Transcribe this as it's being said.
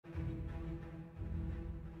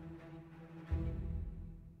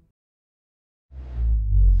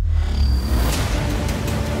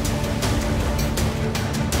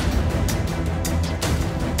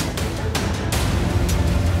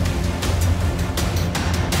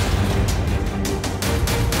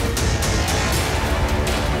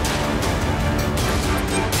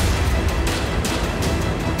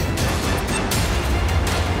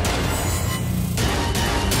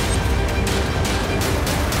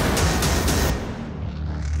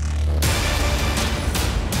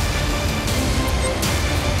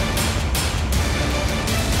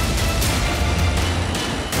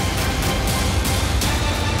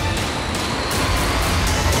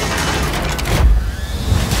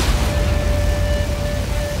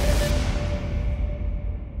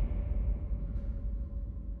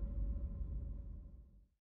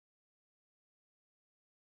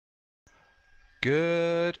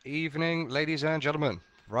Good evening, ladies and gentlemen.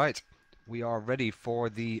 Right, we are ready for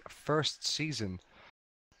the first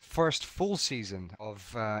full season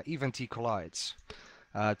of Event Collides.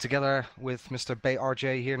 Together with Mr. Bay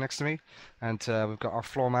RJ here next to me, and we've got our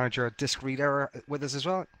floor manager, Disc Reader, with us as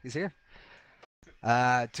well. He's here.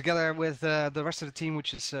 Together with the rest of the team,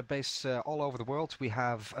 which is based all over the world, we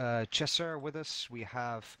have Chesser with us, we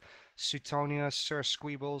have Sutonia, Sir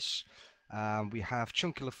Squeebles, we have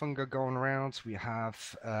Chunky Lafunga going around, we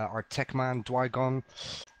have our tech man, Dwygon,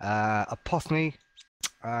 Apothny,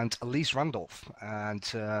 and Elise Randolph. And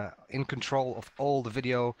in control of all the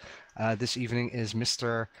video this evening is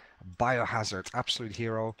Mr. Biohazard, absolute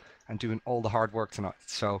hero, and doing all the hard work tonight.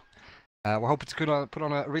 So we're hoping to put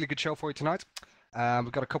on a really good show for you tonight.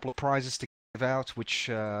 We've got a couple of prizes to give out, which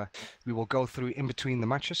we will go through in between the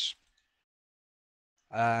matches.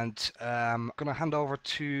 And I'm going to hand over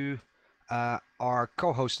to our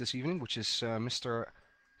co-host this evening, which is Mr.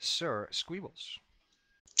 Sir Squeebles.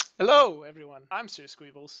 Hello, everyone. I'm Sir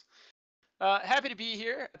Squeebles. Happy to be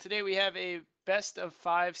here. Today we have a best of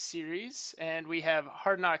 5 series, and we have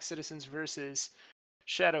Hard Knock Citizens versus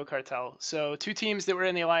Shadow Cartel. So 2 teams that were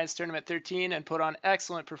in the Alliance Tournament 13 and put on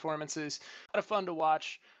excellent performances. A lot of fun to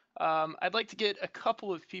watch. I'd like to get a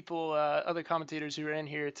couple of people, other commentators who are in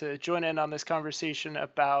here, to join in on this conversation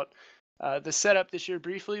about the setup this year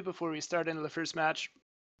briefly before we start into the first match.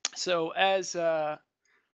 So as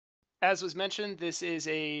was mentioned, this is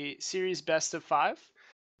a series best of 5.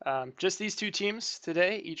 Just these 2 teams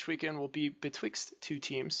today. Each weekend will be betwixt 2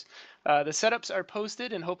 teams. The setups are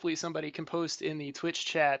posted, and hopefully somebody can post in the Twitch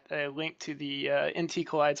chat a link to the NT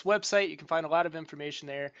Collides website. You can find a lot of information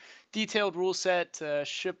there. Detailed rule set,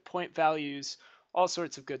 ship point values, all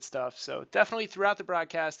sorts of good stuff. So definitely throughout the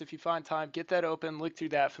broadcast, if you find time, get that open, look through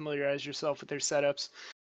that, familiarize yourself with their setups.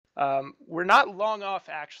 We're not long off,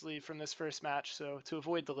 actually, from this first match, so to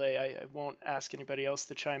avoid delay, I won't ask anybody else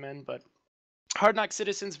to chime in, but Hard Knock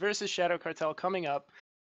Citizens versus Shadow Cartel coming up.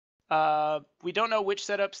 We don't know which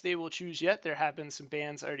setups they will choose yet. There have been some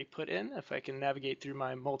bans already put in, if I can navigate through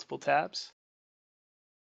my multiple tabs.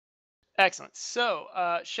 Excellent. So,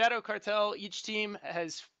 Shadow Cartel, each team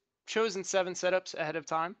has chosen 7 setups ahead of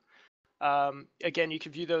time. Again, you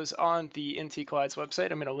can view those on the NT Collides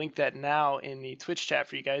website. I'm going to link that now in the Twitch chat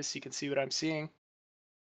for you guys so you can see what I'm seeing.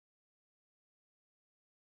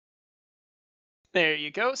 There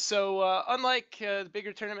you go. So unlike the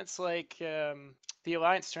bigger tournaments like the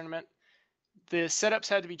Alliance tournament, the setups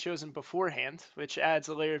had to be chosen beforehand, which adds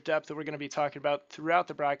a layer of depth that we're going to be talking about throughout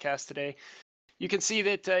the broadcast today. You can see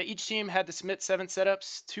that each team had to submit 7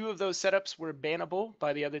 setups. 2 of those setups were bannable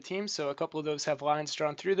by the other team, so a couple of those have lines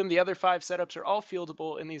drawn through them. The other 5 setups are all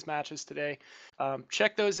fieldable in these matches today.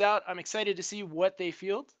 Check those out. I'm excited to see what they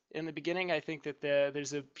field. In the beginning, I think that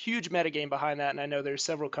there's a huge metagame behind that, and I know there's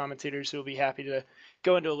several commentators who will be happy to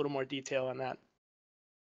go into a little more detail on that.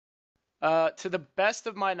 To the best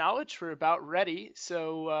of my knowledge, we're about ready.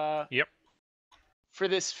 So Yep. For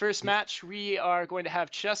this first match, we are going to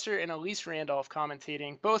have Chester and Elise Randolph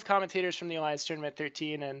commentating, both commentators from the Alliance Tournament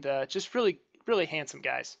 13, and just really, really handsome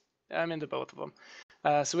guys. I'm into both of them.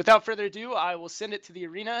 So without further ado, I will send it to the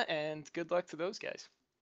arena, and good luck to those guys.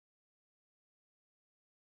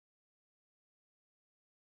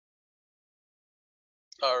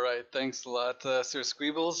 All right, thanks a lot, Sir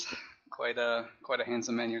Squeebles. Quite a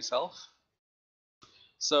handsome man yourself.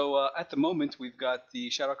 So at the moment, we've got the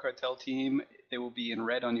Shadow Cartel team. They will be in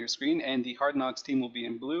red on your screen, and the Hard Knocks team will be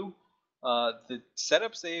in blue. The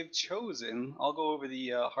setups they've chosen, I'll go over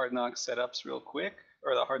the Hard Knocks setups real quick,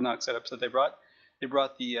 or the Hard Knocks setups that they brought. They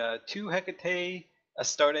brought the 2 Hecate,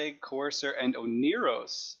 Astarte, Coercer, and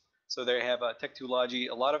Oniros. So they have Tech 2 Logi,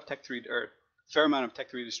 a lot of Tech 3, or fair amount of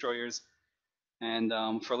Tech 3 destroyers. And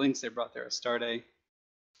for links, they brought their Astarte.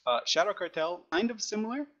 Shadow Cartel, kind of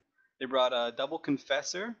similar. They brought a Double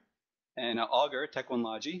Confessor and an Augur, Tech 1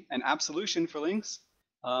 Logi, and Absolution for links.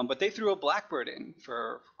 But they threw a Blackbird in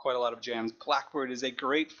for quite a lot of jams. Blackbird is a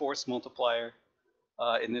great force multiplier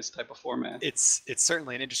in this type of format. It's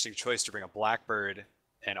certainly an interesting choice to bring a Blackbird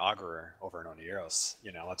and Augurer over an Oniros.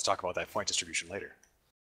 You know, let's talk about that point distribution later.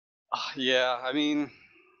 Yeah, I mean,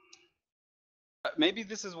 maybe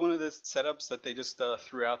this is one of the setups that they just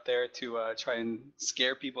threw out there to try and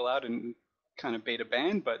scare people out and kind of bait a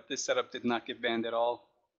ban, but this setup did not get banned at all.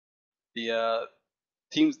 The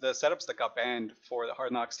setups that got banned for the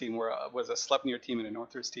Hard Knocks team was a Sleipnir team and a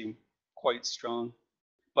Northers team, quite strong.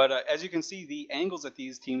 But as you can see, the angles that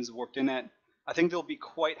these teams worked in at, I think they'll be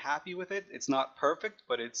quite happy with it. It's not perfect,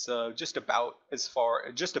 but it's just about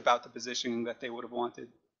the positioning that they would have wanted.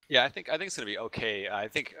 Yeah, I think it's going to be okay. I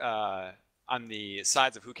think on the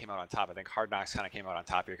sides of who came out on top, I think Hard Knocks kind of came out on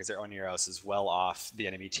top here because their Oneros is well off the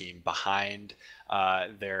enemy team behind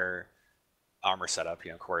their armor setup,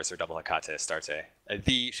 of course, or double Hecate Astarte.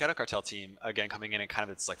 The Shadow Cartel team, again, coming in at kind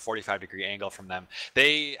of this like 45-degree angle from them.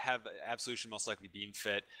 They have Absolution most likely beam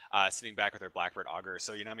fit, sitting back with their Blackbird Augur.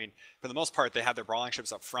 So, for the most part, they have their brawling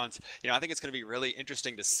ships up front. I think it's going to be really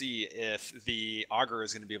interesting to see if the Augur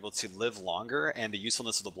is going to be able to live longer and the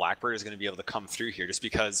usefulness of the Blackbird is going to be able to come through here, just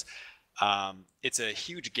because it's a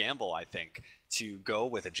huge gamble, I think, to go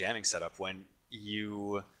with a jamming setup when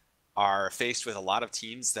you are faced with a lot of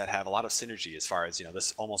teams that have a lot of synergy as far as,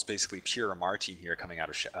 this almost basically pure Amar team here coming out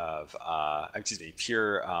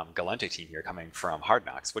pure Galente team here coming from Hard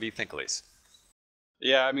Knocks. What do you think, Elise?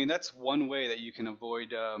 Yeah, I mean, that's one way that you can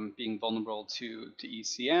avoid being vulnerable to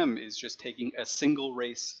ECM is just taking a single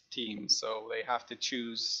race team. So they have to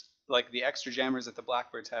choose, like the extra jammers that the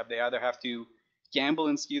Blackbirds have, they either have to gamble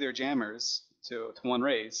and skew their jammers to one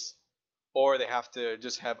race, or they have to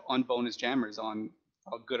just have unbonus jammers on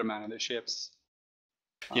a good amount of the ships.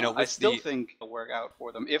 I still think it'll work out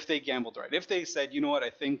for them if they gambled right. If they said, I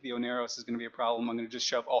think the Oneros is going to be a problem, I'm going to just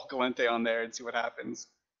shove all Galente on there and see what happens,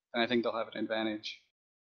 and I think they'll have an advantage.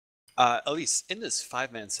 Elise, in this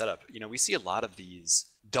 5-man setup, we see a lot of these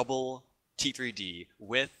double T3D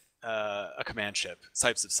with a command ship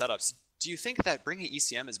types of setups. Do you think that bringing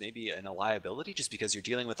ECM is maybe a liability just because you're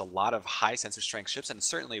dealing with a lot of high sensor strength ships, and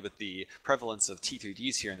certainly with the prevalence of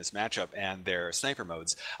T3Ds here in this matchup and their sniper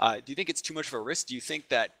modes? Do you think it's too much of a risk? Do you think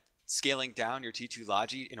that scaling down your T2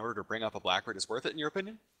 Logi in order to bring up a Blackbird is worth it in your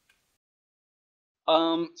opinion?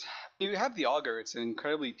 You have the Augur. It's an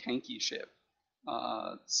incredibly tanky ship.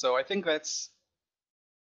 So I think that's...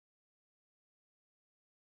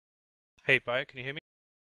 Hey, Bio, can you hear me?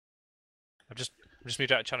 I'm just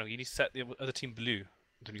moved out of channel. You need to set the other team blue.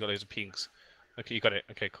 Then you got loads of pings. Okay, you got it.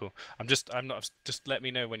 Okay, cool. Just let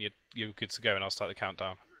me know when you're good to go, and I'll start the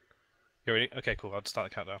countdown. You ready? Okay, cool. I'll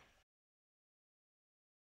start the countdown.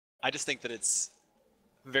 I just think that it's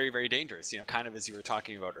very, very dangerous. Kind of as you were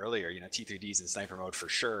talking about earlier. T3Ds in sniper mode for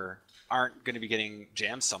sure aren't going to be getting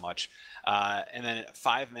jammed so much, and then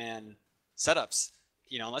 5-man setups.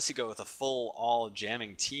 Unless you go with a full all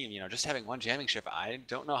jamming team, just having one jamming ship, I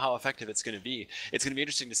don't know how effective it's going to be. It's going to be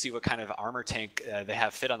interesting to see what kind of armor tank they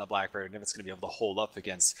have fit on the Blackbird, and if it's going to be able to hold up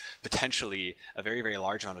against potentially a very, very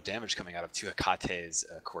large amount of damage coming out of 2 Hecate's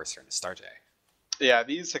Courser and Astarte. Yeah,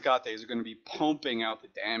 these Hecates are going to be pumping out the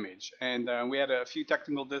damage. And we had a few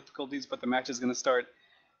technical difficulties, but the match is going to start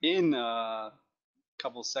in a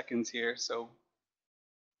couple seconds here. So,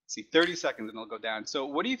 let's see, 30 seconds and it'll go down. So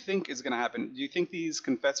what do you think is going to happen? Do you think these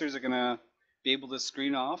Confessors are going to be able to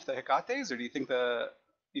screen off the Hecates, or do you think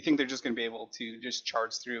they're just going to be able to just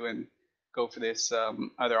charge through and go for this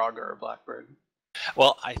either Augur or Blackbird?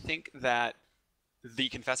 Well, I think that the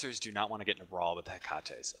Confessors do not want to get in a brawl with the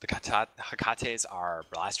Hecates. The Hecates are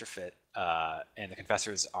blaster fit, and the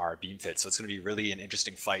Confessors are beam fit. So it's going to be really an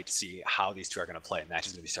interesting fight to see how these two are going to play. The match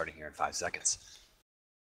is going to be starting here in 5 seconds.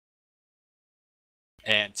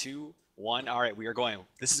 And 2, 1. All right, we are going.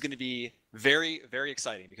 This is going to be very, very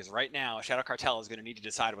exciting because right now Shadow Cartel is going to need to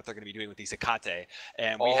decide what they're going to be doing with these Hecate,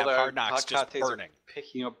 and we have Hard Knocks just burning.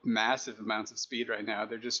 Picking up massive amounts of speed right now.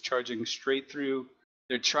 They're just charging straight through.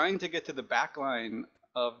 They're trying to get to the back line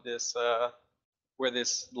of this, where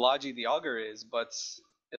this Logi the Augur is, but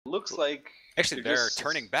it looks like... Actually, they're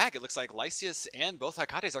turning back. It looks like Lysias and both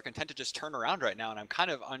Hecates are content to just turn around right now, and I'm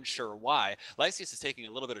kind of unsure why. Lysias is taking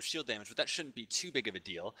a little bit of shield damage, but that shouldn't be too big of a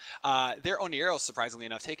deal. Their Oneros, surprisingly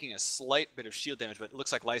enough, taking a slight bit of shield damage, but it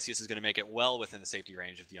looks like Lysias is going to make it well within the safety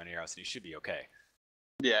range of the Oneros, and he should be okay.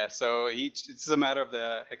 Yeah, so it's a matter of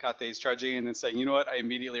the Hecates charging in and saying, you know what, I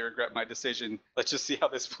immediately regret my decision. Let's just see how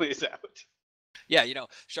this plays out. Yeah,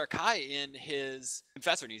 Sharkai in his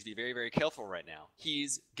Confessor needs to be very, very careful right now.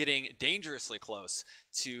 He's getting dangerously close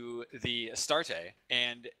to the Astarte,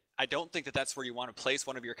 and I don't think that that's where you want to place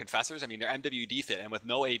one of your Confessors. I mean, they're MWD fit, and with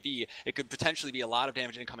no AV, it could potentially be a lot of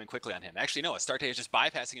damage incoming quickly on him. Actually, no, Astarte is just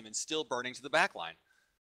bypassing him and still burning to the back line.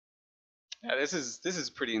 Yeah, this is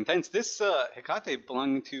pretty intense. This Hecate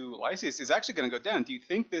belonging to Lysias is actually going to go down. Do you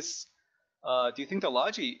think the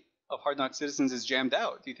Logi of Hard Knock Citizens is jammed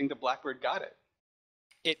out? Do you think the Blackbird got it?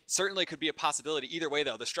 It certainly could be a possibility. Either way,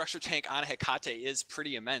 though, the structure tank on Hecate is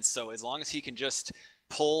pretty immense. So as long as he can just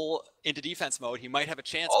pull into defense mode, he might have a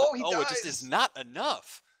chance. Oh, but, it just is not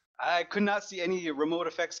enough. I could not see any remote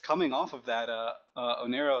effects coming off of that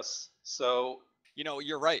Oneros. So...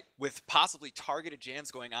 you're right. With possibly targeted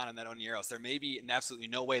jams going on in that Oneros, there may be absolutely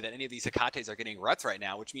no way that any of these Hecates are getting ruts right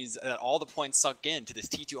now, which means that all the points sunk into this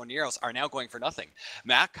T2 Oneros are now going for nothing.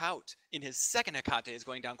 Mac out in his second Hecate is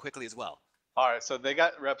going down quickly as well. All right, so they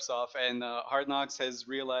got reps off, and Hard Knocks has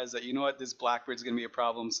realized that, you know what, this Blackbird's going to be a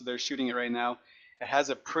problem, so they're shooting it right now. It has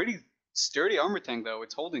a pretty sturdy armor tank, though.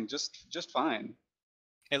 It's holding just fine.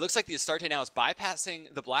 It looks like the Astarte now is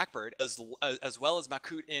bypassing the Blackbird as well as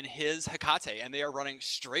Makut in his Hekate, and they are running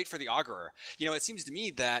straight for the Augurer. You know, it seems to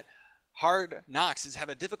me that Hard Knocks is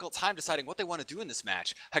having a difficult time deciding what they want to do in this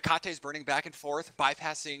match. Hekate's burning back and forth,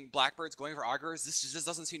 bypassing Blackbirds, going for Augurers. This just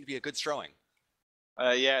doesn't seem to be a good showing.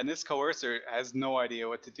 Yeah, and this Coercer has no idea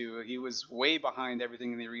what to do. He was way behind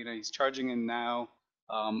everything in the arena. He's charging in now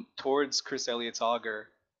towards Chris Elliott's Augur.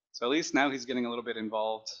 So at least now he's getting a little bit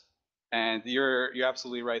involved. And you're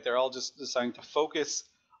absolutely right. They're all just deciding to focus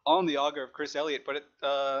on the Augur of Chris Elliott. But at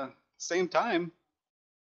the same time,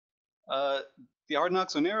 the Hard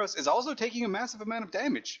Knocks Oneros is also taking a massive amount of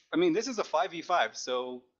damage. I mean, this is a 5v5,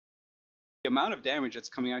 so the amount of damage that's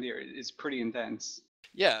coming out here is pretty intense.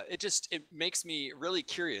 Yeah, it makes me really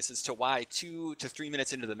curious as to why 2 to 3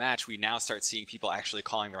 minutes into the match, we now start seeing people actually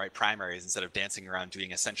calling the right primaries instead of dancing around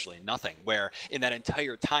doing essentially nothing, where in that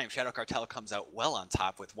entire time, Shadow Cartel comes out well on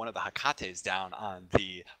top with one of the Hekates down on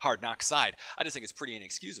the Hard Knock side. I just think it's pretty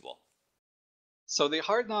inexcusable. So the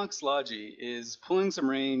Hard Knocks Logi is pulling some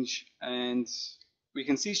range, and we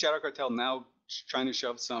can see Shadow Cartel now trying to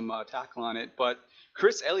shove some tackle on it, but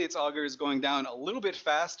Chris Elliott's Augur is going down a little bit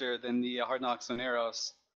faster than the Hard Knocks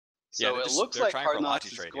Soneros. So Yeah, it looks like Hard Knocks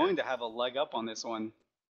is going to have a leg up on this one.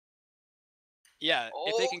 Yeah,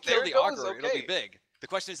 if they can kill the Augur, it'll be big. The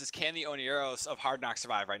question is can the Oneros of Hard Knocks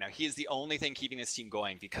survive right now? He is the only thing keeping this team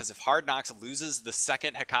going, because if Hard Knocks loses the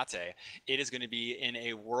second Hekate, it is going to be in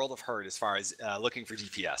a world of hurt as far as looking for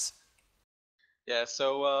DPS. Yeah,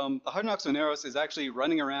 so the Hard Knocks Oneros is actually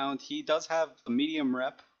running around. He does have a medium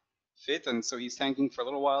rep fit, and so he's tanking for a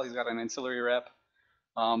little while. He's got an ancillary rep.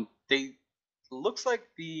 Looks like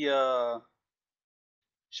the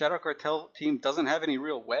Shadow Cartel team doesn't have any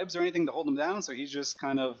real webs or anything to hold him down, so he's just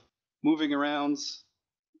kind of moving around.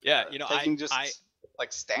 Yeah, you know, taking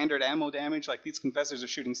like standard ammo damage. Like these Confessors are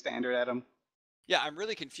shooting standard at him. Yeah, I'm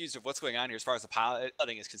really confused of what's going on here as far as the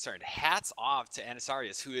piloting is concerned. Hats off to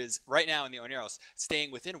Anisarius, who is right now in the Oneros,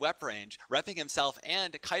 staying within WEP range, repping himself,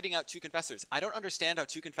 and kiting out 2 Confessors. I don't understand how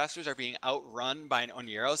 2 Confessors are being outrun by an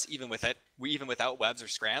Oneros, even without webs or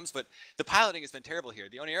scrams, but the piloting has been terrible here.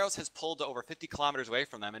 The Oneros has pulled to over 50 kilometers away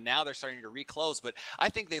from them, and now they're starting to reclose, but I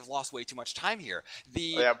think they've lost way too much time here.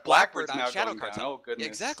 The Blackbird on Shadow Cartel. Oh, goodness.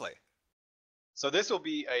 Exactly. So this will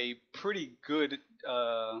be a pretty good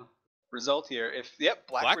result here. If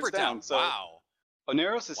Blackbird's down. So wow.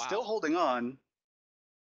 Oneros is still holding on.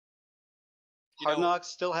 Hard Knocks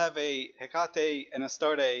still have a Hekate, an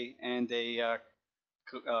Astarte, and a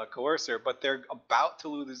Coercer, but they're about to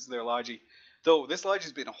lose their Logi. Though this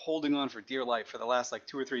Logi's been holding on for dear life for the last like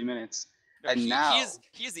 2 or 3 minutes. And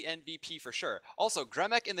he is the MVP for sure. Also,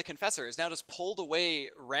 Gremek in the Confessor is now just pulled away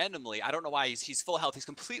randomly. I don't know why. He's full health. He's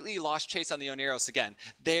completely lost chase on the Oneros again.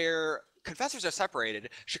 Their Confessors are separated.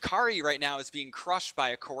 Shikari right now is being crushed by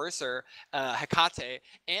a Coercer, Hekate,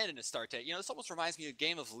 and an Astarte. You know, this almost reminds me of a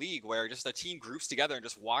game of League where just a team groups together and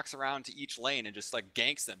just walks around to each lane and just like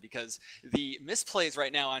ganks them, because the misplays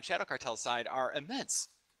right now on Shadow Cartel's side are immense.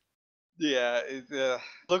 Yeah, it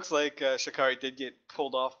looks like Shikari did get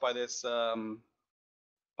pulled off by this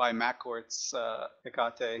by Macort's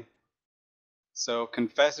Hekate. So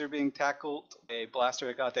Confessor being tackled, a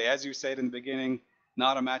Blaster Hekate, as you said in the beginning,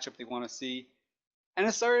 not a matchup they want to see. And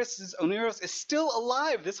Anisarius' Oneros is still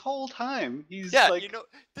alive this whole time. He's like, you know,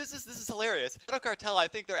 this is hilarious. Shadow Cartel, I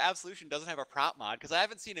think their Absolution doesn't have a prop mod, because I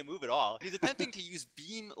haven't seen him move at all. He's attempting to use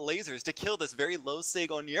beam lasers to kill this very low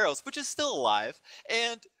sig Oneros, which is still alive,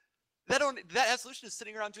 and that Absolution is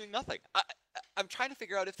sitting around doing nothing. I'm trying to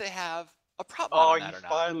figure out if they have a prop mod on that or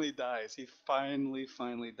not. Oh, he finally dies. He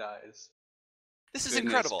finally dies. This is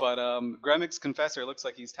incredible. But Gremek's Confessor looks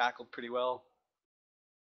like he's tackled pretty well.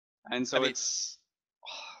 And so it's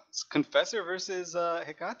Confessor versus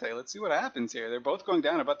Hekate. Let's see what happens here. They're both going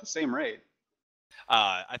down about the same rate.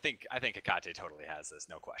 I think Hekate totally has this,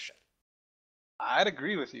 no question. I'd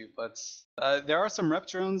agree with you, but there are some rep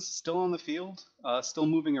drones still on the field, still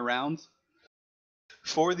moving around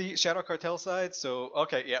for the Shadow Cartel side. So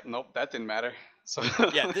nope, that didn't matter. So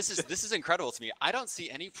yeah, this is incredible to me. I don't see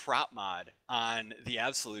any prop mod on the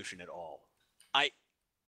Absolution at all. I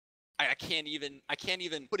can't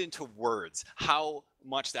even put into words how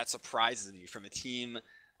much that surprises me from a team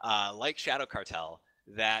like Shadow Cartel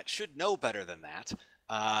that should know better than that.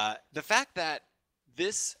 The fact that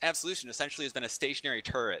this Absolution essentially has been a stationary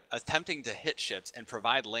turret attempting to hit ships and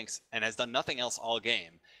provide links and has done nothing else all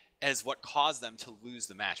game is what caused them to lose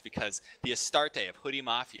the match, because the Astarte of Hoodie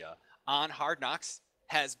Mafia on Hard Knocks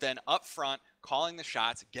has been up front, calling the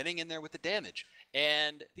shots, getting in there with the damage.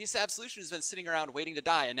 And this Absolution has been sitting around waiting to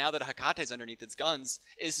die, and now that Hekate's underneath its guns,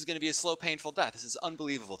 this is going to be a slow, painful death. This is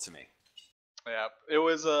unbelievable to me. Yeah, it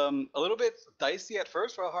was a little bit dicey at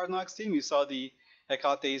first for a Hard Knocks team. You saw the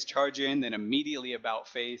Hecates charge in, then immediately about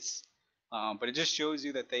face. But it just shows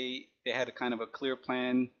you that they had a kind of a clear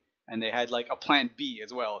plan, and they had like a plan B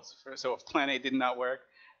as well. So if plan A did not work,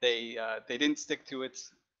 they didn't stick to it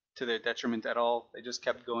to their detriment at all. They just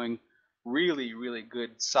kept going. Really, really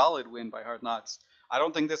good, solid win by Hard Knocks. I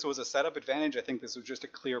don't think this was a setup advantage. I think this was just a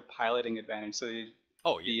clear piloting advantage. So the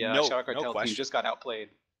Shadow Cartel team just got outplayed.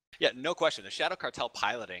 Yeah, no question. The Shadow Cartel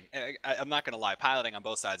piloting, I'm not going to lie, piloting on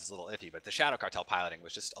both sides is a little iffy, but the Shadow Cartel piloting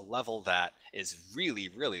was just a level that is really,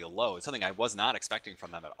 really low. It's something I was not expecting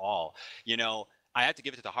from them at all. You know, I have to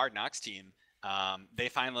give it to the Hard Knocks team. They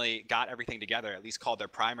finally got everything together, at least called their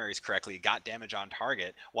primaries correctly, got damage on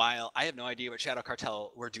target, while I have no idea what Shadow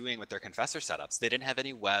Cartel were doing with their Confessor setups. They didn't have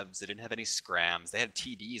any webs, they didn't have any scrams, they had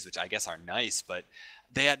TDs, which I guess are nice, but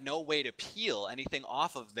they had no way to peel anything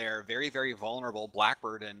off of their very, very vulnerable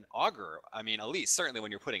Blackbird and Augur. I mean, at least certainly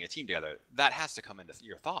when you're putting a team together, that has to come into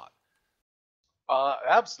your thought.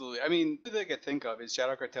 Absolutely. I mean, the thing I could think of is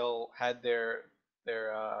Shadow Cartel had their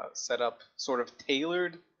setup sort of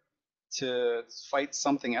tailored to fight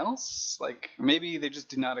something else. Like maybe they just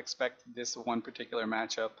did not expect this one particular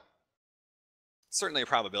matchup. Certainly a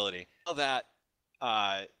probability. Now that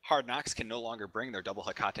Hard Knocks can no longer bring their double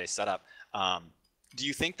Hekate setup, do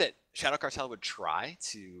you think that Shadow Cartel would try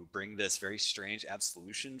to bring this very strange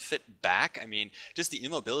Absolution fit back? I mean, just the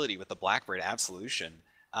immobility with the Blackbird Absolution,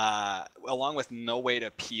 along with no way to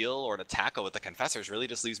peel or to tackle with the Confessors, really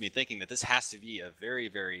just leaves me thinking that this has to be a very,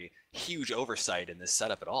 very huge oversight in this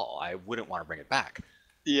setup at all. I wouldn't want to bring it back.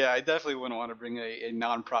 Yeah, I definitely wouldn't want to bring a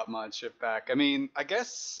non-prop mod ship back. I mean, I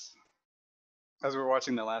guess as we're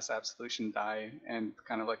watching the last Absolution die and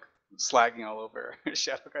kind of like slagging all over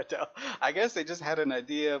Shadow Cartel, I guess they just had an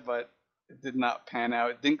idea, but it did not pan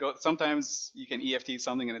out. It didn't go. Sometimes you can EFT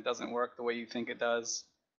something and it doesn't work the way you think it does.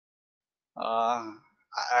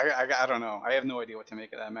 I don't know. I have no idea what to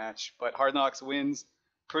make of that match. But Hard Knocks wins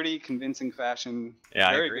pretty convincing fashion. Yeah,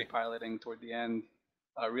 Very I agree. good piloting toward the end.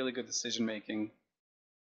 Really good decision making.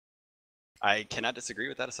 I cannot disagree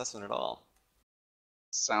with that assessment at all.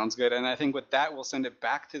 Sounds good. And I think with that, we'll send it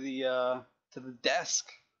back to the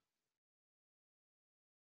desk.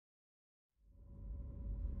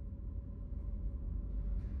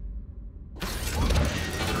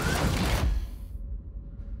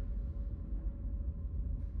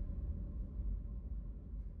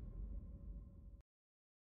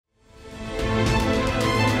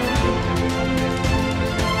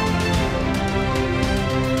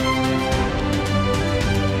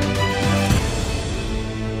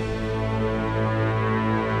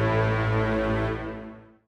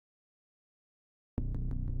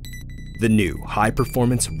 The new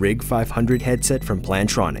high-performance Rig 500 headset from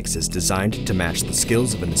Plantronics is designed to match the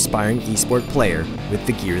skills of an aspiring esport player with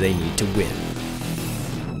the gear they need to win.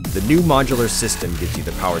 The new modular system gives you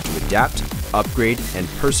the power to adapt, upgrade, and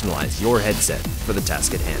personalize your headset for the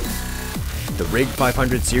task at hand. The Rig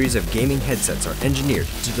 500 series of gaming headsets are engineered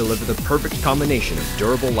to deliver the perfect combination of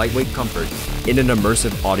durable lightweight comfort in an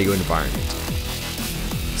immersive audio environment.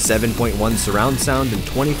 7.1 surround sound and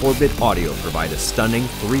 24-bit audio provide a stunning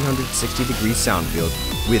 360-degree sound field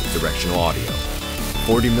with directional audio.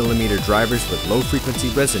 40mm drivers with low-frequency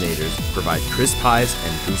resonators provide crisp highs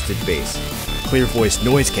and boosted bass. Clear voice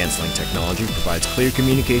noise-canceling technology provides clear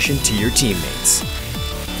communication to your teammates.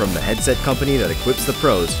 From the headset company that equips the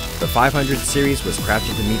pros, the 500 series was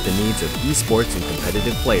crafted to meet the needs of esports and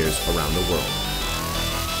competitive players around the world.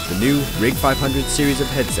 The new Rig 500 series of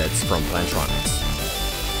headsets from Plantronics.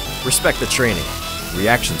 Respect the training.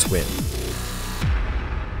 Reactions win.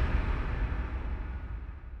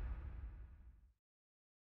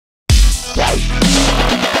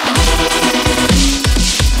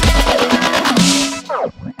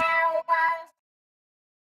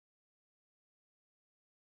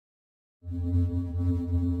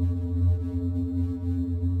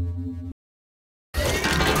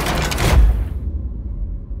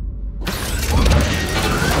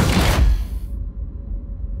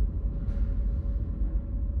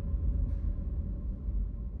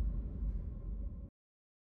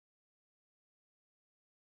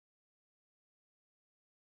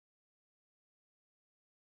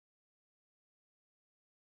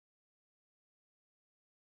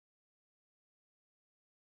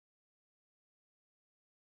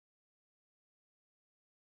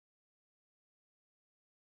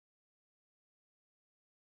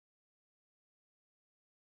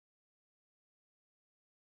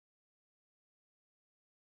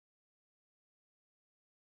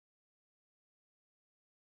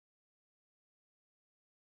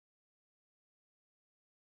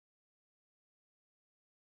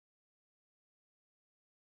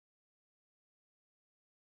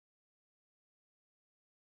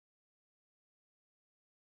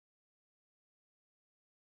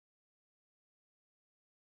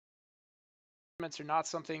 tournaments are not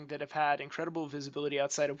something that have had incredible visibility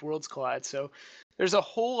outside of Worlds Collide. So there's a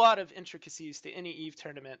whole lot of intricacies to any EVE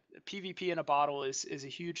tournament. PvP in a bottle is a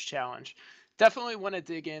huge challenge. Definitely want to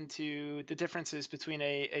dig into the differences between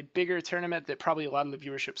a bigger tournament that probably a lot of the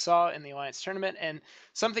viewership saw in the Alliance tournament and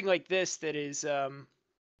something like this that is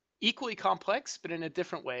equally complex, but in a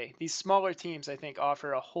different way. These smaller teams, I think,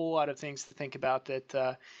 offer a whole lot of things to think about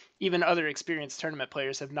that even other experienced tournament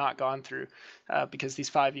players have not gone through, because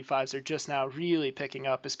these 5v5s are just now really picking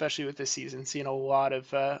up, especially with this season, seeing a lot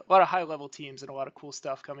of high-level teams and a lot of cool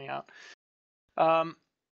stuff coming out.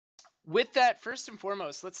 With that, first and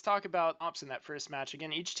foremost, let's talk about comps in that first match.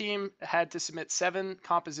 Again, each team had to submit 7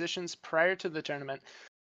 compositions prior to the tournament.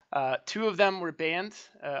 2 of them were banned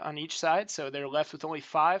on each side, so they're left with only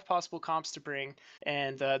 5 possible comps to bring.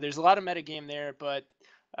 And there's a lot of metagame there, but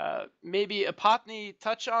maybe Apotny,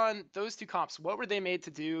 touch on those 2 comps. What were they made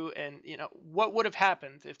to do, and what would have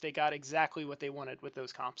happened if they got exactly what they wanted with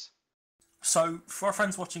those comps? So, for our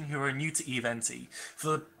friends watching who are new to EVE, for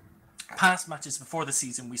the past matches before the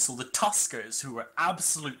season, we saw the Tuskers, who were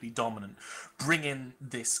absolutely dominant, bring in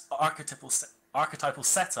this archetypal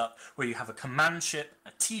setup where you have a command ship, a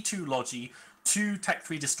T2 Logi, 2 Tech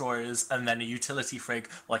 3 destroyers, and then a utility frig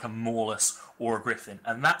like a Maulus or a Griffin.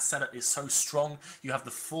 And that setup is so strong. You have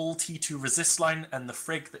the full T2 resist line and the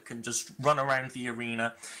frig that can just run around the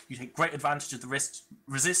arena. You take great advantage of the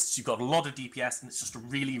resists. You've got a lot of DPS, and it's just a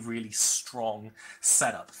really, really strong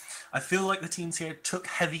setup. I feel like the teams here took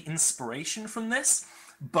heavy inspiration from this,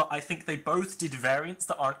 but I think they both did variants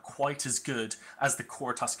that aren't quite as good as the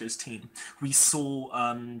core Tuskers team. We saw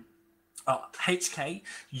HK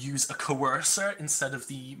use a coercer instead of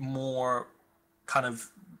the more kind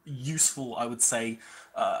of useful, I would say,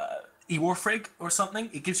 Eeyore Frig or something.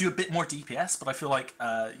 It gives you a bit more DPS, but I feel like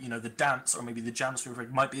the Dance or maybe the Jams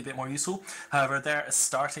Frig might be a bit more useful. However, their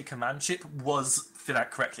Astarte command ship was fit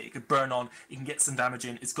out correctly. It could burn on, it can get some damage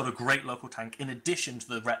in, it's got a great local tank in addition to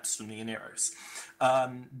the reps from the Aneros.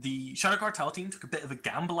 The Shadow Cartel team took a bit of a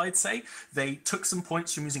gamble, I'd say. They took some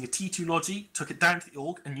points from using a T2 Logi, took it down to the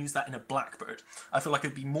Org, and used that in a Blackbird. I feel like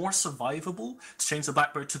it'd be more survivable to change the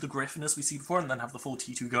Blackbird to the Griffin as we see before, and then have the full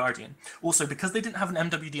T2 Guardian. Also, because they didn't have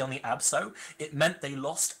an MWD on the Absol, it meant they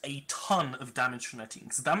lost a ton of damage from their team.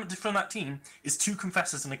 So damage from that team is 2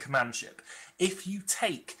 Confessors and a command ship. If you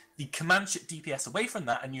take the command ship DPS away from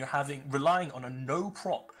that, and you're relying on a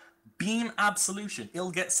no-prop Beam Absolution,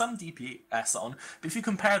 it'll get some DPS on, but if you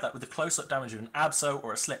compare that with the close-up damage of an Abso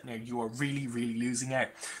or a Sleipnir, you are really, really losing out.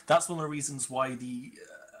 That's one of the reasons why the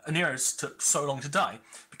Aneros took so long to die,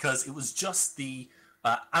 because it was just the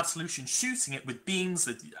Absolution shooting it with beams,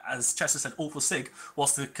 with, as Chester said, awful sig,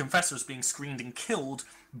 whilst the Confessors being screened and killed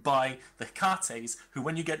by the Hecates, who,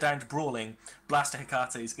 when you get down to brawling, blast the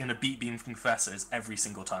Hecates in a beat beam from Confessors every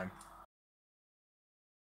single time.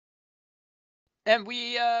 And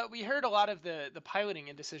we heard a lot of the piloting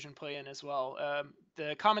and decision play in as well.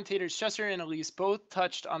 The commentators, Chester and Elise, both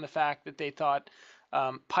touched on the fact that they thought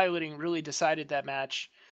piloting really decided that match.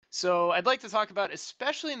 So I'd like to talk about,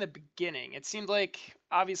 especially in the beginning, it seemed like,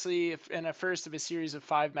 obviously, in a first of a series of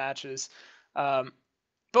 5 matches,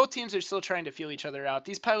 both teams are still trying to feel each other out.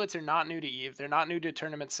 These pilots are not new to EVE. They're not new to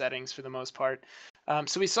tournament settings for the most part.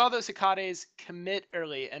 So we saw those Hecates commit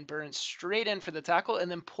early and burn straight in for the tackle and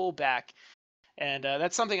then pull back. And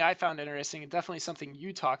that's something I found interesting, and definitely something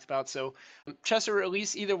you talked about. So Chester, or at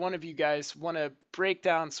least either one of you guys, want to break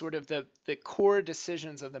down sort of the core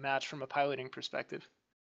decisions of the match from a piloting perspective?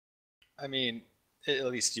 I mean, at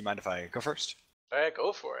least, do you mind if I go first? All right,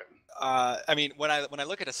 go for it. I mean, when I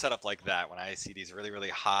look at a setup like that, when I see these really, really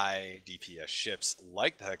high DPS ships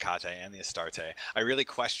like the Hecate and the Astarte, I really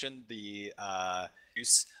question the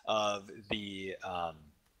use of their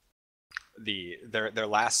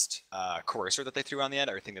last coercer that they threw on the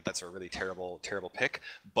end. I think that's a really terrible pick.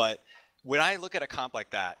 But when I look at a comp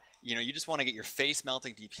like that, you just want to get your face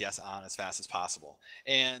melting DPS on as fast as possible.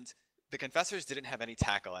 And the Confessors didn't have any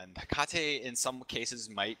tackle, and Hecate in some cases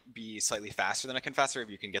might be slightly faster than a Confessor if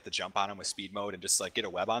you can get the jump on him with speed mode and just like get a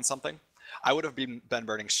web on something. I would have been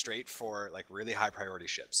burning straight for like really high priority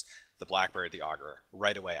ships, the Blackbird, the Augurer,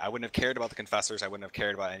 right away. I wouldn't have cared about the Confessors. I wouldn't have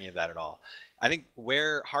cared about any of that at all. I think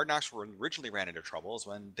where Hard Knocks originally ran into trouble is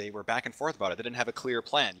when they were back and forth about it. They didn't have a clear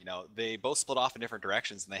plan. They both split off in different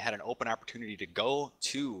directions, and they had an open opportunity to go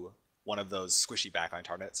to one of those squishy backline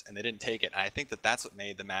targets, and they didn't take it. And I think that's what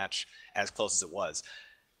made the match as close as it was.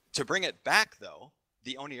 To bring it back, though,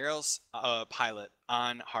 the Onieros pilot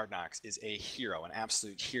on Hard Knocks is a hero, an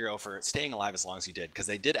absolute hero for staying alive as long as he did, because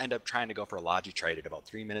they did end up trying to go for a Logi trade at about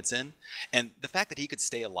 3 minutes in. And the fact that he could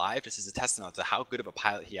stay alive just is a testament to how good of a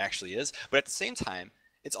pilot he actually is. But at the same time,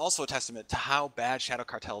 it's also a testament to how bad Shadow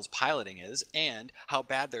Cartel's piloting is and how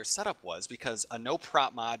bad their setup was, because a no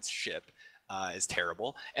prop mods ship is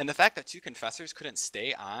terrible. And the fact that 2 Confessors couldn't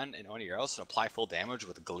stay on an Oneiros and apply full damage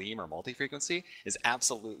with Gleam or Multi-Frequency is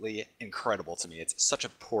absolutely incredible to me. It's such a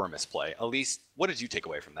poor misplay. Elise, what did you take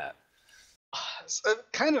away from that?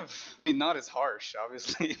 Kind of, I mean, not as harsh,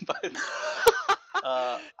 obviously, but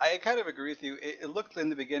I kind of agree with you. It looked in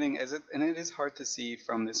the beginning as it, and it is hard to see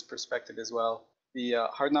from this perspective as well. The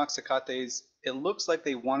Hard Knock Sacates, it looks like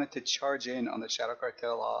they wanted to charge in on the Shadow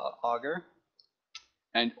Cartel Augur,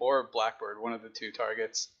 or Blackbird, one of the 2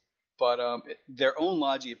 targets. But their own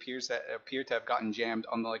Logi appear to have gotten jammed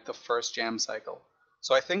on the first jam cycle.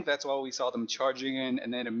 So I think that's why we saw them charging in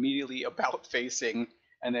and then immediately about facing,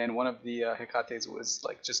 and then one of the Hecates was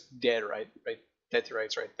just dead dead to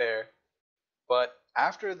rights right there. But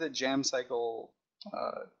after the jam cycle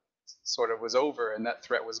sort of was over and that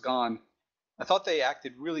threat was gone, I thought they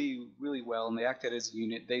acted really, really well, and they acted as a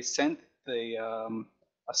unit. They sent the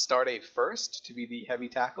Astarte first to be the heavy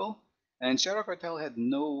tackle, and Shadow Cartel had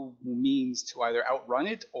no means to either outrun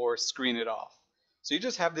it or screen it off. So you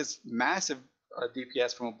just have this massive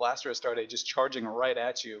DPS from a Blaster Astarte just charging right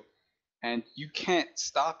at you, and you can't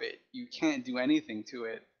stop it. You can't do anything to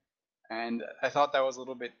it. And I thought that was a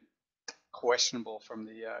little bit questionable from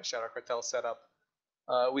the Shadow Cartel setup.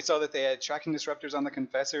 We saw that they had tracking disruptors on the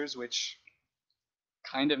Confessors, which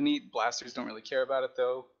kind of neat. Blasters don't really care about it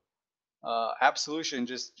though. Absolution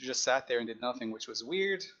just sat there and did nothing, which was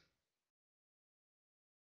weird.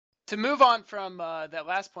 To move on from that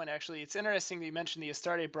last point, actually, it's interesting that you mentioned the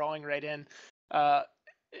Astarte brawling right in.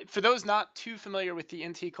 For those not too familiar with the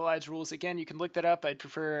NT Collides rules, again, you can look that up. I'd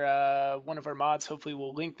prefer one of our mods. Hopefully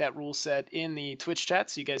we'll link that rule set in the Twitch chat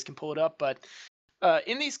so you guys can pull it up. But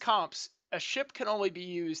in these comps, a ship can only be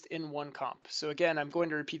used in one comp. So again, I'm going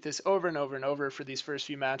to repeat this over and over and over for these first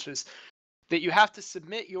few matches, that you have to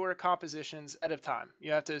submit your compositions ahead of time.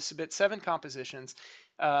 You have to submit 7 compositions.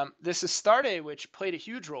 This Astarte, which played a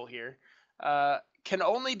huge role here, can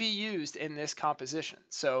only be used in this composition.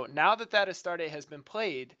 So now that Astarte has been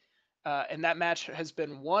played and that match has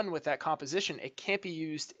been won with that composition, it can't be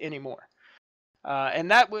used anymore.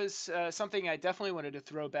 And that was something I definitely wanted to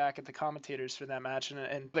throw back at the commentators for that match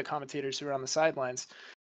and the commentators who are on the sidelines.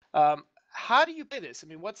 How do you play this? I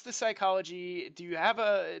mean, what's the psychology? Do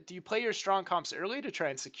you play your strong comps early to try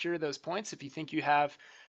and secure those points if you think you have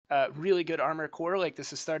really good armor core like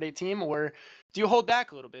this Astarte team, or do you hold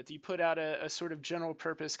back a little bit? Do you put out a sort of general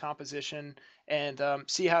purpose composition and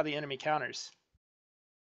see how the enemy counters?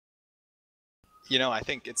 I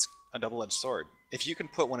think it's a double-edged sword. If you can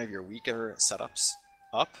put one of your weaker setups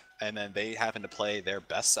up, and then they happen to play their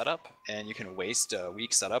best setup, and you can waste a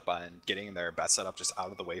weak setup on getting their best setup just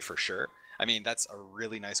out of the way for sure, I mean, that's a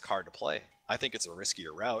really nice card to play. I think it's a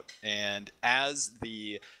riskier route, and as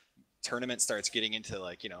the tournament starts getting into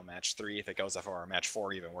match 3, if it goes that far, or match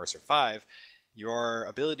 4, even worse, or 5, your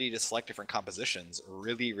ability to select different compositions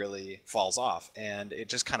really, really falls off, and it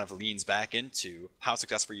just kind of leans back into how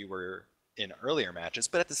successful you were in earlier matches.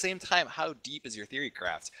 But at the same time, how deep is your theory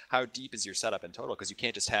craft? How deep is your setup in total? Because you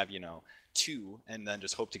can't just have 2 and then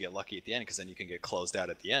just hope to get lucky at the end, because then you can get closed out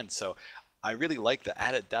at the end. So I really like the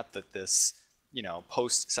added depth that this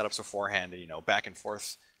post setups beforehand and back and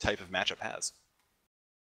forth type of matchup has.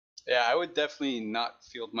 Yeah, I would definitely not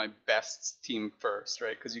field my best team first,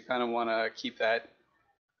 right? Because you kind of want to keep that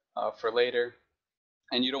for later,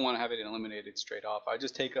 and you don't want to have it eliminated straight off. I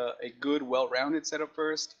just take a good, well-rounded setup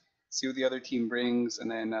first, see what the other team brings, and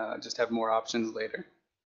then just have more options later.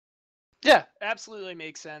 Yeah, absolutely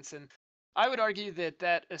makes sense. And I would argue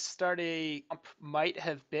that Astarte comp might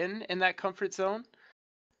have been in that comfort zone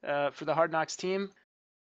for the Hard Knocks team.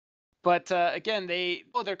 But again,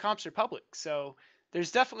 their comps are public, so there's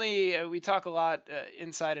definitely, we talk a lot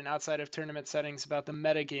inside and outside of tournament settings about the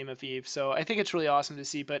meta game of EVE, so I think it's really awesome to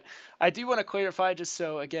see. But I do want to clarify, just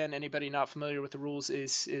so, again, anybody not familiar with the rules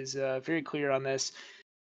is very clear on this.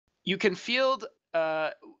 You can field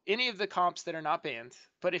any of the comps that are not banned,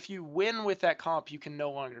 but if you win with that comp, you can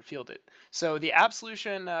no longer field it. So the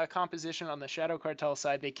Absolution composition on the Shadow Cartel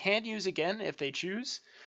side, they can use again if they choose.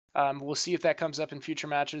 We'll see if that comes up in future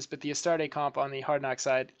matches, but the Astarte comp on the Hard Knock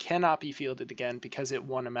side cannot be fielded again because it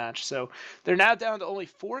won a match. So they're now down to only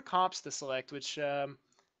 4 comps to select, which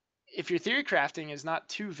if your theory crafting is not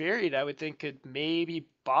too varied, I would think could maybe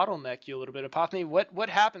bottleneck you a little bit. Apothany, what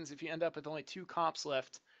happens if you end up with only 2 comps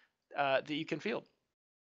left that you can field?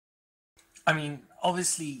 I mean,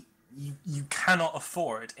 obviously, you cannot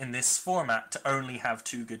afford in this format to only have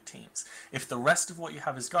 2 good teams. If the rest of what you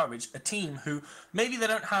have is garbage, a team who maybe they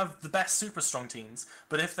don't have the best super strong teams,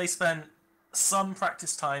 but if they spend some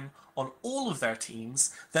practice time on all of their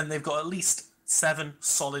teams, then they've got at least 7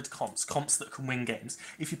 solid comps that can win games.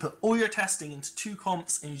 If you put all your testing into 2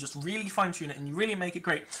 comps and you just really fine tune it and you really make it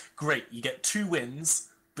great, you get 2 wins,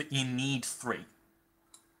 but you need 3.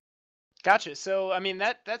 Gotcha. So, I mean,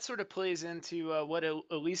 that sort of plays into what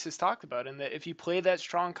Elise has talked about, in that if you play that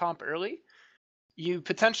strong comp early, you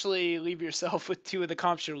potentially leave yourself with 2 of the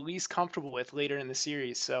comps you're least comfortable with later in the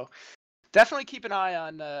series. So, definitely keep an eye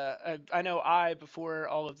on. I know before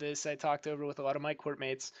all of this, I talked over with a lot of my court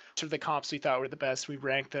mates sort of the comps we thought were the best. We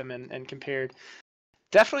ranked them and compared.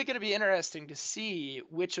 Definitely going to be interesting to see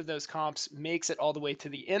which of those comps makes it all the way to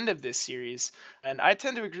the end of this series. And I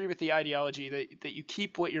tend to agree with the ideology that you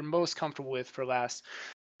keep what you're most comfortable with for last.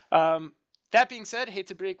 That being said, hate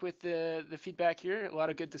to break with the feedback here. A lot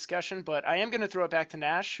of good discussion, but I am going to throw it back to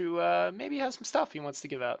Nash, who maybe has some stuff he wants to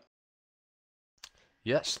give out.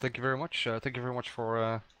 Yes, thank you very much. Thank you very much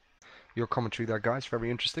for your commentary there, guys.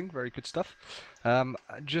 Very interesting, very good stuff.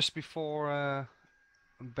 Just before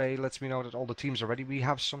Bay lets me know that all the teams are ready, we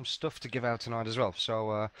have some stuff to give out tonight as well.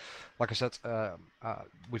 So, like I said,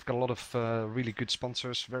 we've got a lot of really good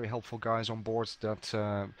sponsors, very helpful guys on board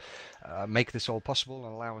that make this all possible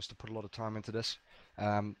and allow us to put a lot of time into this.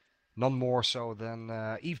 None more so than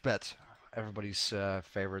EveBet, everybody's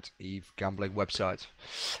favorite Eve gambling website.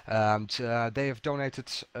 And they have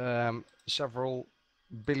donated several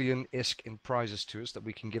billion ISK in prizes to us that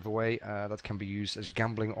we can give away that can be used as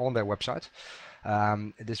gambling on their website.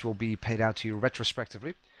 This will be paid out to you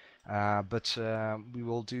retrospectively, but we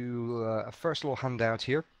will do a first little handout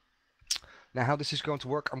here. Now, how this is going to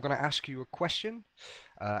work, I'm going to ask you a question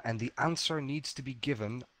and the answer needs to be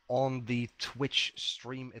given on the Twitch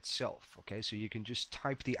stream itself. Okay, so you can just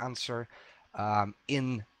type the answer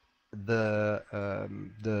in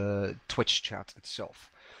the Twitch chat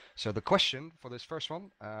itself. So the question for this first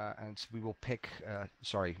one, and we will pick,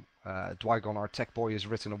 Dwygon, our tech boy, has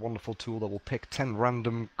written a wonderful tool that will pick 10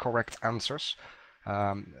 random correct answers.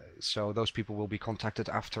 So those people will be contacted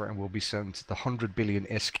after and will be sent the 100 billion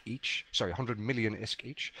ISK each. Sorry, 100 million ISK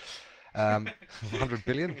each. 100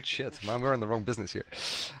 billion? Shit, man, we're in the wrong business here.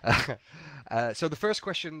 So the first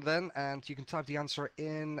question then, and you can type the answer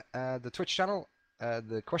in the Twitch channel.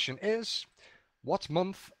 The question is, what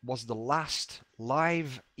month was the last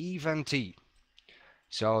live eventee?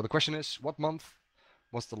 So the question is, what month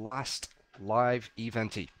was the last live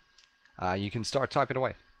eventee? You can start typing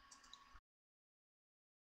away.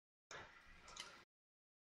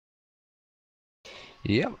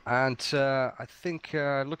 Yeah, and I think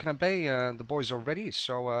looking at Bay, the boys are ready,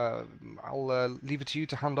 so I'll leave it to you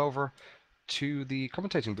to hand over to the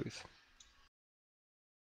commentating booth.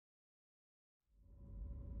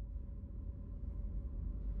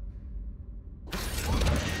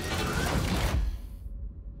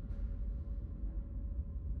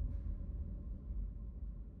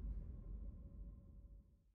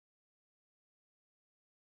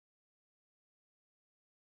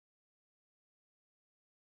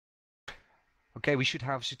 Okay, we should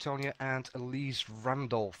have Sutonia and Elise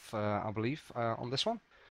Randolph, I believe, on this one.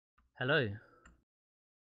 Hello.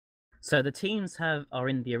 So the teams are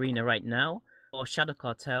in the arena right now. For Shadow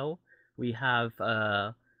Cartel, we have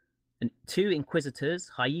 2 Inquisitors,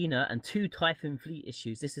 Hyena, and 2 Typhoon Fleet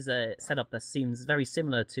issues. This is a setup that seems very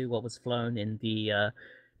similar to what was flown in the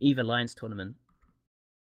EVE Alliance tournament.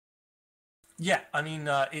 Yeah, I mean,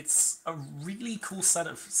 it's a really cool set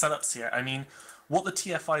of setups here. I mean, what the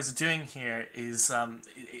TFIs are doing here is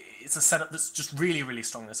it's a setup that's just really, really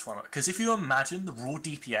strong in this format. Because if you imagine the raw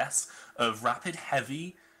DPS of Rapid,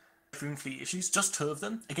 Heavy, Typhoon Fleet issues, just 2 of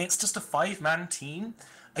them, against just a 5-man team,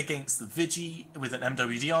 against the Vigi with an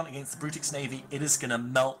MWD on, against the Brutix Navy, it is going to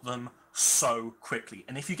melt them so quickly.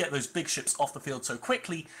 And if you get those big ships off the field so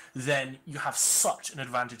quickly, then you have such an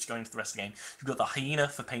advantage going into the rest of the game. You've got the Hyena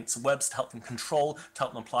for paints and webs to help them control, to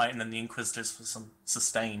help them apply, and then the Inquisitors for some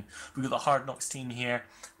sustain. We've got the Hard Knocks team here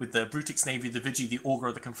with the Brutix Navy, the Vigi, the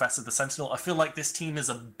Augur, the Confessor, the Sentinel. I feel like this team is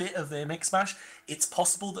a bit of a mix mash. It's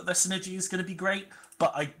possible that their synergy is going to be great,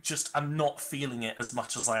 but I'm not feeling it as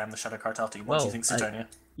much as I am the Shadow Cartel team. What do you think, Sutonia?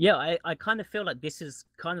 Yeah, I kind of feel like this is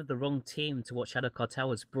kind of the wrong team to what Shadow Cartel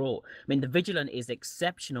has brought. I mean, the Vigilant is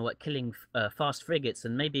exceptional at killing fast frigates,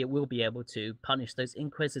 and maybe it will be able to punish those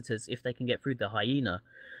Inquisitors if they can get through the Hyena.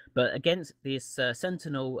 But against this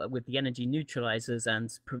Sentinel with the energy neutralizers and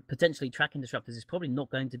potentially tracking disruptors is probably not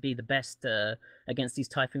going to be the best against these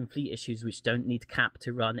Typhoon Fleet issues, which don't need cap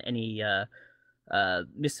to run any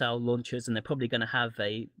missile launchers, and they're probably going to have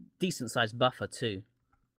a decent-sized buffer too.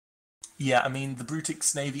 Yeah, I mean, the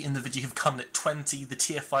Brutix Navy and the Vigi have come in at 20, the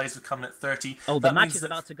TFIs have come in at 30. Oh, the match is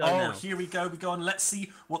about to go now. Oh, here we go, on. Let's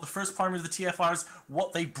see what the first primary of the TFRs,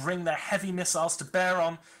 what they bring their heavy missiles to bear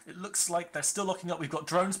on. It looks like they're still locking up. We've got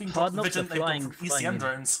drones being dropped, the Vigilant, they've got from ECM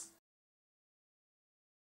drones.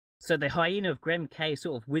 So the Hyena of Grem K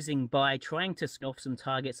sort of whizzing by, trying to snuff some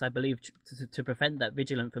targets, I believe, to prevent that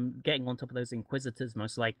Vigilant from getting on top of those Inquisitors,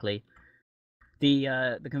 most likely.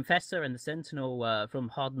 The Confessor and the Sentinel from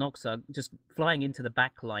Hard Knocks are just flying into the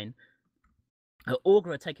back line.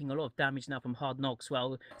 Augur are taking a lot of damage now from Hard Knocks.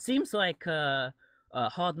 Well, seems like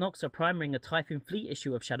Hard Knocks are primarying a Typhoon Fleet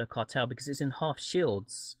issue of Shadow Cartel because it's in half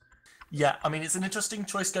shields. Yeah, I mean, it's an interesting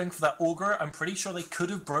choice going for that Augur. I'm pretty sure they could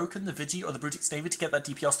have broken the Vigi or the Brutix Navy to get that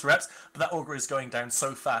DPS to reps, but that Augur is going down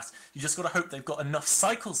so fast. You just got to hope they've got enough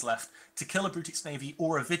cycles left to kill a Brutix Navy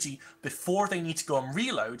or a Vigi before they need to go and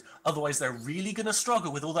reload. Otherwise, they're really going to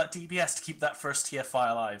struggle with all that DPS to keep that first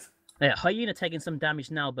TFI alive. Yeah, Hyena taking some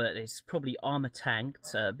damage now, but it's probably armor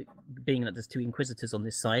tanked, being that there's 2 Inquisitors on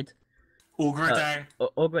this side. Augur down.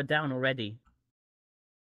 Augur down already.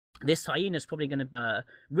 This Hyena is probably going to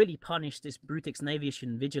really punish this Brutix Navy issue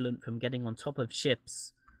and Vigilant from getting on top of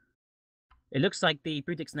ships. It looks like the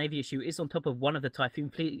Brutix Navy issue is on top of one of the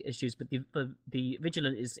Typhoon Fleet issues, but the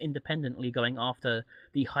Vigilant is independently going after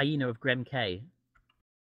the Hyena of Grem K.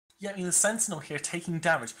 Yeah, I mean, the Sentinel here taking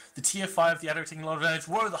damage. The TF5, the Adder taking a lot of damage.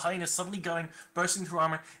 Whoa, the Hyena suddenly bursting through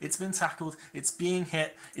armor. It's been tackled. It's being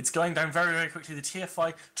hit. It's going down very, very quickly. The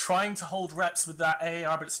TF5 trying to hold reps with that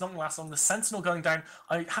AAR, but it's not going to last long. The Sentinel going down.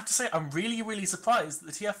 I have to say, I'm really, really surprised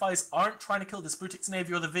that the TF5s aren't trying to kill this Brutix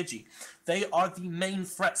Navy or the Vigi. They are the main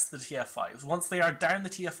threats to the TF5s. Once they are down, the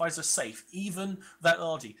TF5s are safe, even without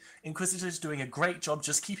Logi. Inquisitor's doing a great job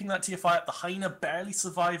just keeping that TF5 up. The Hyena barely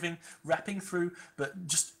surviving, repping through, but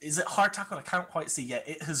just... Is it hard tackle? I can't quite see yet.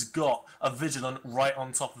 It has got a Vigilant right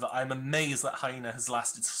on top of it. I'm amazed that Hyena has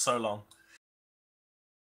lasted so long.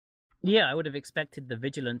 Yeah, I would have expected the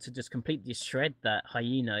Vigilant to just completely shred that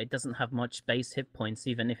Hyena. It doesn't have much base hit points,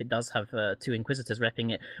 even if it does have 2 Inquisitors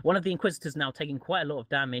repping it. One of the Inquisitors now taking quite a lot of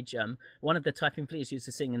damage. One of the Typhoon Fleet is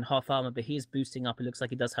sitting in half armor, but he is boosting up. It looks like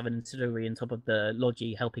he does have an artillery on top of the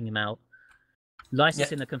Logi helping him out.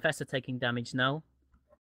 Lysis in the Confessor taking damage now.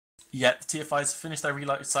 Yeah, the TFIs finished their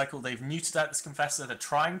reload cycle. They've neutered out this Confessor. They're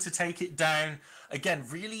trying to take it down. Again,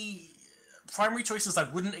 really primary choices I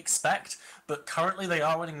wouldn't expect, but currently they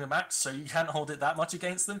are winning the match, so you can't hold it that much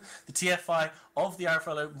against them. The TFI of the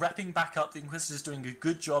Arrow repping back up. The Inquisitor's doing a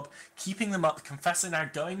good job keeping them up. The Confessor now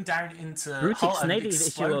going down into Hull and Navy's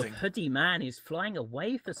issue of exploding. Hoodie Man is flying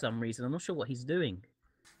away for some reason. I'm not sure what he's doing.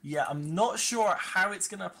 Yeah, I'm not sure how it's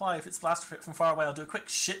going to apply. If it's Blaster Fit from far away, I'll do a quick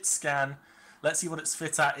shit scan. Let's see what it's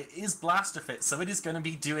fit at. It is Blaster Fit, so it is going to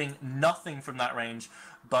be doing nothing from that range,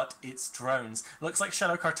 but it's drones. It looks like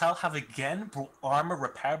Shadow Cartel have again brought armor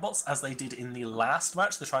repair bots as they did in the last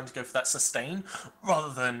match. They're trying to go for that sustain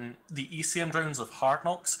rather than the ECM drones of Hard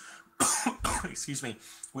Knocks, excuse me,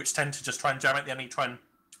 which tend to just try and jam out the enemy, try and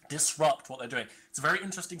disrupt what they're doing. It's a very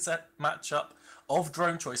interesting matchup of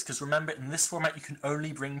drone choice, because remember, in this format you can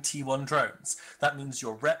only bring T1 drones. That means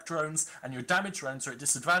your rep drones and your damage drones are at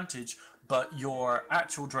disadvantage, but your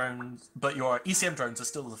actual drones, but your ECM drones are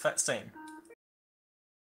still the same.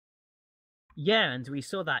 Yeah, and we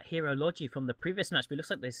saw that Hero Logi from the previous match, but it looks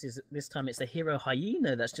like this time it's the Hero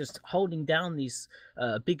Hyena that's just holding down these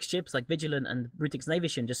big ships like Vigilant and Brutix Navy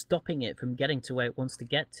and just stopping it from getting to where it wants to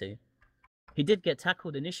get to. He did get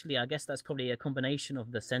tackled initially. I guess that's probably a combination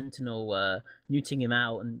of the Sentinel neuting him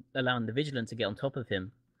out and allowing the Vigilant to get on top of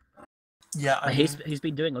him. Yeah, I mean, he's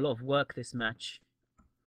been doing a lot of work this match.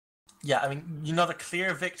 Yeah, I mean, you know, the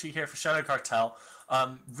clear victory here for Shadow Cartel.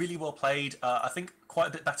 Really well played. I think quite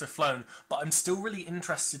a bit better flown, but I'm still really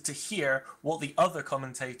interested to hear what the other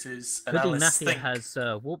commentators and analysts think. has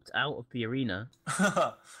warped out of the arena.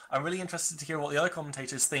 I'm really interested to hear what the other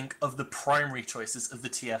commentators think of the primary choices of the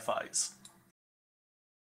TFIs.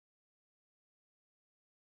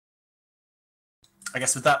 I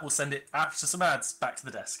guess with that, we'll send it after some ads back to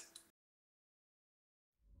the desk.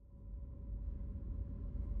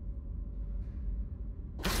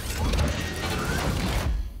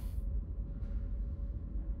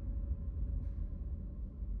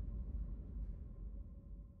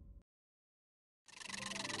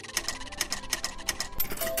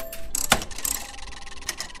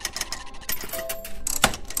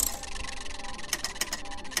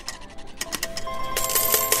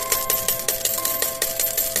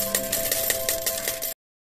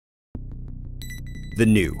 The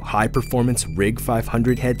new high-performance Rig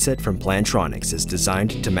 500 headset from Plantronics is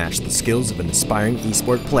designed to match the skills of an aspiring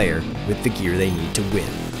esport player with the gear they need to win.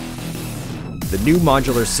 The new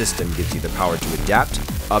modular system gives you the power to adapt,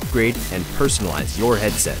 upgrade, and personalize your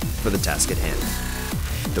headset for the task at hand.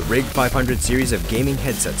 The RIG 500 series of gaming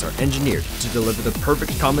headsets are engineered to deliver the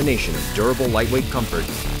perfect combination of durable lightweight comfort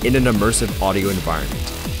in an immersive audio environment.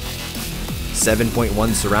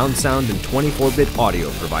 7.1 surround sound and 24-bit audio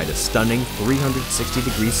provide a stunning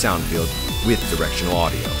 360-degree sound field with directional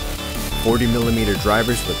audio. 40mm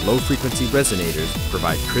drivers with low-frequency resonators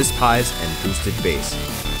provide crisp highs and boosted bass.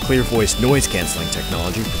 Clear voice noise cancelling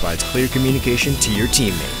technology provides clear communication to your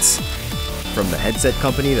teammates. From the headset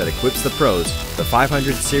company that equips the pros, the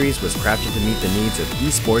 500 series was crafted to meet the needs of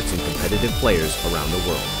esports and competitive players around the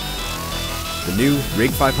world. The new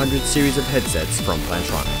RIG 500 series of headsets from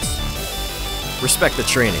Plantronics. Respect the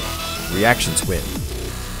training. Reactions win.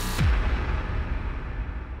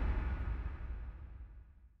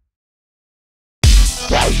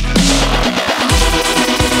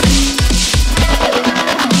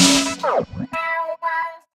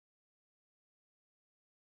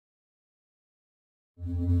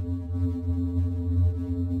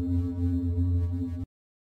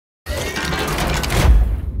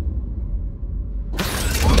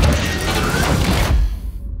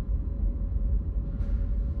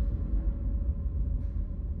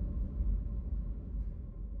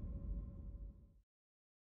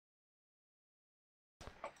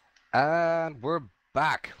 And we're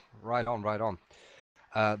back. Right on, right on.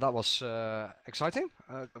 That was exciting.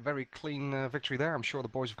 A very clean victory there. I'm sure the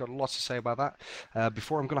boys have got lots to say about that.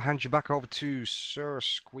 Before I'm going to hand you back over to Sir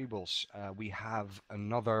Squeebles, we have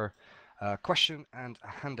another question and a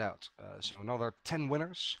handout. So another 10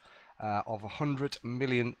 winners of 100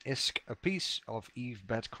 million ISK apiece of Eve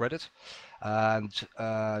Bet credit. And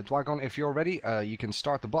Dwagon, if you're ready, you can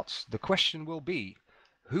start the bots. The question will be,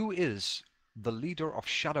 who is the leader of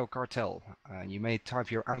Shadow Cartel? And you may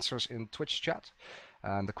type your answers in Twitch chat.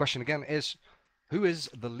 And the question again is, who is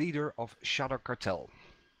the leader of Shadow Cartel?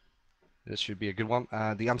 This should be a good one.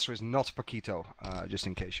 The answer is not Paquito, just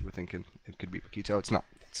in case you were thinking it could be Paquito. It's not.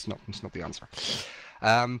 It's not the answer.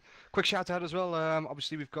 Quick shout out as well.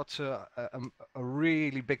 Obviously, we've got a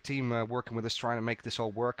really big team working with us, trying to make this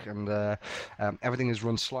all work, and everything is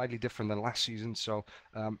run slightly different than last season. So,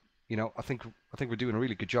 you know, I think we're doing a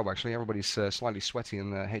really good job actually. Everybody's slightly sweaty in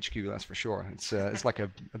the HQ, that's for sure. It's like a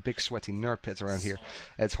big sweaty nerd pit around here.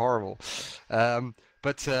 It's horrible.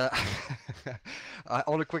 But I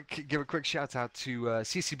want to give a quick shout out to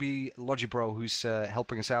CCB Logibro, who's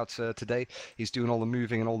helping us out today. He's doing all the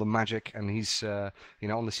moving and all the magic, and he's you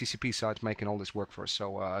know, on the CCP side making all this work for us.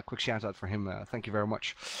 So quick shout out for him. Thank you very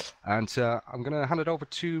much. And I'm gonna hand it over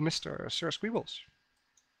to Mr. Sir Squeebles.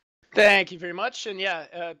 Thank you very much, and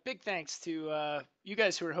yeah, big thanks to you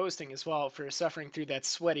guys who are hosting as well for suffering through that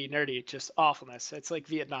sweaty, nerdy, just awfulness. It's like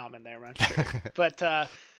Vietnam in there, I'm sure. But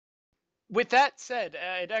with that said,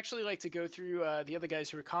 I'd actually like to go through the other guys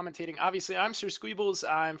who are commentating. Obviously, I'm Sir Squeebles.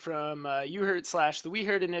 I'm from YouHeard / the We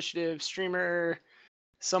Heard Initiative, streamer,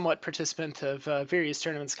 somewhat participant of various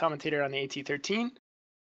tournaments, commentator on the AT13.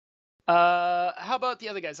 How about the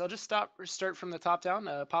other guys? I'll just start from the top down.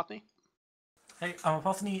 Popney. Hey, I'm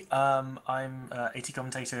Apophany. I'm AT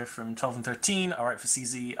commentator from 12 and 13. I write for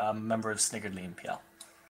CZ. I'm a member of Sniggeredly and PL.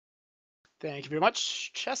 Thank you very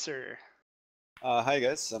much. Chesser. Hi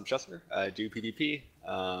guys, I'm Chesser. I do PvP.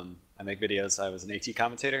 I make videos. I was an AT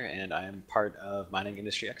commentator, and I am part of Mining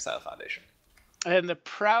Industry Exile Foundation. And the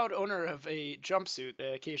proud owner of a jumpsuit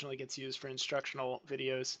that occasionally gets used for instructional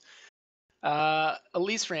videos.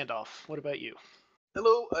 Elise Randolph, what about you?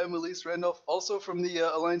 Hello, I'm Elise Randolph, also from the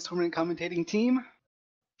Alliance Tournament commentating team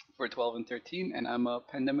for 12 and 13, and I'm a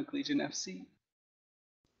Pandemic Legion FC.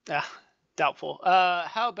 Doubtful.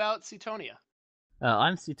 How about Sutonia?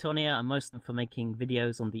 I'm Sutonia. I'm most known for making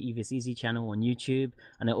videos on the Eve is Easy channel on YouTube,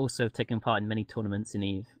 and I also have taken part in many tournaments in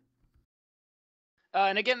Eve.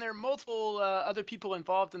 And again, there are multiple other people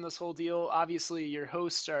involved in this whole deal. Obviously, your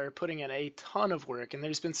hosts are putting in a ton of work, and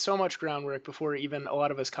there's been so much groundwork before even a lot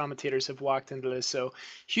of us commentators have walked into this. So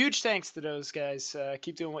huge thanks to those guys.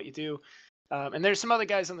 Keep doing what you do. And there's some other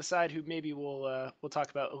guys on the side who maybe we'll talk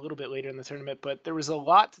about a little bit later in the tournament. But there was a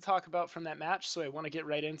lot to talk about from that match, so I want to get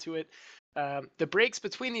right into it. The breaks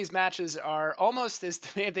between these matches are almost as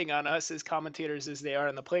demanding on us as commentators as they are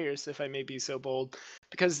on the players, if I may be so bold,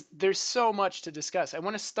 because there's so much to discuss. I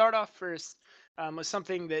want to start off first with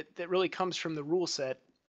something that really comes from the rule set.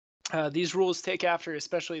 These rules take after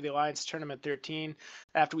especially the Alliance Tournament 13.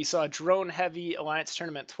 After we saw drone-heavy Alliance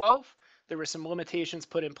Tournament 12, there were some limitations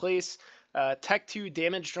put in place. Tech 2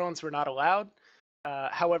 damage drones were not allowed.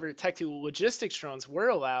 However, Tech 2 logistics drones were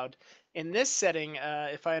allowed. In this setting,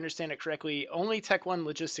 if I understand it correctly, only Tech 1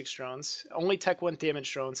 logistics drones, only Tech 1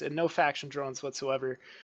 damage drones, and no faction drones whatsoever.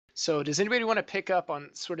 So does anybody want to pick up on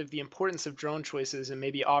sort of the importance of drone choices and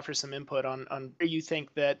maybe offer some input on where you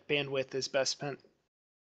think that bandwidth is best spent?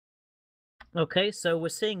 Okay, so we're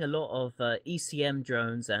seeing a lot of ECM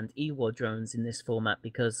drones and EWAR drones in this format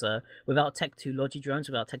because without Tech 2 Logi drones,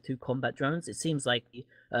 without Tech 2 combat drones, it seems like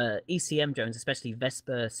ECM drones, especially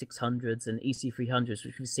Vesper 600s and EC 300s,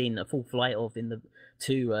 which we've seen a full flight of in the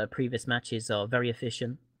two previous matches, are very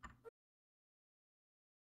efficient.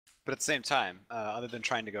 But at the same time, other than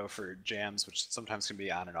trying to go for jams, which sometimes can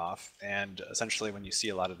be on and off, and essentially when you see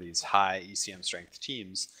a lot of these high ECM strength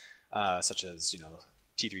teams, such as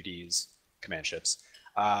T3Ds, command ships,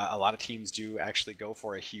 a lot of teams do actually go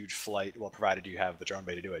for a huge flight, well, provided you have the drone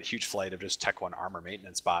bay to do it, a huge flight of just Tech 1 armor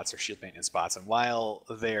maintenance spots or shield maintenance spots. And while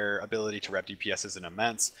their ability to rep DPS isn't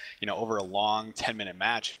immense, over a long 10-minute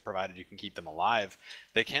match, provided you can keep them alive,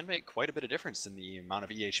 they can make quite a bit of difference in the amount of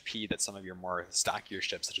EHP that some of your more stockier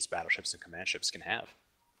ships, such as battleships and command ships, can have.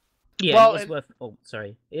 Yeah, Well, it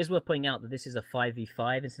is worth pointing out that this is a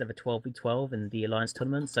 5v5 instead of a 12v12 in the Alliance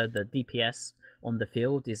tournament, so the DPS on the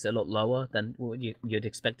field is a lot lower than what you'd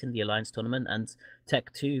expect in the Alliance tournament, and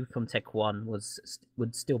Tech 2 from Tech 1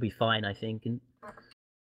 would still be fine, I think.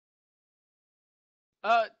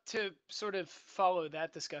 To sort of follow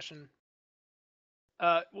that discussion,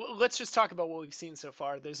 let's just talk about what we've seen so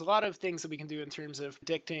far. There's a lot of things that we can do in terms of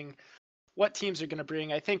predicting what teams are going to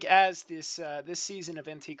bring. I think as this season of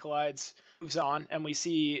NT Collides moves on and we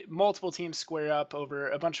see multiple teams square up over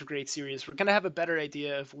a bunch of great series, we're going to have a better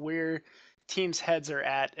idea of where teams' heads are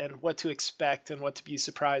at and what to expect and what to be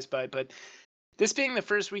surprised by. But this being the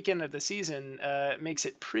first weekend of the season makes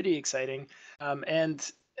it pretty exciting. And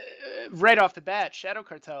right off the bat, Shadow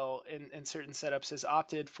Cartel in certain setups has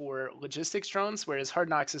opted for logistics drones, whereas Hard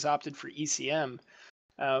Knocks has opted for ECM.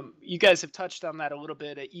 You guys have touched on that a little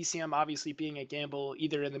bit. ECM obviously being a gamble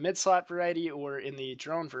either in the mid-slot variety or in the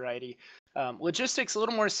drone variety. Logistics a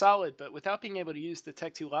little more solid, but without being able to use the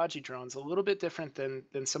Tech 2 Logi drones, a little bit different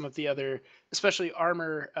than some of the other, especially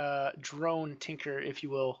armor drone tinker, if you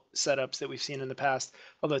will, setups that we've seen in the past.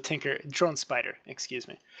 Although drone spider, excuse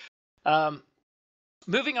me.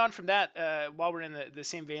 Moving on from that, while we're in the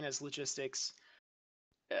same vein as logistics,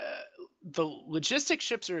 the logistic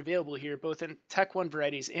ships are available here both in Tech 1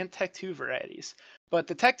 varieties and Tech 2 varieties, but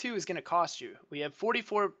the Tech 2 is going to cost you. We have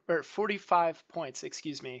 45 points,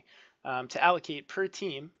 to allocate per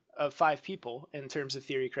team of 5 people in terms of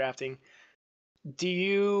theory crafting. Do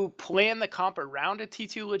you plan the comp around a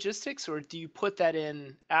T2 logistics, or do you put that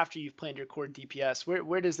in after you've planned your core DPS?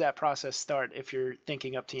 Where does that process start if you're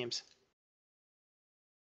thinking up teams?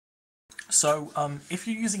 So if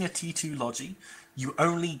you're using a T2 Logi, you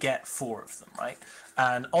only get 4 of them, right?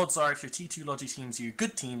 And odds are if your T2 Logi teams are your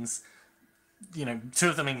good teams, 2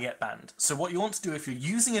 of them can get banned. So what you want to do if you're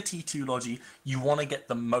using a T2 Logi, you want to get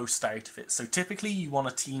the most out of it. So typically you want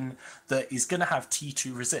a team that is going to have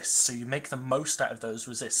T2 resists, so you make the most out of those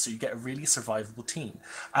resists, so you get a really survivable team.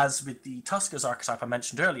 As with the Tuskers archetype I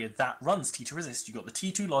mentioned earlier, that runs T2 resist. You've got the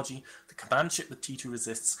T2 Logi, the command ship with T2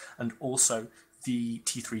 resists, and also the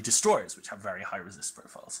T3 destroyers, which have very high resist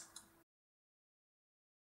profiles.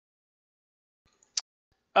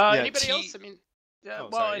 Anybody else? I mean,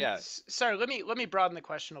 sorry. Let me broaden the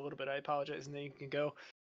question a little bit. I apologize, and then you can go.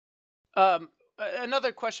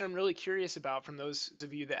 Another question I'm really curious about from those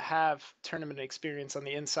of you that have tournament experience on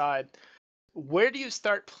the inside: where do you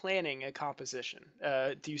start planning a composition?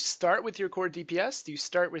 Do you start with your core DPS? Do you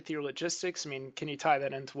start with your logistics? I mean, can you tie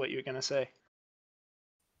that into what you're going to say?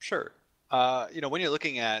 Sure. When you're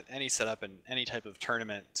looking at any setup in any type of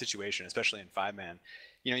tournament situation, especially in 5-man,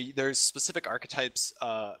 there's specific archetypes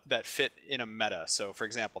that fit in a meta. So, for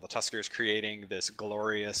example, the Tuskers creating this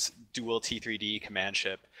glorious dual T3D command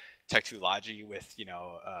ship, Tech 2 Logi with,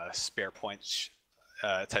 spare points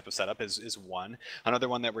type of setup is one. Another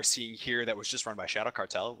one that we're seeing here that was just run by Shadow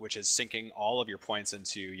Cartel, which is sinking all of your points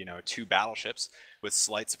into, 2 battleships with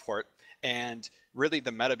slight support. And really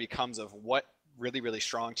the meta becomes of what really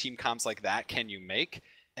strong team comps like that can you make,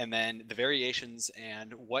 and then the variations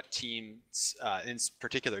and what teams in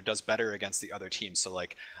particular does better against the other teams. So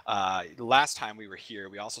like last time we were here,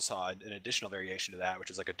 we also saw an additional variation to that, which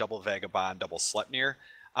is like a double Vagabond, double Sleipnir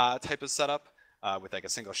type of setup with like a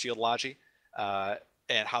single shield Logi,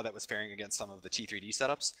 and how that was faring against some of the T3D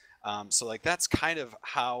setups. So like that's kind of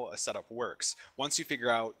how a setup works. Once you figure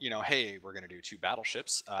out, hey, we're going to do 2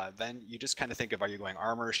 battleships, then you just kind of think of, are you going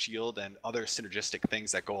armor, shield, and other synergistic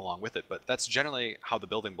things that go along with it. But that's generally how the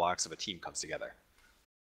building blocks of a team comes together.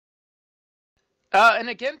 And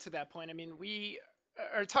again, to that point, I mean, we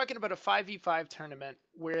are talking about a 5v5 tournament,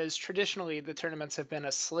 whereas traditionally the tournaments have been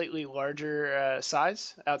a slightly larger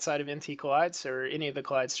size outside of NT Collides or any of the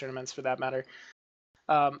Collides tournaments for that matter.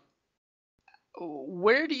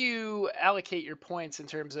 Where do you allocate your points in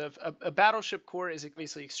terms of a battleship core is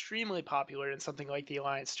obviously extremely popular in something like the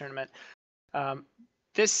Alliance tournament.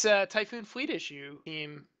 This Typhoon Fleet issue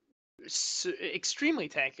team extremely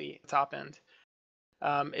tanky at the top end.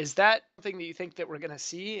 Is that something that you think that we're going to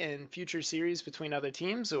see in future series between other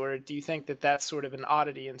teams, or do you think that that's sort of an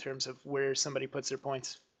oddity in terms of where somebody puts their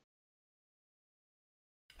points?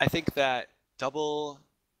 I think that double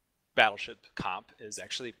battleship comp is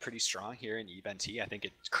actually pretty strong here in Event T. I think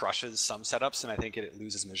it crushes some setups, and I think it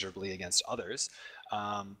loses miserably against others.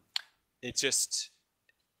 It just,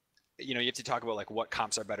 you have to talk about like what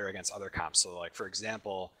comps are better against other comps. So like, for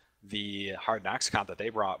example, the Hard Knocks comp that they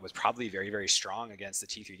brought was probably very, very strong against the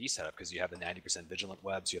T3D setup because you have the 90% vigilant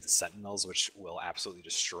webs, you have the Sentinels, which will absolutely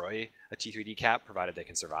destroy a T3D cap provided they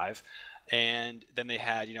can survive. And then they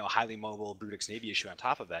had, a highly mobile Brutix Navy issue on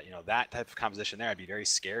top of that. That type of composition there, I'd be very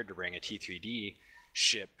scared to bring a T3D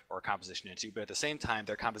ship or composition into. But at the same time,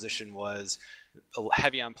 their composition was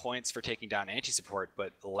heavy on points for taking down anti-support,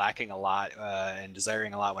 but lacking a lot and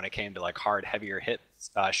desiring a lot when it came to like hard, heavier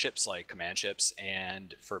ships like command ships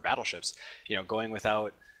and for battleships. Going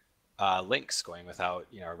without links, going without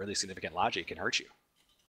really significant logic can hurt you.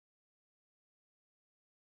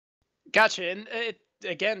 Gotcha. And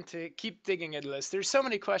again, to keep digging into this, there's so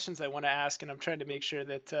many questions I want to ask, and I'm trying to make sure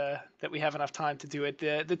that that we have enough time to do it.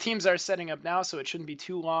 The teams are setting up now, so it shouldn't be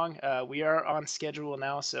too long. We are on schedule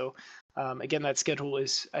now, so again, that schedule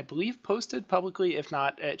is, I believe, posted publicly. If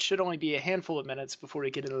not, it should only be a handful of minutes before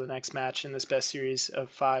we get into the next match in this series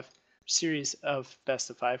of best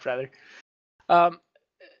of five, rather.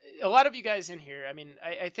 A lot of you guys in here, I mean,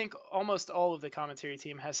 I think almost all of the commentary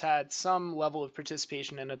team has had some level of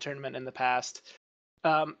participation in a tournament in the past.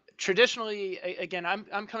 Traditionally, again,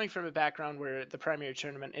 I'm coming from a background where the primary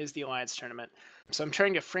tournament is the Alliance tournament, so I'm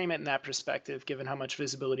trying to frame it in that perspective, given how much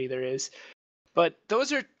visibility there is. But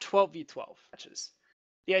those are 12v12 matches.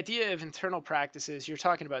 The idea of internal practices, you're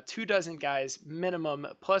talking about 24 guys minimum,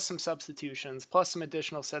 plus some substitutions, plus some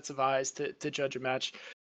additional sets of eyes to judge a match.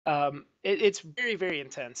 It's very, very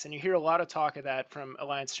intense, and you hear a lot of talk of that from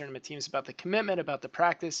Alliance tournament teams about the commitment, about the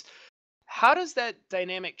practice. How does that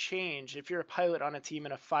dynamic change if you're a pilot on a team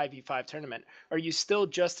in a 5v5 tournament? Are you still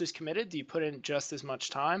just as committed? Do you put in just as much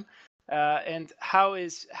time? And how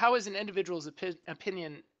is an individual's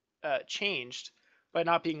opinion changed by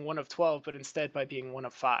not being one of 12, but instead by being one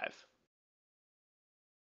of 5?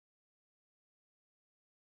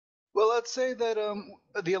 Well, let's say that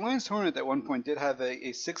the Alliance tournament at one point did have a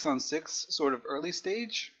 6-on-6 sort of early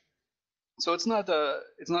stage. So it's not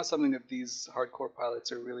something that these hardcore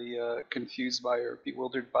pilots are really confused by or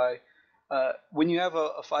bewildered by. When you have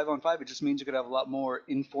a 5-on-5, it just means you could have a lot more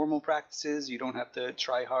informal practices. You don't have to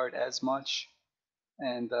try hard as much,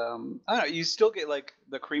 and I don't know. You still get like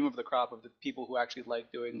the cream of the crop of the people who actually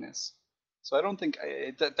like doing this. So I don't think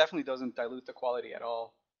it definitely doesn't dilute the quality at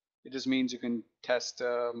all. It just means you can test.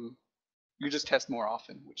 You just test more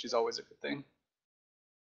often, which is always a good thing.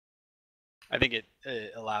 I think it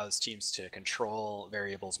allows teams to control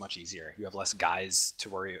variables much easier. You have less guys to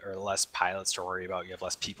worry, or less pilots to worry about. You have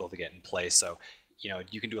less people to get in place. So,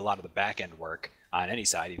 you can do a lot of the back end work on any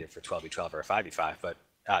side, either for 12v12 or a 5v5. But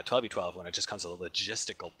 12v12, when it just comes to the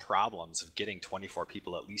logistical problems of getting 24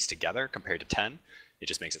 people at least together compared to 10, it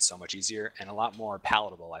just makes it so much easier and a lot more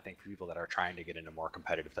palatable, I think, for people that are trying to get into more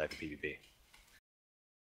competitive type of PvP.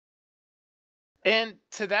 And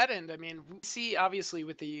to that end, I mean, we see obviously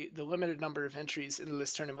with the limited number of entries into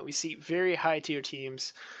this tournament, we see very high tier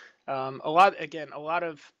teams. A lot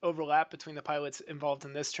of overlap between the pilots involved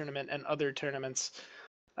in this tournament and other tournaments.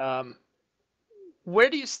 Where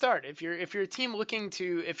do you start if you're a team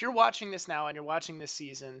if you're watching this now and you're watching this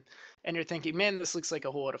season and you're thinking, man, this looks like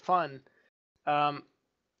a whole lot of fun?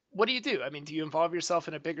 What do you do? I mean, do you involve yourself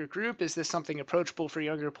in a bigger group? Is this something approachable for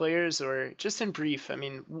younger players? Or just in brief, I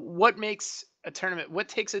mean, what makes a tournament, what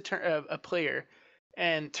takes a player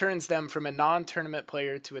and turns them from a non-tournament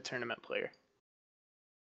player to a tournament player?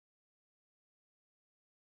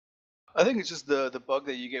 I think it's just the bug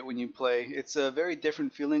that you get when you play. It's a very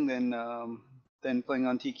different feeling than playing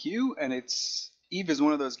on TQ, and EVE is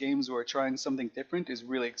one of those games where trying something different is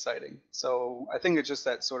really exciting. So I think it's just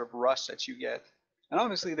that sort of rush that you get. And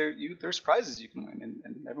obviously, there's prizes you can win,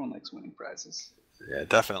 and everyone likes winning prizes. Yeah,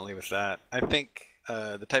 definitely with that. I think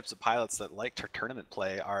the types of pilots that like tournament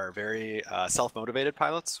play are very self-motivated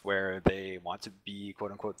pilots, where they want to be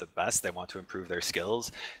quote unquote the best. They want to improve their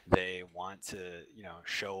skills. They want to,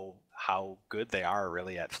 show how good they are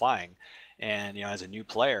really at flying. And as a new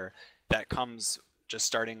player, that comes just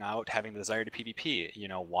starting out having the desire to PvP.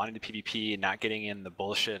 Wanting to PvP, not getting in the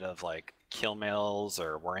bullshit of like kill mails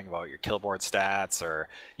or worrying about your kill board stats or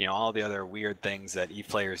all the other weird things that EVE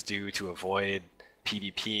players do to avoid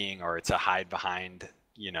PvPing or to hide behind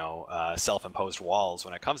self-imposed walls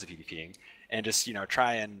when it comes to PvPing, and just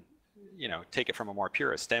try and take it from a more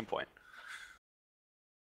purist standpoint.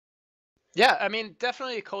 Yeah, I mean,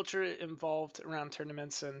 definitely a culture involved around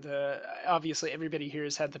tournaments, and obviously everybody here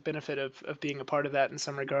has had the benefit of being a part of that in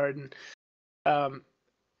some regard, and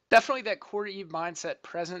definitely that core EVE mindset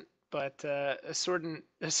present, but a certain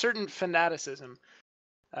fanaticism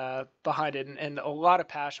behind it, and a lot of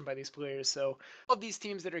passion by these players. So all of these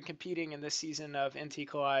teams that are competing in this season of NT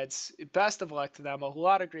Collides, best of luck to them. A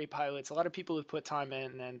lot of great pilots, a lot of people who've put time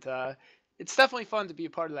in, and it's definitely fun to be a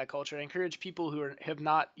part of that culture. I encourage people who have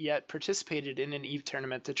not yet participated in an EVE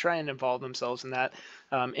tournament to try and involve themselves in that.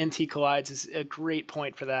 NT Collides is a great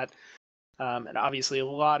point for that. And obviously a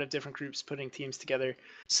lot of different groups putting teams together.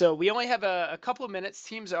 So we only have a couple of minutes.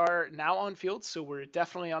 Teams are now on field, so we're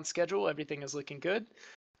definitely on schedule. Everything is looking good.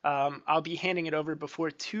 I'll be handing it over before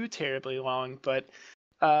too terribly long, but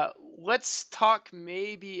let's talk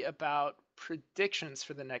maybe about predictions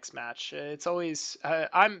for the next match. It's always,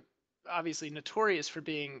 I'm obviously notorious for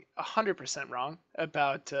being 100% wrong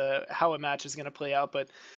about how a match is going to play out, but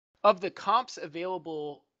of the comps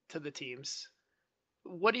available to the teams,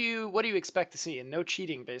 what do you expect to see? And no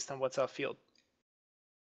cheating based on what's off field.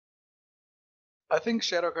 I think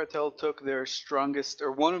Shadow Cartel took their strongest,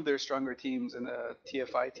 or one of their stronger teams in the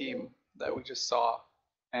TFI team that we just saw,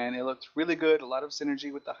 and it looked really good. A lot of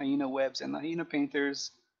synergy with the Hyena Webs and the Hyena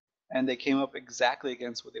Painters, and they came up exactly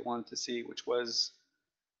against what they wanted to see, which was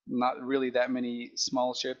not really that many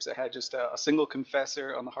small ships. It had just a single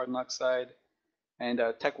Confessor on the Hard Knock side, and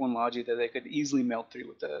a Tech 1 Logi that they could easily melt through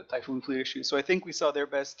with the Typhoon Fleet issue. So I think we saw their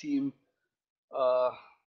best team.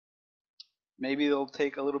 Maybe they'll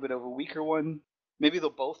take a little bit of a weaker one. Maybe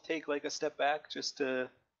they'll both take like a step back just to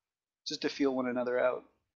feel one another out.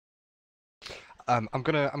 I'm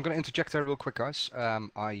gonna interject there real quick, guys.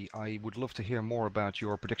 I would love to hear more about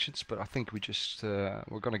your predictions, but I think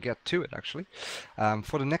we're gonna get to it actually.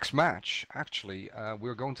 For the next match, actually,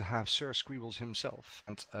 we're going to have Sir Squeebles himself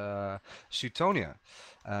and Sutonia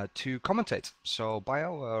to commentate. So,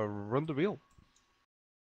 Bio, run the wheel.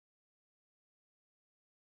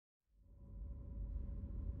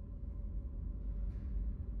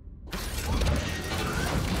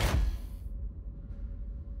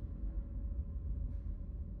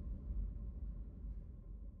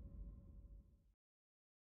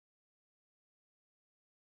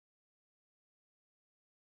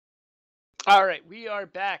 All right, we are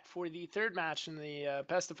back for the third match in the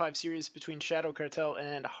best of 5 series between Shadow Cartel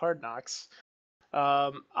and Hard Knocks.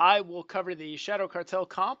 I will cover the Shadow Cartel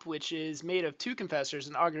comp, which is made of 2 Confessors,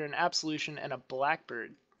 an Augur, an Absolution, and a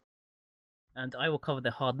Blackbird. And I will cover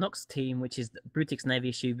the Hard Knocks team, which is Brutix Navy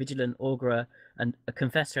issue, Vigilant, Augurer, and a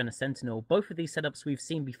Confessor and a Sentinel. Both of these setups we've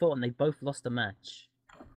seen before, and they both lost a match.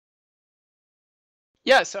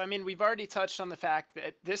 Yeah, so I mean, we've already touched on the fact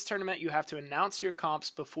that this tournament you have to announce your comps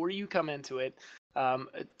before you come into it.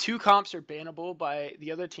 2 comps are bannable by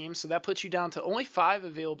the other team, so that puts you down to only 5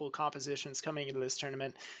 available compositions coming into this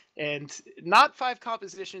tournament, and not 5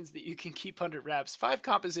 compositions that you can keep under wraps. 5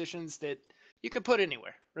 compositions that you can put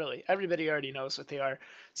anywhere, really. Everybody already knows what they are.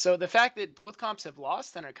 So the fact that both comps have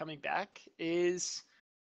lost and are coming back is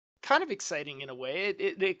kind of exciting in a way.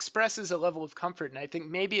 It expresses a level of comfort, and I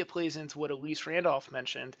think maybe it plays into what Elise Randolph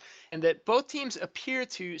mentioned, and that both teams appear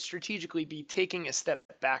to strategically be taking a step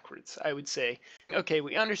backwards. I would say, okay,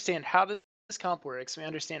 we understand how this comp works, we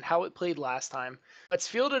understand how it played last time, let's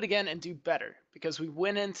field it again and do better, because we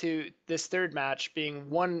went into this third match being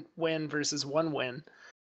 1 win versus 1 win.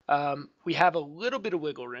 We have a little bit of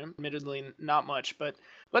wiggle room, admittedly not much, but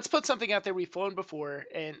let's put something out there we've flown before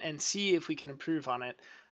and see if we can improve on it.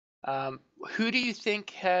 Who do you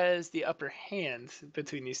think has the upper hand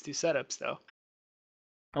between these 2 setups, though?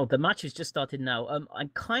 Oh, the match has just started now. I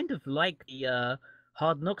kind of like the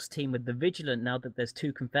Hard Knocks team with the Vigilant now that there's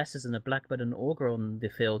 2 Confessors and a Blackbird and an Augur on the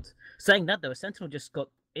field. Saying that, though, a Sentinel just got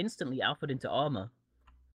instantly alphaed into armor.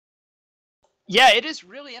 Yeah, it is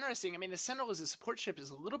really interesting. I mean, the Sentinel as a support ship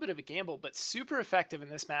is a little bit of a gamble, but super effective in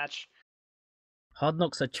this match. Hard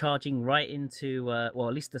Knocks are charging right into, well,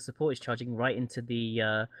 at least the support is charging right into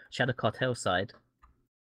the Shadow Cartel side.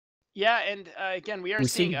 Yeah, and again, we are We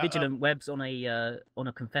seeing see vigilant webs on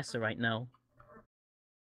a confessor right now.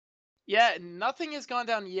 Yeah, nothing has gone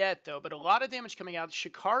down yet, though, but a lot of damage coming out.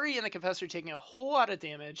 Shikari and the Confessor taking a whole lot of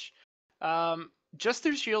damage. Just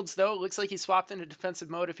through shields, though. It looks like he swapped into defensive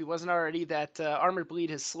mode if he wasn't already. That armor bleed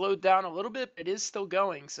has slowed down a little bit. It is still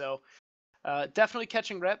going, so definitely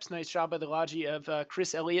catching reps. Nice job by the Logi of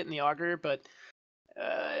Chris Elliott and the Augur, but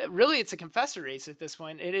really it's a Confessor race at this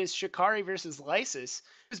point. It is Shikari versus Lysis.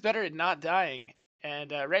 Who's better at not dying?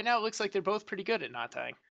 And right now it looks like they're both pretty good at not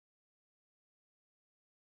dying.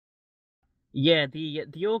 Yeah,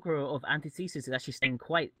 the Augur of Antithesis is actually staying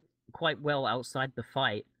quite well outside the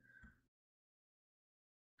fight.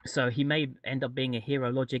 So he may end up being a hero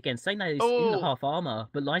Logi again, saying that he's in the half armor,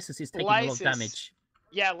 but Lysis is taking a lot of damage.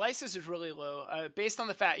 Yeah, Lysis is really low. Based on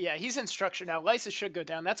the fact, yeah, he's in structure now. Lysis should go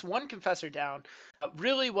down. That's one Confessor down.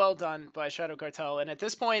 Really well done by Shadow Cartel. And at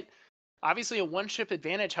this point, obviously a one-ship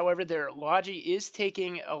advantage. However, their Logi is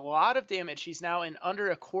taking a lot of damage. He's now in under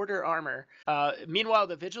a quarter armor. Meanwhile,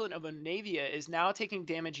 the Vigilant of Onavia is now taking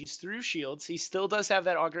damage. He's through shields. He still does have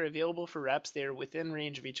that Augur available for reps. They're within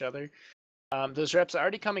range of each other. Those reps are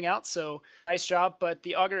already coming out, so nice job. But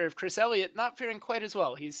the Augur of Chris Elliott not faring quite as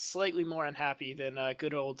well. He's slightly more unhappy than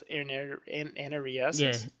good old Anarias.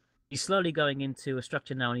 Yeah, he's slowly going into a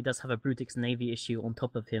structure now, and he does have a Brutix Navy issue on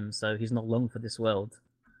top of him, so he's not long for this world.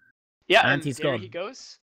 Yeah, and there he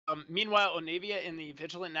goes. Meanwhile, Onavia in the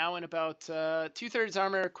Vigilant now in about 2/3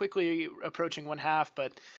 armor, quickly approaching 1/2.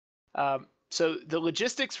 But so the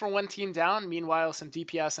logistics for one team down. Meanwhile, some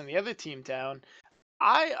DPS on the other team down.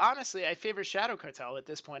 I favor Shadow Cartel at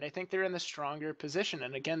this point. I think they're in the stronger position.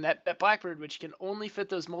 And again, that Blackbird, which can only fit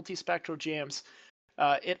those multispectral jams,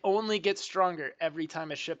 it only gets stronger every time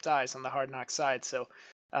a ship dies on the Hard Knock side. So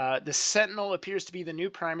the Sentinel appears to be the new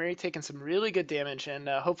primary, taking some really good damage, and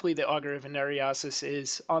hopefully the Augur of Veneriasis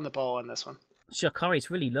is on the ball on this one. Shikari's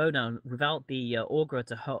really low now. Without the Augur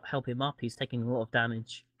to help him up, he's taking a lot of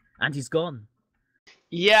damage. And he's gone.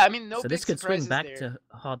 Yeah, I mean, no so big this could swing back there. to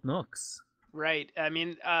Hard Knocks. Right. I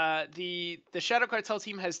mean, the Shadow Cartel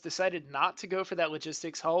team has decided not to go for that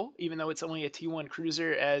logistics hull, even though it's only a T1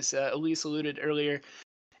 cruiser, as Elise alluded earlier.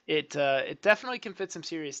 It definitely can fit some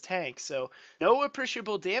serious tanks. So no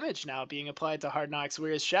appreciable damage now being applied to Hard Knocks,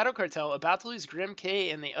 whereas Shadow Cartel, about to lose Grim K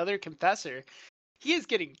and the other Confessor, he is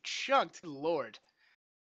getting chunked, Lord.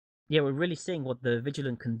 Yeah, we're really seeing what the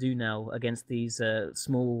Vigilant can do now against these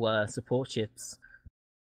small support ships.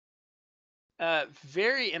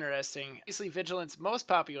 Very interesting. Obviously, Vigilant's most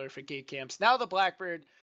popular for gate camps. Now the Blackbird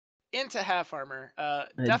into half armor.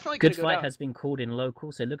 Definitely good go fight down. has been called in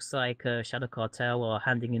local, so it looks like Shadow Cartel are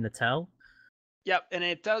handing in the towel. Yep, and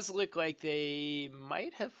it does look like they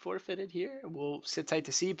might have forfeited here. We'll sit tight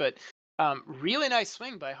to see, but really nice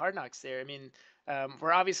swing by Hard Knocks there. I mean,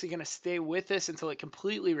 we're obviously going to stay with this until it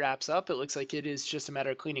completely wraps up. It looks like it is just a matter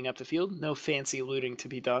of cleaning up the field. No fancy looting to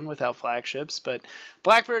be done without flagships. But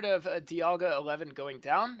Blackbird of Dialga 11 going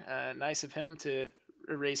down. Nice of him to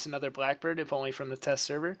erase another Blackbird, if only from the test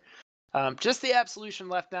server. Just the Absolution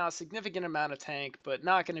left now. Significant amount of tank, but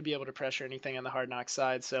not going to be able to pressure anything on the Hard Knock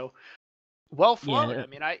side. So well flown. Yeah. I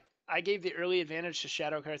mean, I gave the early advantage to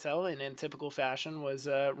Shadow Cartel, and in typical fashion was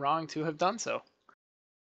wrong to have done so.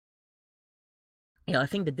 Yeah, I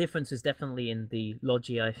think the difference is definitely in the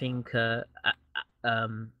Logi. I think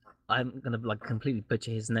I'm gonna completely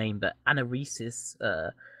butcher his name, but Anaresis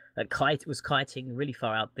was kiting really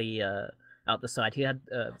far out the side. He had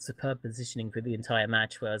superb positioning for the entire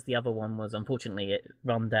match, whereas the other one was unfortunately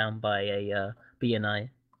run down by a BNI.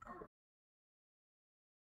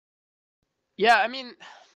 Yeah, I mean,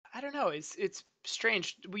 I don't know. It's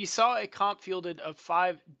strange. We saw a comp fielded of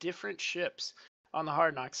 5 different ships on the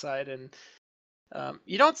Hard Knock side, and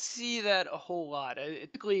you don't see that a whole lot.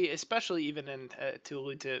 Typically, especially even in to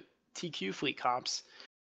allude to TQ fleet comps,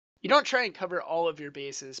 you don't try and cover all of your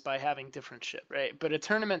bases by having different ship, right? But a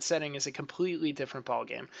tournament setting is a completely different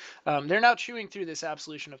ballgame. They're now chewing through this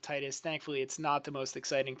Absolution of Titus. Thankfully, it's not the most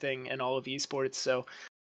exciting thing in all of esports, so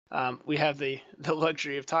we have the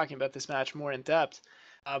luxury of talking about this match more in depth.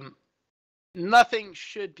 Nothing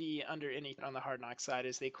should be under any on the Hard Knock side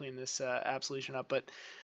as they clean this Absolution up, but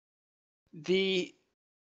the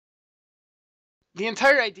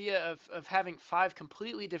entire idea of having 5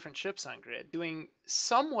 completely different ships on grid doing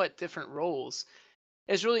somewhat different roles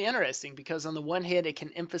is really interesting, because on the one hand it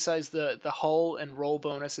can emphasize the hull and roll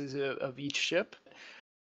bonuses of each ship.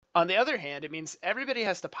 On the other hand, it means everybody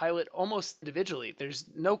has to pilot almost individually. There's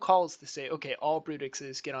no calls to say, okay, all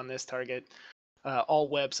Brutixes get on this target, all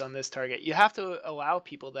webs on this target. You have to allow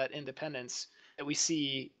people that independence that we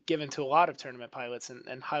see given to a lot of tournament pilots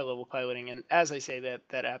and high-level piloting. And as I say,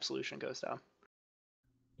 that absolution goes down.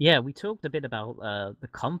 Yeah, we talked a bit about the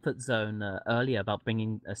comfort zone earlier about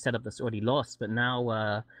bringing a setup that's already lost, but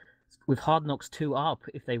now with Hard Knocks 2 up,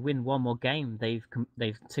 if they win one more game, they've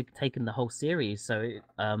taken the whole series. So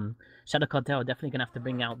Shadow Cartel are definitely gonna have to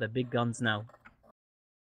bring out their big guns now.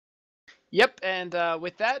 Yep, and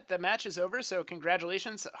with that, the match is over. So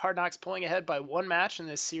congratulations, Hard Knocks pulling ahead by 1 match in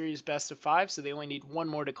this series best of 5. So they only need 1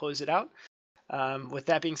 more to close it out. With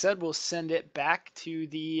that being said, we'll send it back to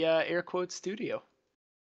the air quote studio.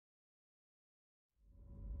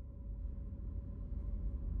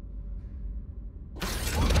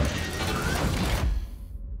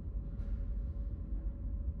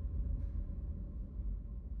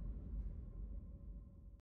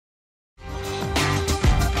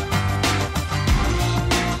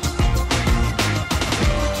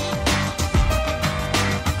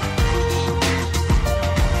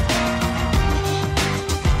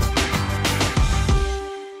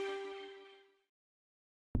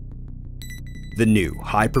 The new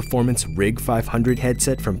high-performance Rig 500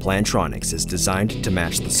 headset from Plantronics is designed to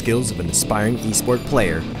match the skills of an aspiring esport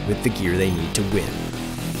player with the gear they need to win.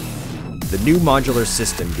 The new modular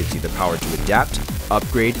system gives you the power to adapt,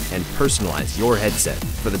 upgrade, and personalize your headset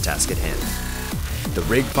for the task at hand. The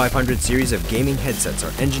Rig 500 series of gaming headsets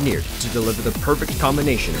are engineered to deliver the perfect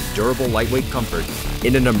combination of durable lightweight comfort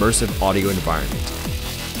in an immersive audio environment.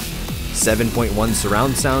 7.1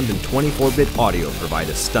 surround sound and 24-bit audio provide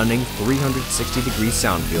a stunning 360-degree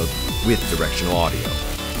sound field with directional audio.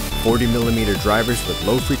 40mm drivers with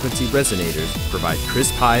low-frequency resonators provide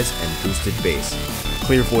crisp highs and boosted bass.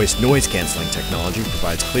 Clear voice noise-canceling technology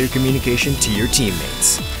provides clear communication to your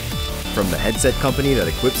teammates. From the headset company that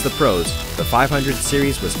equips the pros, the 500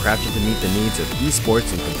 series was crafted to meet the needs of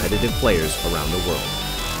esports and competitive players around the world.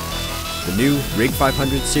 The new Rig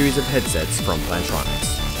 500 series of headsets from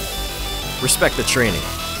Plantronics. Respect the training.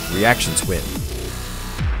 Reactions win.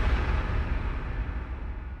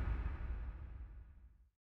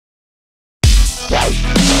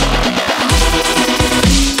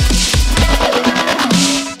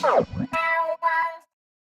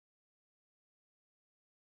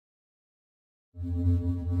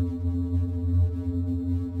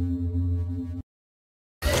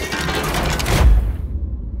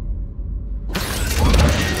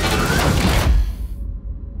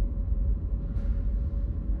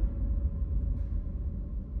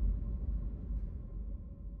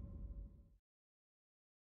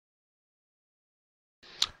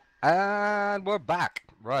 And we're back.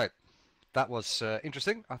 Right. That was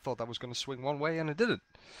interesting. I thought that was going to swing one way, and it didn't.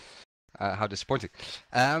 How disappointing.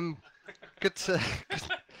 Good to...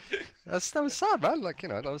 that was sad, man. Like, you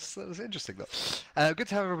know, that was interesting, though. Good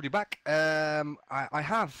to have everybody back. I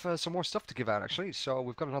have some more stuff to give out, actually. So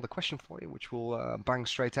we've got another question for you, which we'll bang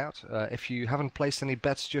straight out. If you haven't placed any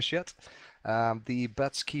bets just yet, the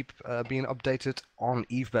bets keep being updated on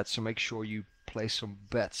EveBets, so make sure you place some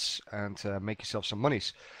bets and make yourself some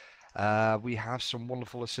monies. We have some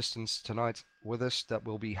wonderful assistants tonight with us that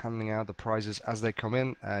will be handing out the prizes as they come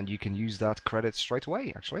in, and you can use that credit straight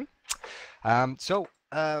away, actually. So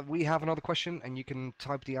we have another question, and you can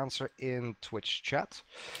type the answer in Twitch chat.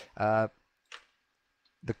 The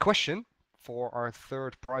question for our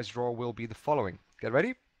third prize draw will be the following. Get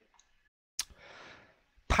ready?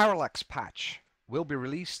 Parallax patch will be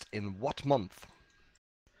released in what month?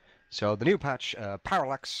 So the new patch,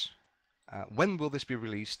 Parallax, when will this be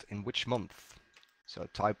released, in which month? So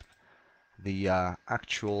type the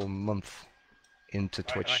actual month into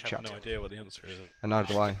Twitch chat. I have no idea what the answer is. And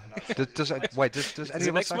neither do I. Does any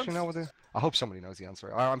of us actually know what the... I hope somebody knows the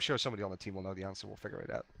answer. I'm sure somebody on the team will know the answer. We'll figure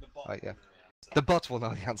it out. Yeah. The bot will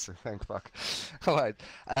know the answer. Thank fuck. All right.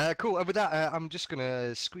 Cool. And with that, I'm just going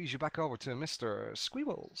to squeeze you back over to Mr.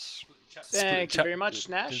 Squeebles. Thank you very much,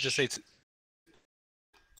 Nash. Just say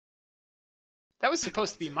That was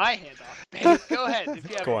supposed to be my handoff. Go ahead if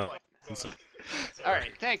you have Go a on. point. All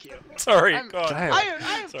right, thank you. Sorry, I'm- God. I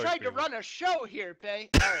am Sorry, trying to Green. run a show here, Bay.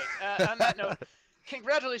 All right. On that note,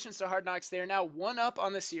 congratulations to Hard Knocks. They are now 1 up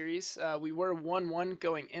on the series. We were 1-1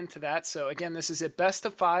 going into that. So again, this is a best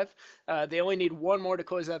of 5. They only need 1 more to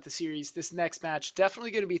close out the series. This next match definitely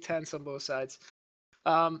going to be tense on both sides.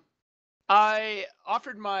 I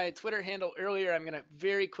offered my Twitter handle earlier. I'm going to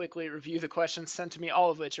very quickly review the questions sent to me, all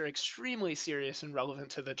of which are extremely serious and relevant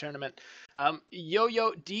to the tournament.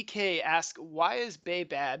 Yo-Yo DK asked, why is Bay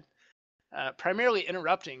bad? Primarily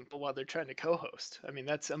interrupting while they're trying to co-host. I mean,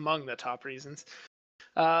 that's among the top reasons.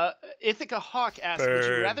 Ithaca Hawk asked,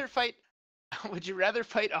 would you rather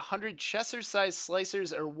fight 100 Chesser-sized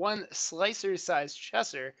slicers or 1 slicer-sized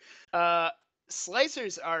Chesser?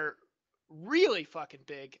 slicers are really fucking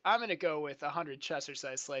big. I'm going to go with 100 Chester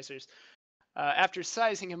size slicers. After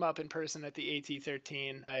sizing him up in person at the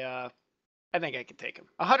AT-13, I think I could take him.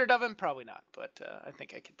 100 of him, probably not, but I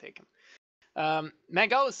think I could take him.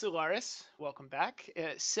 Mangala Solaris, welcome back,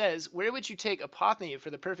 says, where would you take Apothe for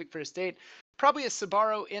the perfect first date? Probably a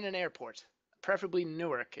Sbarro in an airport, preferably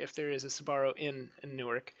Newark, if there is a Sbarro in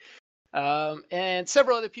Newark. And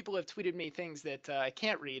several other people have tweeted me things that I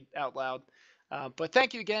can't read out loud. But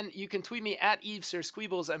thank you again. You can tweet me at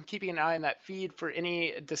EveSirSqueebles. I'm keeping an eye on that feed for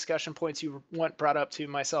any discussion points you want brought up to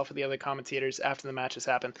myself or the other commentators after the matches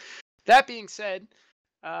happen. That being said,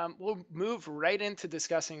 we'll move right into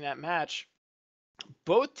discussing that match.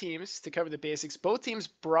 Both teams, to cover the basics, both teams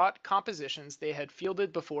brought compositions they had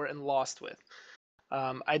fielded before and lost with.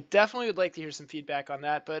 I definitely would like to hear some feedback on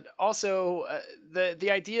that, but also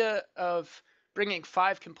the idea of bringing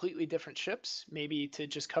 5 completely different ships, maybe to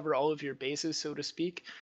just cover all of your bases, so to speak,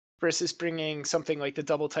 versus bringing something like the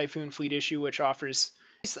double Typhoon fleet issue, which offers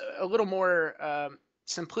a little more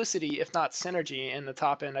simplicity, if not synergy, in the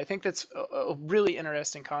top end. I think that's a really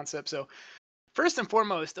interesting concept. So first and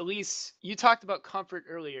foremost, Elise, you talked about comfort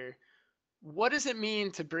earlier. What does it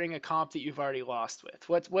mean to bring a comp that you've already lost with?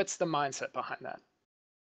 What's the mindset behind that?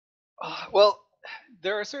 Well,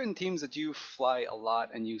 there are certain teams that you fly a lot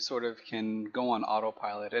and you sort of can go on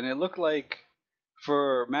autopilot. And it looked like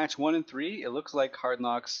for match 1 and 3, it looks like Hard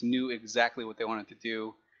Knocks knew exactly what they wanted to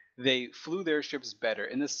do. They flew their ships better.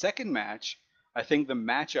 In the second match, I think the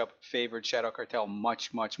matchup favored Shadow Cartel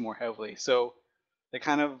much, much more heavily. So they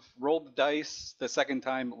kind of rolled the dice the second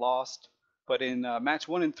time, lost. But in match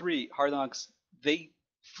 1 and 3, Hard Knocks, they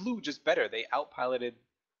flew just better. They outpiloted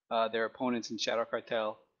their opponents in Shadow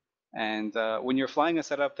Cartel. And when you're flying a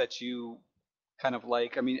setup that you kind of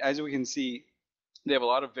like, I mean, as we can see, they have a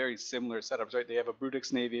lot of very similar setups, right? They have a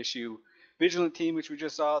Brutix Navy issue Vigilant team, which we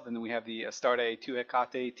just saw. Then we have the Astarte 2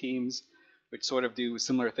 Hecate teams, which sort of do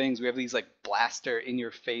similar things. We have these like blaster,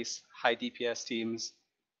 in-your-face, high DPS teams.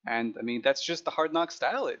 And I mean, that's just the Hard Knock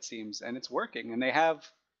style, it seems, and it's working. And they have,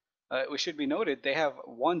 it should be noted, they have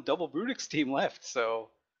one double Brutix team left. So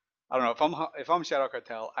I don't know, if I'm Shadow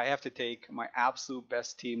Cartel, I have to take my absolute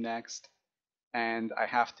best team next, and I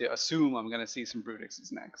have to assume I'm going to see some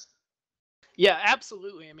Brutixes next. Yeah,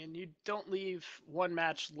 absolutely. I mean, you don't leave one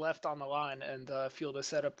match left on the line and field a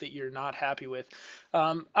setup that you're not happy with.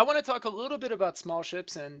 I want to talk a little bit about small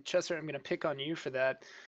ships, and Chester, I'm going to pick on you for that.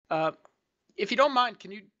 If you don't mind,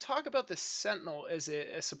 can you talk about the Sentinel as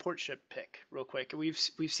a support ship pick real quick? We've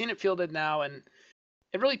seen it fielded now, and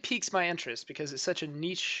it really piques my interest because it's such a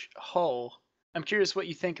niche hull. I'm curious what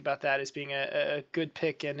you think about that as being a good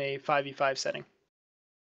pick in a 5v5 setting.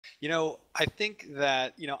 You know, I think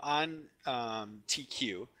that, you know, on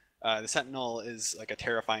TQ, the Sentinel is like a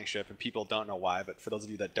terrifying ship, and people don't know why, but for those of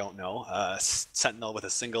you that don't know, Sentinel with a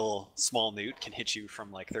single small newt can hit you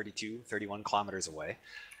from like 32, 31 kilometers away,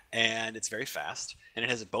 and it's very fast, and it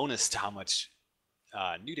has a bonus to how much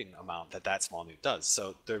neuting amount that small newt does.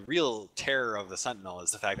 So the real terror of the Sentinel is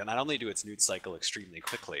the fact that not only do its newt cycle extremely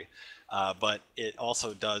quickly, but it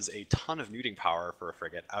also does a ton of neuting power for a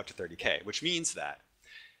frigate out to 30k, which means that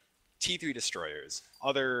T3 destroyers,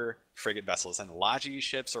 other frigate vessels, and Logi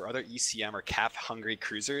ships or other ECM or cap-hungry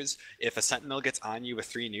cruisers, if a Sentinel gets on you with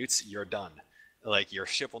 3 newts, you're done. Like, your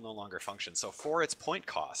ship will no longer function. So for its point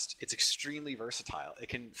cost, it's extremely versatile. It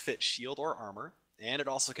can fit shield or armor, and it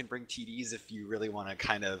also can bring TDs if you really want to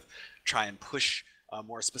kind of try and push a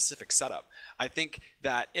more specific setup. I think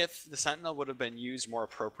that if the Sentinel would have been used more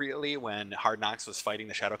appropriately when Hard Knocks was fighting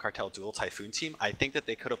the Shadow Cartel dual Typhoon team, I think that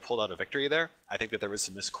they could have pulled out a victory there. I think that there was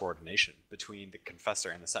some miscoordination between the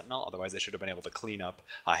Confessor and the Sentinel. Otherwise, they should have been able to clean up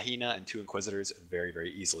Hina and 2 Inquisitors very,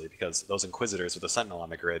 very easily, because those Inquisitors with the Sentinel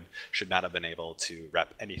on the grid should not have been able to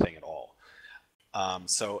rep anything at all.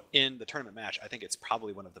 So in the tournament match, I think it's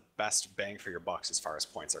probably one of the best bang for your bucks as far as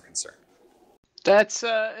points are concerned. That's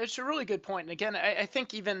it's a really good point. And again, I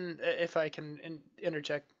think even if I can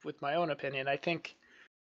interject with my own opinion, I think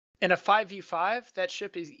in a 5v5, that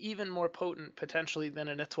ship is even more potent potentially than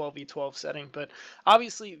in a 12v12 setting. But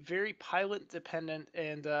obviously very pilot dependent,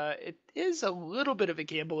 and it is a little bit of a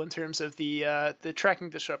gamble in terms of the tracking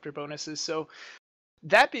disruptor bonuses. So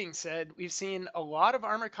that being said, we've seen a lot of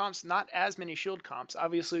armor comps, not as many shield comps.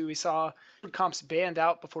 Obviously, we saw comps banned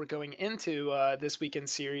out before going into this weekend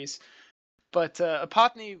series. But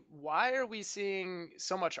Apothe, why are we seeing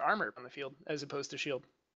so much armor on the field as opposed to shield?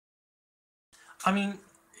 I mean,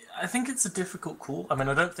 I think it's a difficult call. I mean,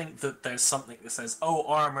 I don't think that there's something that says, oh,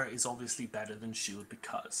 armor is obviously better than shield,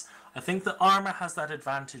 because I think that armor has that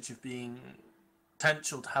advantage of being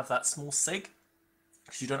potential to have that small sig.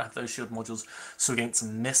 because you don't have those shield modules. So against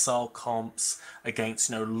missile comps, against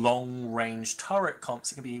long-range turret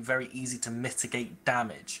comps, it can be very easy to mitigate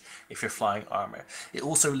damage if you're flying armor. It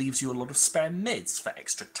also leaves you a lot of spare mids for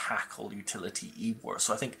extra tackle, utility, e-war.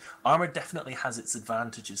 So I think armor definitely has its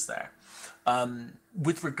advantages there.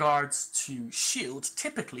 With regards to shield,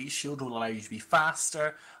 typically shield will allow you to be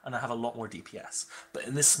faster and have a lot more DPS. But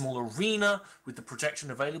in this small arena, with the projection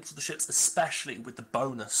available to the ships, especially with the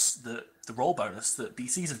bonus, the roll bonus that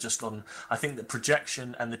BCs have just gotten, I think that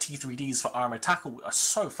projection and the T3Ds for armor tackle are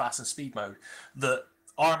so fast in speed mode that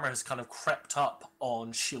armor has kind of crept up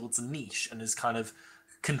on shield's niche and is kind of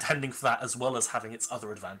contending for that as well as having its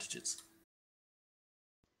other advantages.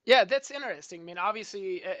 Yeah, that's interesting. I mean,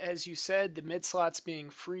 obviously, as you said, the mid slots being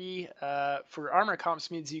free for armor comps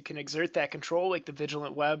means you can exert that control, like the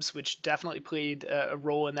Vigilant Webs, which definitely played a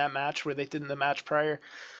role in that match where they did in the match prior.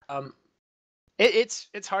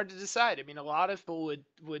 It's hard to decide. I mean, a lot of people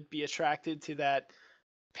would be attracted to that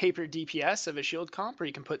paper DPS of a shield comp, where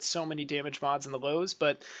you can put so many damage mods in the lows,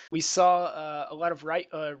 but we saw a lot of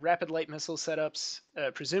rapid light missile setups,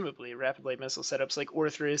 presumably rapid light missile setups like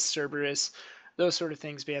Orthrus, Cerberus, those sort of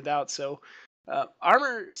things banned out. So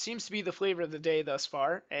armor seems to be the flavor of the day thus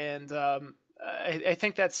far, and I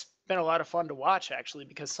think that's been a lot of fun to watch, actually,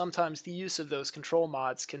 because sometimes the use of those control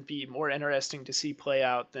mods can be more interesting to see play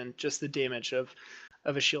out than just the damage of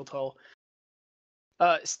a shield hull.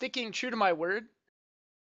 Sticking true to my word,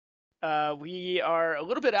 we are a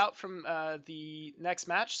little bit out from the next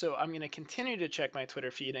match, so I'm going to continue to check my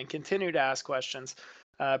Twitter feed and continue to ask questions.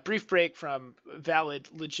 Brief break from valid,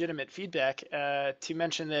 legitimate feedback to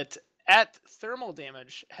mention that @thermal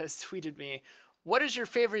damage has tweeted me, "What is your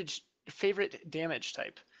favorite damage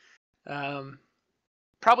type?"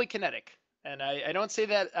 Probably kinetic, and I don't say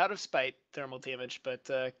that out of spite, thermal damage, but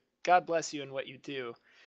God bless you and what you do.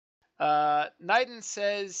 Naiden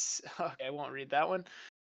says, okay, I won't read that one.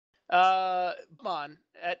 Bon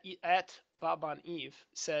at Bob on Eve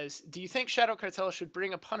says, "Do you think Shadow Cartel should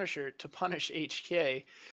bring a Punisher to punish HK?"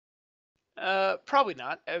 Probably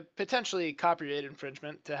not. Potentially copyright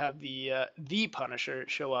infringement to have the Punisher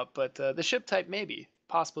show up, but the ship type maybe.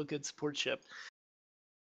 Possible good support ship.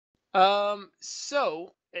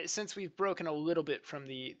 So since we've broken a little bit from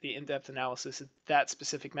the in-depth analysis of that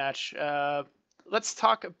specific match, let's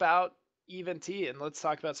talk about Eve and T, and let's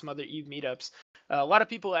talk about some other Eve meetups. A lot of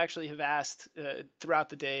people actually have asked throughout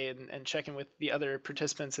the day and checking with the other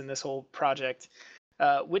participants in this whole project,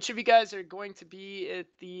 which of you guys are going to be at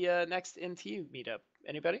the next NT meetup?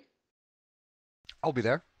 Anybody? I'll be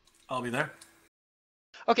there. I'll be there.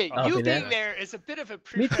 Okay, I'll you be being there. there is a bit of a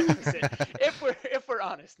prerequisite. if we're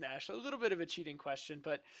honest, Nash, a little bit of a cheating question,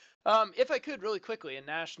 but if I could really quickly, and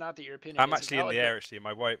Nash, not that your opinion. I'm isn't actually in valid, the air. Actually,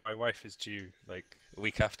 my wife is due like a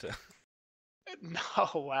week after. No,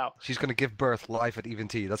 wow. She's going to give birth live at Even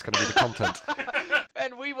T. That's going to be the content.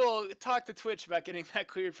 And we will talk to Twitch about getting that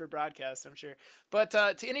cleared for broadcast, I'm sure. But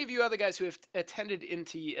to any of you other guys who have attended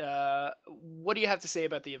INTI, what do you have to say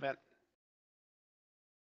about the event?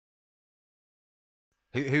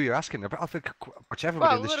 Who are you asking? I think much everybody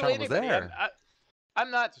Well, in this literally channel was anybody. there.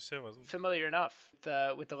 I'm not Just him, wasn't it? familiar enough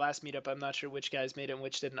with the last meetup. I'm not sure which guys made it and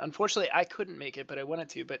which didn't. Unfortunately, I couldn't make it, but I wanted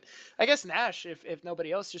to. But I guess Nash, if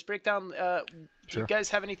nobody else, just break down. Do Sure. you guys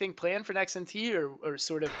have anything planned for next NT, or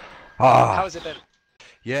sort of Ah, how has it been?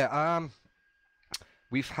 yeah.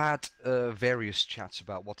 We've had various chats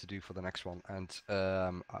about what to do for the next one, and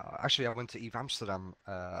actually, I went to Eve Amsterdam,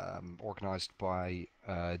 organized by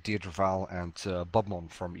Deirdre Val and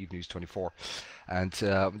Bobmon from Eve News 24, and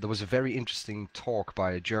there was a very interesting talk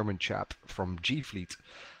by a German chap from G Fleet,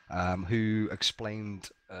 who explained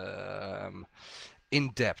in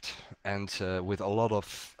depth and with a lot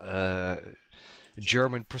of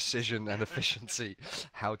German precision and efficiency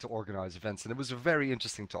how to organize events, and it was a very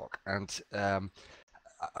interesting talk. And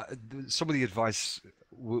some of the advice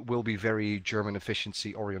will be very German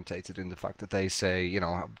efficiency orientated in the fact that they say, you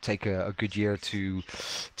know, take a good year to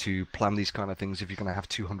plan these kind of things if you're going to have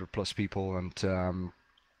 200 plus people. And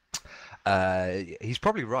he's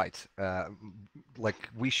probably right. Like,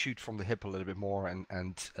 we shoot from the hip a little bit more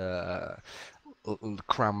and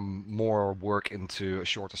cram more work into a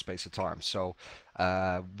shorter space of time. So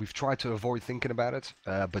we've tried to avoid thinking about it,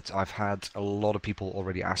 but I've had a lot of people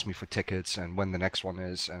already ask me for tickets and when the next one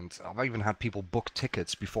is, and I've even had people book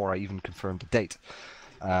tickets before I even confirmed the date,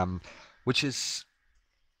 which is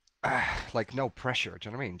like no pressure. Do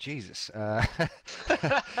you know what I mean? Jesus.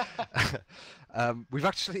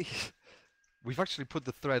 We've actually put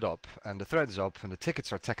the thread up, and the thread is up, and the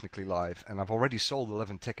tickets are technically live, and I've already sold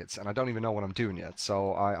 11 tickets, and I don't even know what I'm doing yet.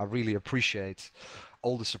 So I really appreciate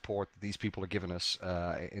all the support that these people are giving us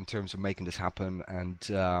in terms of making this happen, and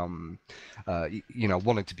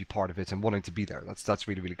wanting to be part of it and wanting to be there. That's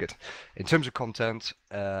really, really good. In terms of content,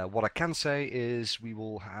 what I can say is we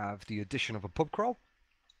will have the addition of a pub crawl.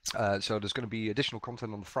 So there's going to be additional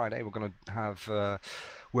content on the Friday. We're going to have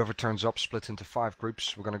whoever turns up split into 5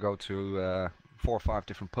 groups. We're going to go to 4 or 5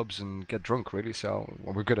 different pubs and get drunk, really. So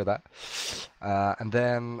we're good at that. And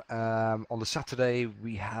then on the Saturday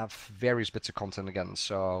we have various bits of content again.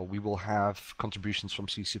 So we will have contributions from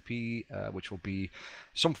CCP, which will be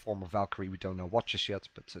some form of Valkyrie. We don't know what just yet,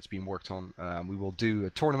 but it's being worked on. We will do a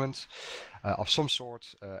tournament of some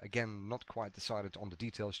sort. Again, not quite decided on the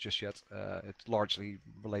details just yet. It largely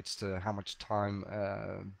relates to how much time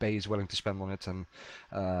Bay is willing to spend on it, and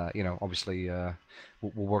obviously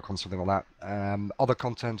we'll work on something like that. Other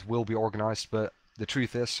content will be organized, but the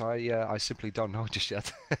truth is, I simply don't know just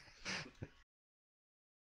yet.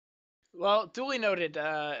 Well, duly noted.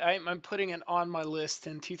 I'm putting it on my list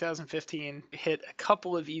in 2015. Hit a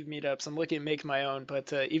couple of Eve meetups. I'm looking to make my own,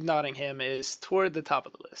 but Eve Nottingham is toward the top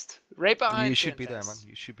of the list, right behind. You should be there, man.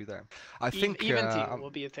 You should be there. I think Event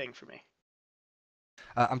will be a thing for me.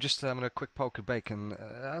 I'm just having a quick poke at Bacon.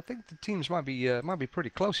 I think the teams might be pretty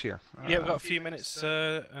close here. Yeah, we've got a few minutes,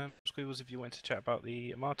 Squeezes, if you want to chat about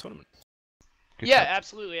the Amar tournament. Yeah,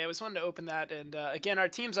 absolutely. I was wanting to open that, and again, our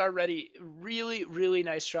teams are ready. Really, really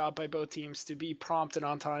nice job by both teams to be prompt and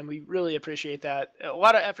on time. We really appreciate that. A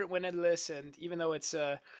lot of effort went into this, and even though it's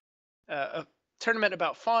a tournament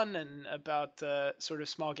about fun and about sort of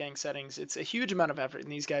small gang settings, it's a huge amount of effort,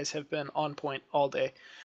 and these guys have been on point all day.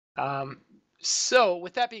 So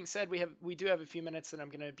with that being said, we do have a few minutes that I'm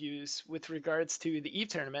going to abuse with regards to the Eve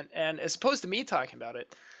tournament, and as opposed to me talking about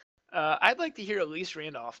it, I'd like to hear Elise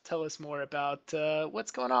Randolph tell us more about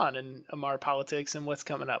what's going on in Amar politics and what's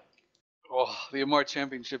coming up. Oh, the Amar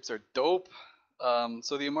Championships are dope.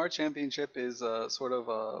 So the Amar Championship is sort of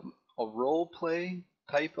a role play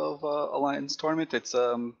type of alliance tournament.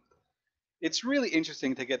 It's really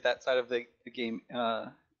interesting to get that side of the game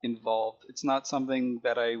involved. It's not something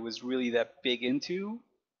that I was really that big into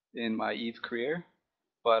in my Eve career,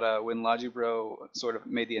 but when Logibro sort of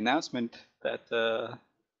made the announcement that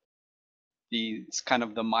it's kind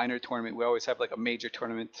of the minor tournament. We always have like a major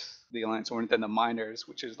tournament, the Alliance tournament, then the minors,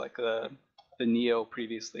 which is like the Neo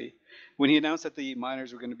previously. When he announced that the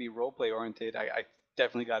minors were going to be roleplay oriented, I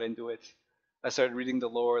definitely got into it. I started reading the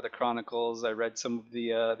lore, the chronicles. I read some of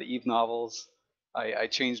the Eve novels. I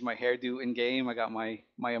changed my hairdo in game. I got my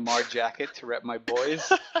Amar jacket to rep my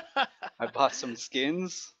boys. I bought some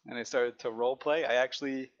skins and I started to roleplay. I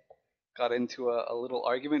actually got into a little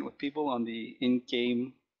argument with people on the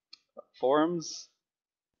in-game forums.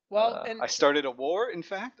 Well, I started a war. In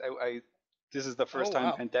fact, this is the first time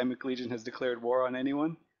wow. Pandemic Legion has declared war on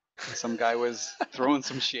anyone. Some guy was throwing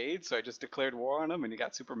some shade, so I just declared war on him, and he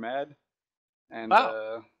got super mad. And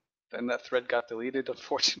then that thread got deleted,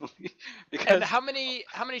 unfortunately. Because and how many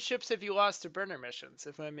ships have you lost to burner missions,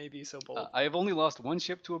 if I may be so bold? I have only lost 1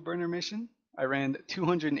 ship to a burner mission. I ran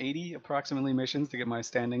 280 approximately missions to get my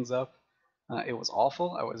standings up. It was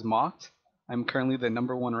awful. I was mocked. I'm currently the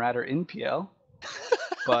 #1 ratter in PL.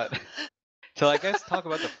 But so I guess talk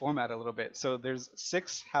about the format a little bit. So there's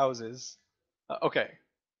 6 houses. Okay.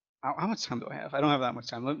 How much time do I have? I don't have that much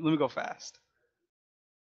time. Let me go fast.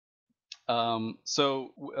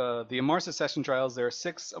 So the Amar Secession Trials, there are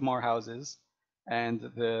 6 Amar houses, and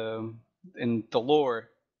in the lore,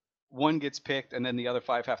 1 gets picked, and then the other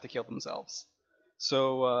 5 have to kill themselves.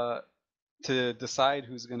 So to decide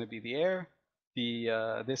who's going to be the heir,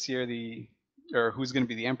 this year who's going to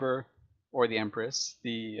be the emperor or the empress,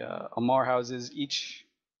 the Amar houses each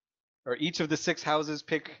of the 6 houses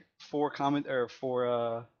pick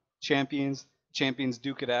 4 champions. Champions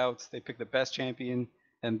duke it out. They pick the best champion,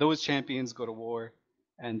 and those champions go to war.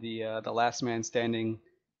 And the last man standing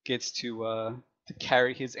gets to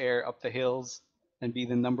carry his heir up the hills and be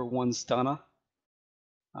the #1 stunner.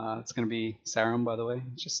 It's gonna be Sarum, by the way,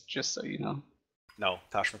 just so you know. No,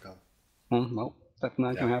 Tashmiko. Nope, that's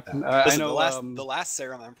not gonna happen. Listen, I know the last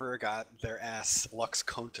Sarum Emperor got their ass Lux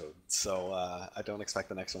Kontoed, so I don't expect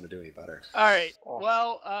the next one to do any better. All right.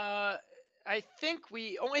 Well, I think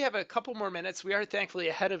we only have a couple more minutes. We are thankfully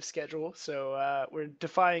ahead of schedule, so we're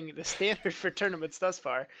defying the standard for tournaments thus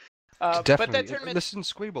far. Definitely. But that tournament... Listen,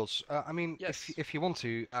 Squeebles. I mean, yes. if you want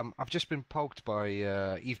to, I've just been poked by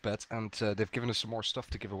EveBet, and they've given us some more stuff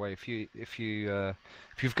to give away. If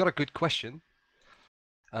you've got a good question,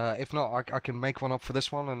 if not, I can make one up for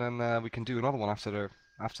this one, and then we can do another one after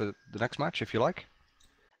the next match, if you like.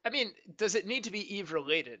 I mean, does it need to be Eve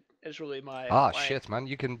related? Is really my shit, man!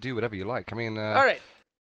 You can do whatever you like. I mean, all right.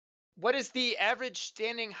 What is the average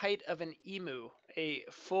standing height of an emu? A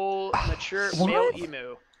full, mature What? male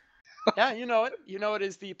emu. Yeah, you know it. You know it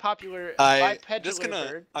is the popular bipedular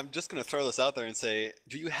bird. I'm just gonna throw this out there and say,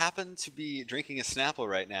 do you happen to be drinking a Snapple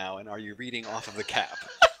right now, and are you reading off of the cap?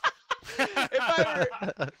 If I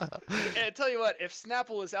were, I tell you what, if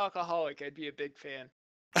Snapple was alcoholic, I'd be a big fan.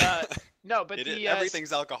 No, but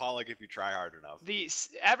everything's alcoholic if you try hard enough. The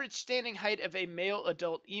average standing height of a male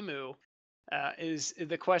adult emu is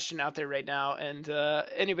the question out there right now, and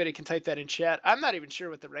anybody can type that in chat. I'm not even sure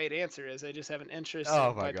what the right answer is. I just have an interest in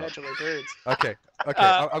bipedular birds. Okay,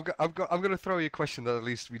 I'm gonna throw you a question that at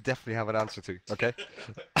least we definitely have an answer to. Okay.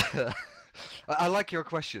 I like your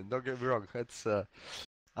question. Don't get me wrong. It's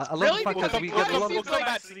I love Really? the fact Because that it we kind get a of lot seems of.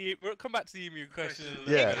 like- We'll come back to the emu question.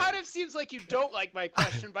 Yeah. It kind of seems like you don't like my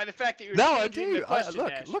question by the fact that you're No, I changing the do. question.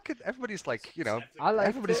 Ash. Look at everybody's like, you know, I like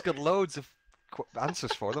everybody's it. got loads of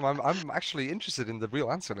answers for them. I'm actually interested in the real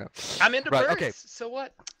answer now. I'm into Right, birds. okay. So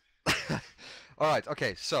what? All right.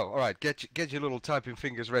 Okay. So, all right. Get your little typing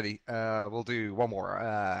fingers ready. We'll do one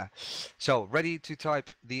more. So, ready to type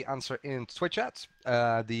the answer in Twitch chat.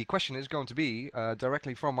 The question is going to be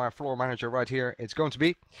directly from our floor manager right here. It's going to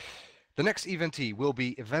be the next eventee will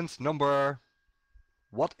be event number.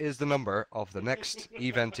 What is the number of the next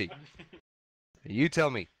eventee? You tell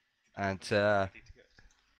me, and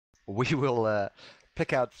we will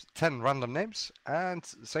pick out 10 random names and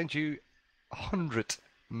send you 100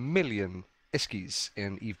 million Iskies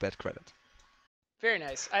in EveBet credit. Very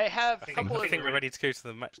nice. I have a couple I think of. we're ready to go to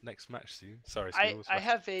the next match soon. Sorry, I Squirrels.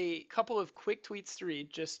 have a couple of quick tweets to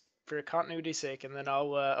read just for continuity's sake, and then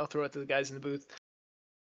I'll throw it to the guys in the booth.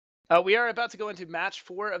 We are about to go into match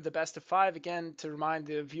 4 of the best of 5. Again, to remind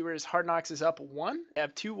the viewers, Hard Knocks is up 1. They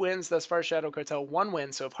have 2 wins thus far. Shadow Cartel 1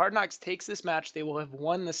 win. So if Hard Knocks takes this match, they will have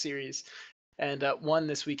won the series and won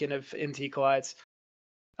this weekend of NT Collides.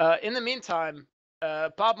 In the meantime,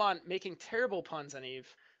 Bobmont making terrible puns on Eve.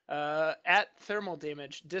 At thermal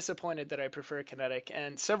damage, disappointed that I prefer kinetic,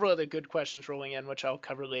 and several other good questions rolling in, which I'll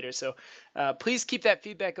cover later. So please keep that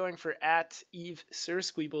feedback going for at Eve Sir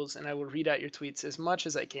Squeebles, and I will read out your tweets as much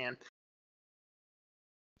as I can.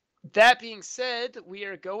 That being said, we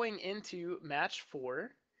are going into match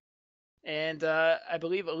 4. And I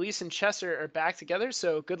believe Elise and Chesser are back together.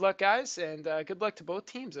 So good luck, guys, and good luck to both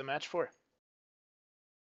teams in match 4.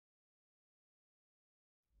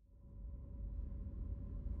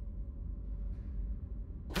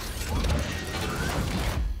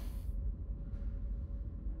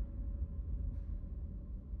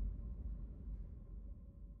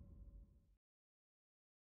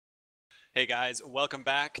 Hey guys, welcome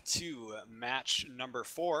back to match number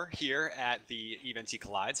 4 here at the EVNT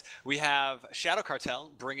Collides. We have Shadow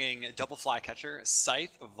Cartel bringing Double Flycatcher,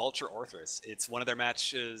 Scythe, Vulture, Orthrus. It's one of their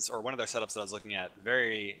matches, or one of their setups that I was looking at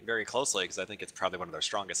very, very closely because I think it's probably one of their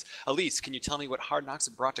strongest. Elise, can you tell me what Hard Knocks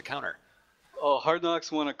brought to counter? Oh, Hard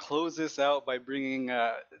Knocks want to close this out by bringing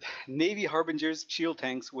Navy Harbingers shield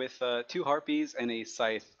tanks with 2 Harpies and a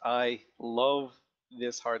Scythe. I love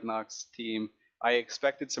this Hard Knocks team. I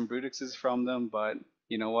expected some Brutixes from them, but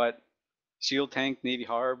you know what? Shield tank, Navy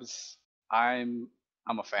Harbs, I'm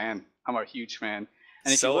a fan. I'm a huge fan.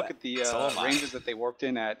 And if you look at the ranges that they worked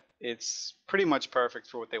in at, it's pretty much perfect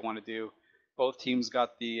for what they want to do. Both teams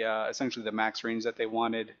got the essentially the max range that they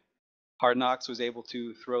wanted. Hard Knocks was able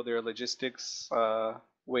to throw their logistics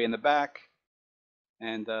way in the back,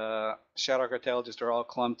 and Shadow Cartel just are all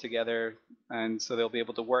clumped together, and so they'll be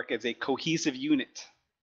able to work as a cohesive unit.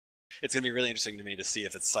 It's going to be really interesting to me to see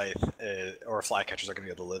if it's Scythe or Flycatchers are going to be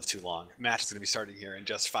able to live too long. Match is going to be starting here in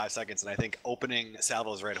just 5 seconds, and I think opening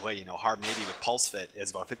salvos right away, you know, Hard Navy with Pulse Fit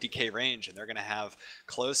is about 50k range, and they're going to have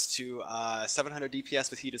close to 700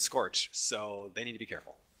 DPS with Heated Scorch, so they need to be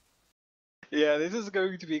careful. Yeah, this is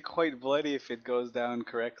going to be quite bloody if it goes down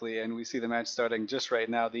correctly, and we see the match starting just right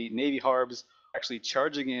now. The Navy Harbs actually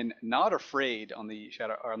charging in, not afraid on the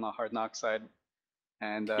Hard Knock side.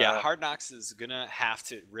 And yeah, Hard Knocks is gonna have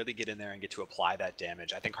to really get in there and get to apply that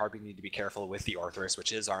damage. I think Harpy need to be careful with the Orthrus,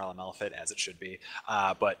 which is RLML fit as it should be.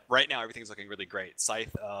 But right now everything's looking really great.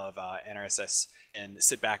 Scythe of NRSS and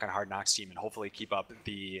sit back on Hard Knocks team and hopefully keep up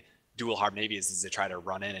the dual Harp Navies as they try to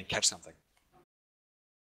run in and catch something.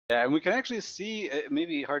 Yeah, and we can actually see, it may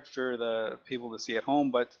be hard for the people to see at home,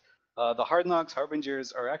 but the Hard Knocks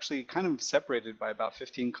Harbingers are actually kind of separated by about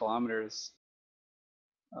 15 kilometers.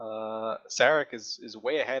 Sarek is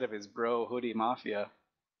way ahead of his bro Hoodie Mafia,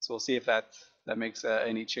 so we'll see if that makes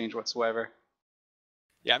any change whatsoever.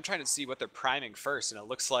 Yeah, I'm trying to see what they're priming first, and it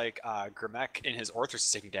looks like Grimek in his Orthrus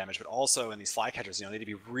is taking damage, but also in these flycatchers, they need to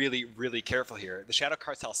be really, really careful here. The Shadow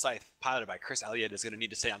Cartel Scythe, piloted by Chris Elliott, is going to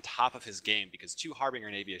need to stay on top of his game because 2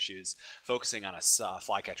 Harbinger Navy issues focusing on a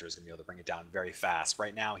flycatcher is going to be able to bring it down very fast.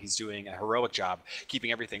 Right now, he's doing a heroic job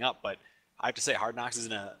keeping everything up, but I have to say, Hard Knocks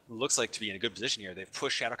looks like to be in a good position here. They've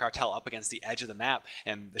pushed Shadow Cartel up against the edge of the map,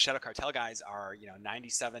 and the Shadow Cartel guys are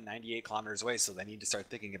 97, 98 kilometers away, so they need to start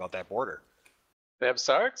thinking about that border.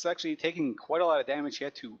 Sark's actually taking quite a lot of damage. He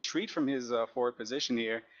had to retreat from his forward position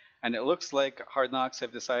here, and it looks like Hard Knocks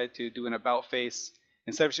have decided to do an about face.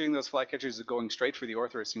 Instead of shooting those flycatchers, they're going straight for the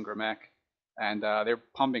Orthrus and Grimek, and they're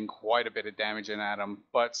pumping quite a bit of damage in at him.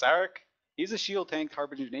 But Sark, he's a shield tanked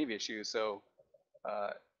Harbinger Navy issue, so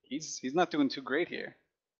he's not doing too great here.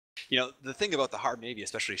 The thing about the Harb Navy,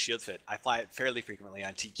 especially Shield Fit, I fly it fairly frequently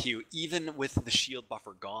on TQ. Even with the shield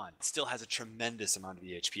buffer gone, it still has a tremendous amount of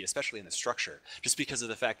EHP, especially in the structure, just because of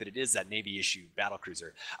the fact that it is that Navy issue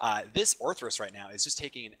battlecruiser. This Orthrus right now is just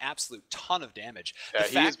taking an absolute ton of damage. Yeah,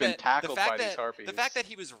 he has been tackled by these Harpies. The fact that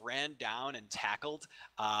he was ran down and tackled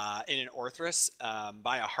in an Orthrus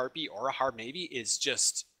by a Harpy or a Harb Navy is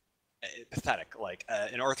just pathetic. Like,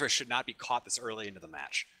 an Orthrus should not be caught this early into the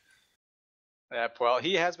match. Well,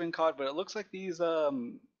 he has been caught, but it looks like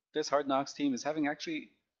this Hard Knocks team is having actually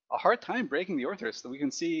a hard time breaking the Orthrus. We can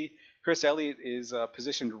see Chris Elliott is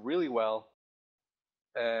positioned really well,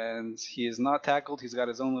 and he is not tackled. He's got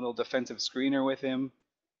his own little defensive screener with him,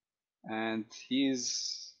 and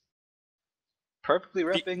he's perfectly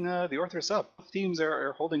repping the Orthrus up. Both teams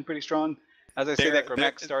are holding pretty strong. As I say that,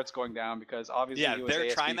 Grimek starts going down because obviously he was they're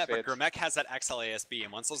ASB trying that, fit. but Grimek has that XL ASB,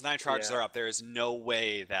 and once those 9 charges are up, there is no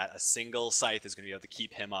way that a single Scythe is going to be able to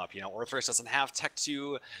keep him up. Orthrus doesn't have Tech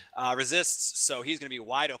 2 resists, so he's going to be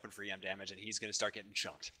wide open for EM damage, and he's going to start getting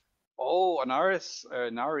chunked. Oh,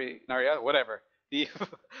 Nari, whatever. The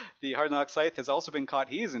Hard Knock Scythe has also been caught.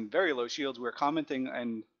 He is in very low shields. We were commenting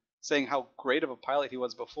and saying how great of a pilot he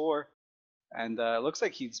was before, and it looks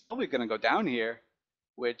like he's probably going to go down here,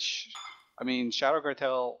 which... I mean, Shadow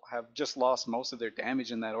Cartel have just lost most of their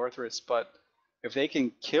damage in that Orthrus, but if they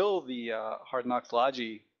can kill the Hard Knocks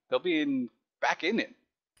Logi, they'll be back in it.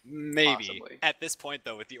 Maybe. Possibly. At this point,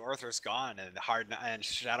 though, with the Orthrus gone and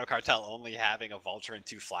Shadow Cartel only having a Vulture and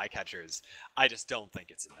 2 Flycatchers, I just don't think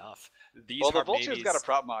it's enough. The Vulture's got a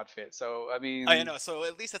prop mod fit, so I mean... I know, so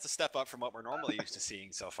at least that's a step up from what we're normally used to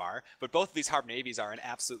seeing so far. But both of these Harb Navies are in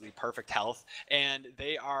absolutely perfect health, and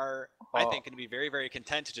they are, I think, going to be very, very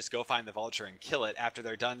content to just go find the Vulture and kill it after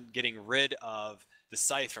they're done getting rid of the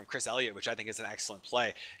Scythe from Chris Elliott, which I think is an excellent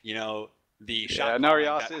play. The shot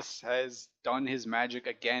Nariasis has done his magic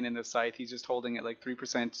again in the Scythe. He's just holding it like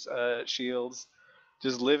 3% shields,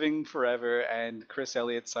 just living forever. And Chris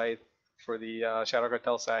Elliott's Scythe for the Shadow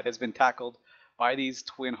Cartel side has been tackled by these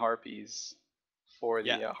twin Harpies for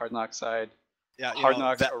the Hard Knocks side. Yeah, Hard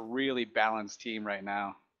Knocks are a really balanced team right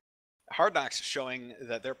now. Hard Knocks showing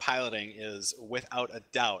that their piloting is without a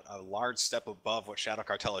doubt a large step above what Shadow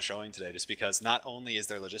Cartel is showing today, just because not only is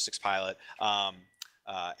their logistics pilot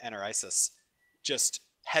Anarisis just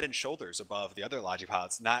head and shoulders above the other Logi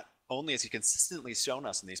pilots. Not only has he consistently shown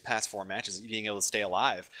us in these past 4 matches being able to stay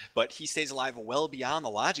alive, but he stays alive well beyond the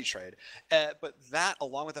Logi trade. But that,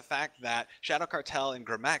 along with the fact that Shadow Cartel and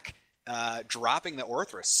Grimek dropping the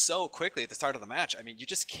Orthrus so quickly at the start of the match, I mean, you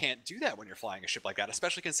just can't do that when you're flying a ship like that,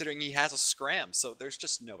 especially considering he has a scram, so there's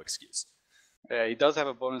just no excuse. Yeah, he does have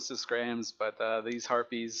a bonus to scrams, but these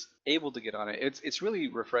Harpies able to get on it. It's really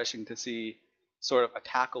refreshing to see sort of a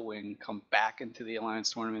tackle wing come back into the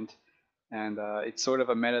Alliance tournament, and it's sort of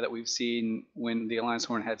a meta that we've seen when the Alliance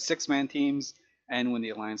tournament had 6-man teams and when the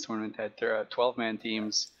Alliance tournament had 12-man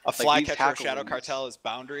teams. A Flycatcher Shadow Cartel is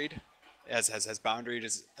boundaried, has boundaried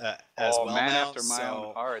as well man now, after my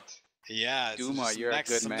own heart. Yeah, Duma, you're a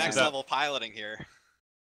good man. Next level piloting here.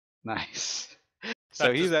 Nice.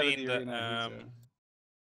 So he's out of the arena.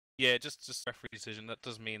 Yeah, just referee decision. That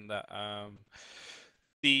does mean that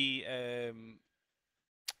the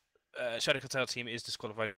Shadow Cartel team is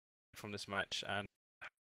disqualified from this match, and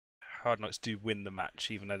Hard Knocks do win the match,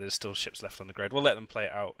 even though there's still ships left on the grid. We'll let them play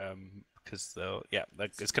it out because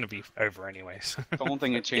it's going to be over anyways. Don't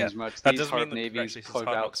think it changed much. These Hard Navies put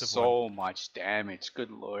out so much damage. Good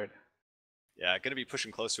lord. Yeah, going to be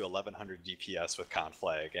pushing close to 1100 DPS with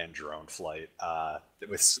conflag and drone flight.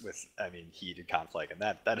 With heated conflag, and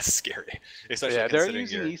that is scary. Especially they're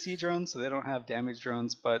using EC drones, so they don't have damage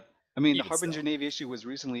drones. But I mean, the Harbinger Navy issue was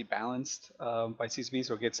recently balanced by CCP,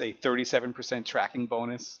 so it gets a 37% tracking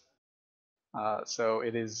bonus. So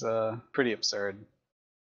it is pretty absurd.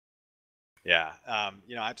 Yeah, I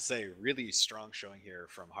have to say, really strong showing here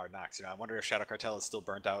from Hard Knocks. I wonder if Shadow Cartel is still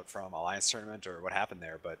burnt out from Alliance Tournament or what happened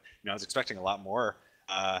there. But I was expecting a lot more.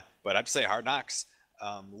 But I have to say, Hard Knocks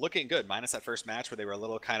looking good, minus that first match where they were a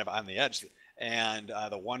little kind of on the edge. And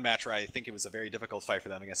the one match where I think it was a very difficult fight for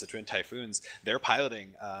them against the Twin Typhoons, their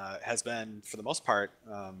piloting has been, for the most part,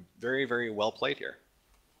 very, very well played here.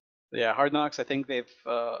 Yeah, Hard Knocks, I think they've,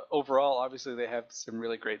 overall, obviously they have some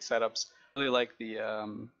really great setups. Really like the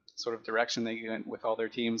sort of direction they went with all their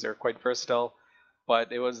teams. They're quite versatile,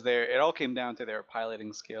 but it all came down to their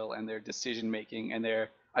piloting skill and their decision making and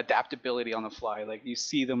their adaptability on the fly. Like you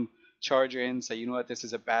see them charge in, say, you know what, this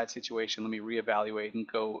is a bad situation, let me reevaluate and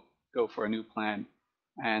go for a new plan.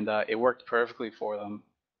 And it worked perfectly for them.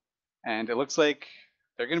 And it looks like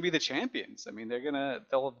they're going to be the champions. I mean,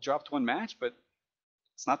 they'll have dropped one match, but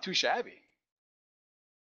it's not too shabby.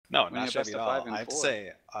 No, not shabby at all. I have to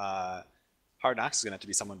say, Hard Knocks is going to have to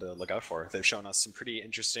be someone to look out for. They've shown us some pretty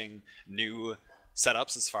interesting new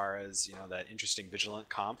setups as far as, that interesting Vigilant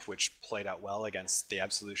comp, which played out well against the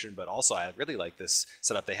Absolution, but also I really like this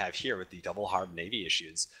setup they have here with the double hard Navy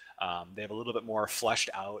issues. They have a little bit more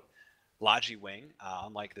fleshed out Logi wing,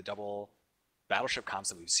 unlike the double battleship comps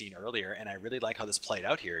that we've seen earlier, and I really like how this played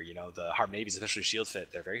out here. The Hard Navy's officially shield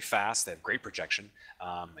fit. They're very fast, they have great projection,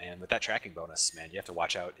 and with that tracking bonus, man, you have to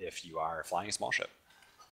watch out if you are flying a small ship.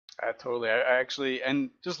 Totally. I actually,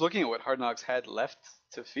 and just looking at what Hard Knocks had left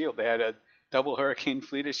to field, they had a double Hurricane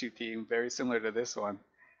Fleet issue team, very similar to this one,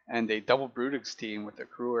 and a double Brutix team with a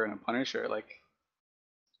Crewer and a Punisher. Like,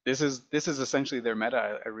 this is essentially their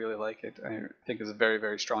meta. I really like it. I think it's very,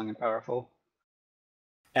 very strong and powerful.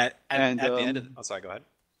 At the end of oh, sorry, go ahead.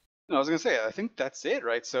 No, I was gonna say, I think that's it,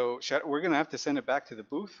 right? So we're gonna have to send it back to the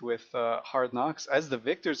booth with Hard Knocks as the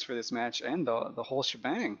victors for this match and the whole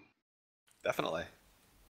shebang. Definitely.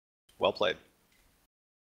 Well played.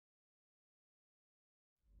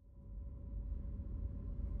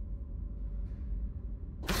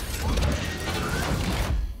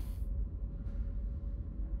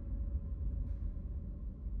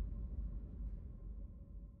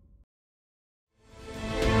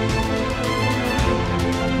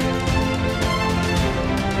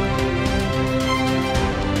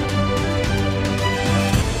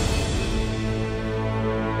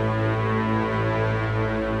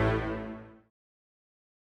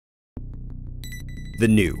 The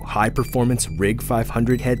new high-performance Rig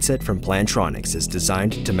 500 headset from Plantronics is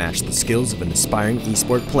designed to match the skills of an aspiring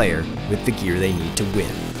esport player with the gear they need to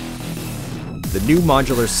win. The new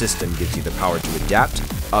modular system gives you the power to adapt,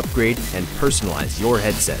 upgrade, and personalize your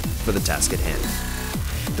headset for the task at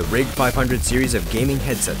hand. The Rig 500 series of gaming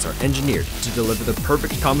headsets are engineered to deliver the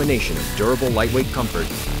perfect combination of durable lightweight comfort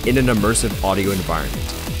in an immersive audio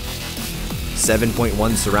environment.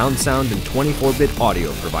 7.1 surround sound and 24-bit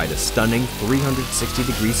audio provide a stunning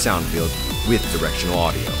 360-degree sound field with directional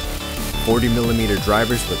audio. 40mm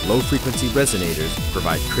drivers with low-frequency resonators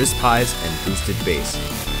provide crisp highs and boosted bass.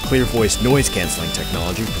 Clear voice noise-canceling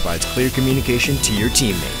technology provides clear communication to your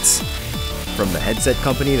teammates. From the headset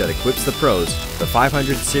company that equips the pros, the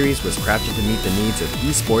 500 series was crafted to meet the needs of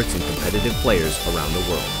esports and competitive players around the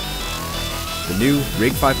world. The new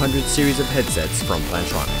Rig 500 series of headsets from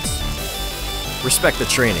Plantronics. Respect the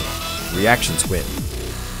training. Reactions win.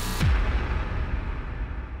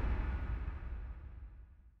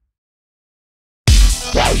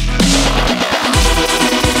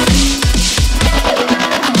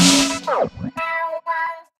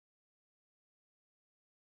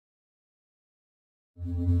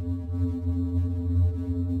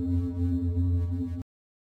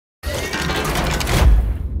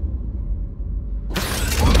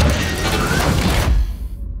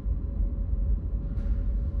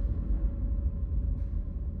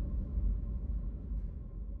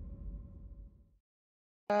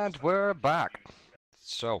 And we're back.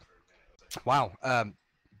 So, wow,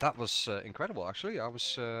 that was incredible. Actually, I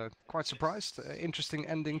was quite surprised. Interesting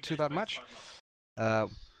ending to that match.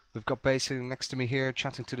 We've got Bay sitting next to me here,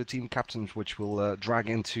 chatting to the team captains, which will drag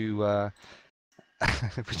into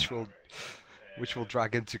which will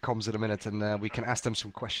drag into comms in a minute, and we can ask them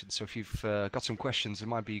some questions. So if you've got some questions, it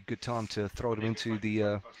might be a good time to throw them into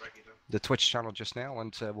the Twitch channel just now,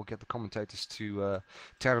 and we'll get the commentators to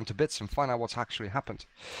tear them to bits and find out what's actually happened.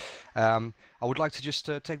 I would like to just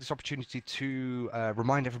take this opportunity to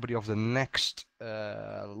remind everybody of the next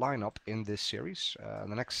lineup in this series.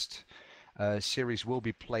 The next series will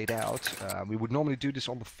be played out. We would normally do this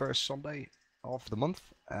on the first Sunday of the month,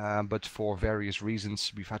 but for various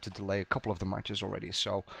reasons we've had to delay a couple of the matches already.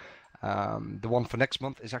 So the one for next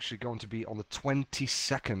month is actually going to be on the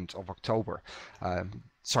 22nd of October.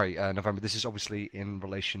 sorry, November. This is obviously in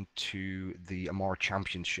relation to the Amar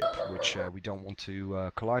Championship, which we don't want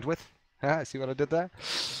to collide with. See what I did there?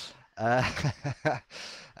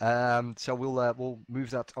 So we'll move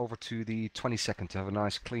that over to the 22nd to have a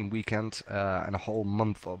nice clean weekend and a whole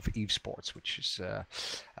month of Eve Sports, which is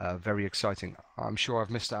very exciting. I'm sure I've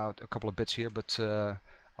missed out a couple of bits here, but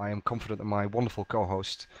I am confident that my wonderful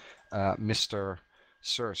co-host, Mr.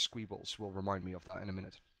 Sir Squeebles, will remind me of that in a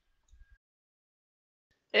minute.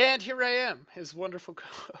 And here I am, his wonderful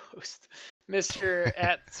co-host, Mr.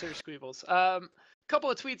 at Sir Squeebles. Couple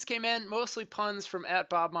of tweets came in, mostly puns from at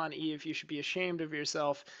BobmonEve. You should be ashamed of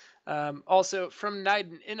yourself. Also from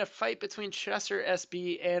Niden, in a fight between Chester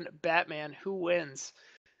SB and Batman, who wins?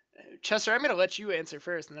 Chester, I'm going to let you answer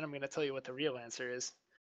first, and then I'm going to tell you what the real answer is.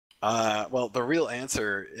 Well, the real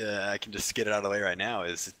answer, I can just get it out of the way right now,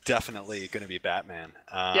 is definitely going to be Batman.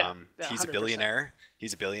 Yeah, he's a 100%. billionaire.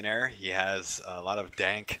 He's a billionaire. He has a lot of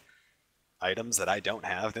dank items that I don't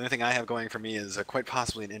have. The only thing I have going for me is quite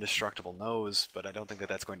possibly an indestructible nose, but I don't think that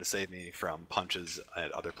that's going to save me from punches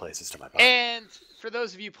at other places to my body. And for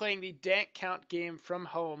those of you playing the Dank Count game from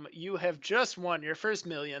home, you have just won your first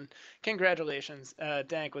million. Congratulations.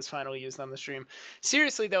 Dank was finally used on the stream.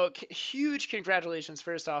 Seriously, though, huge congratulations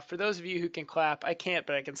first off. For those of you who can clap, I can't,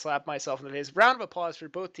 but I can slap myself in the face. Round of applause for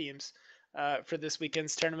both teams for this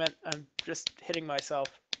weekend's tournament. I'm just hitting myself.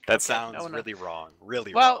 That sounds really wrong.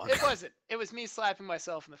 Really wrong. Well, it wasn't. It was me slapping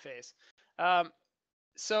myself in the face.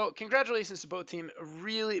 So congratulations to both teams. A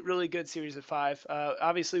really, really good series of 5.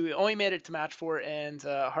 Obviously, we only made it to match 4, and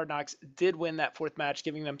Hard Knocks did win that 4th match,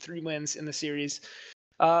 giving them 3 wins in the series.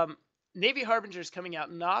 Navy Harbinger's coming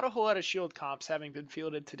out. Not a whole lot of Shield comps having been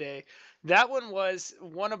fielded today. That one was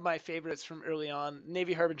one of my favorites from early on.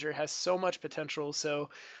 Navy Harbinger has so much potential. So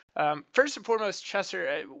first and foremost,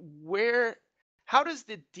 Chester, how does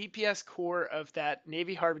the DPS core of that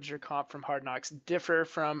Navy Harbinger comp from Hard Knocks differ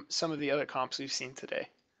from some of the other comps we've seen today?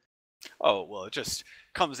 Oh, well, it just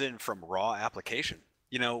comes in from raw application.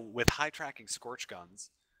 You know, with high tracking Scorch guns,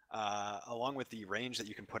 along with the range that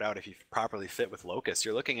you can put out if you properly fit with Locust,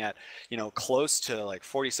 you're looking at, you know, close to like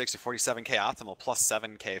 46 to 47k optimal plus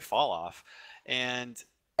 7k fall off. And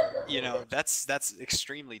you know, that's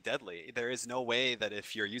extremely deadly. There is no way that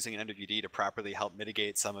if you're using an NWD to properly help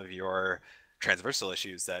mitigate some of your transversal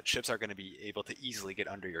issues, that ships are going to be able to easily get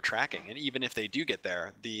under your tracking. And even if they do get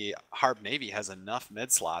there, the Harb Navy has enough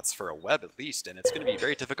med slots for a web at least, and it's going to be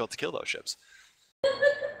very difficult to kill those ships.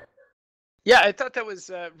 Yeah, I thought that was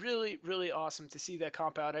really, really awesome to see that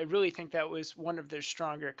comp out. I really think that was one of their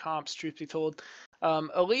stronger comps, truth be told.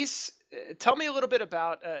 Elise, tell me a little bit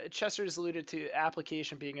about, Chester's alluded to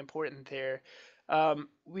application being important there.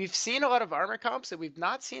 We've seen a lot of armor comps that we've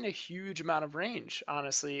not seen a huge amount of range,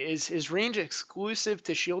 honestly. Is range exclusive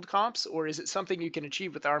to shield comps, or is it something you can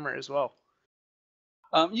achieve with armor as well?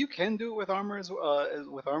 You can do it with armor as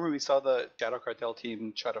with armor. We saw the Shadow Cartel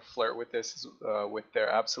team try to flirt with this with their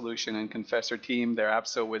Absolution and Confessor team. Their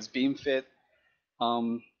Abso was beam fit.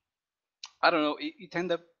 I don't know. You tend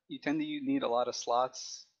to need a lot of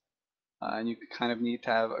slots, and you kind of need to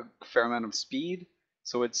have a fair amount of speed.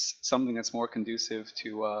 So it's something that's more conducive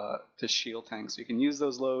to shield tanks. So you can use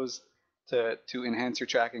those lows to enhance your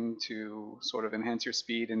tracking, to sort of enhance your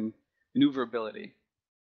speed and maneuverability.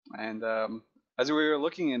 And as we were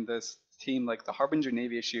looking in this team, like the Harbinger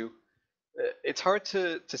Navy issue, it's hard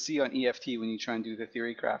to see on EFT when you try and do the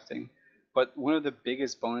theory crafting. But one of the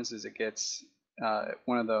biggest bonuses it gets,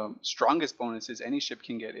 one of the strongest bonuses any ship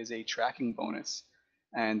can get, is a tracking bonus.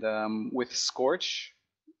 And with Scorch,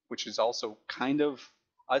 which is also kind of,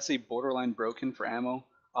 I'd say, borderline broken for ammo.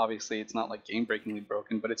 Obviously, it's not like game-breakingly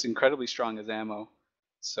broken, but it's incredibly strong as ammo.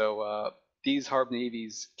 So these Harb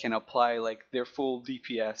Navies can apply like their full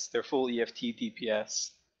DPS, their full EFT DPS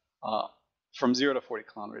from 0 to 40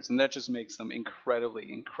 kilometers, and that just makes them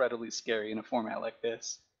incredibly, incredibly scary in a format like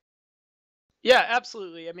this. Yeah,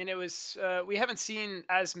 absolutely. I mean, it was we haven't seen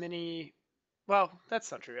as many. Well,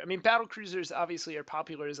 that's not true. I mean, battle cruisers obviously are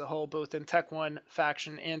popular as a whole, both in Tech 1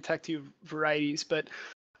 faction and Tech 2 varieties. But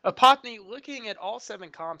Apotny, looking at all 7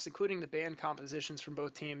 comps, including the band compositions from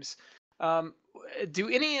both teams, do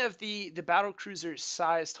any of the battle cruiser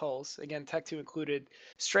sized hulls, again Tech 2 included,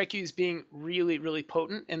 strike you as being really, really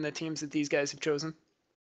potent in the teams that these guys have chosen?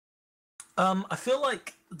 I feel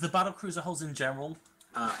like the battle cruiser hulls in general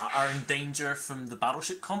are in danger from the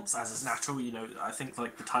battleship comps, as is natural. You know, I think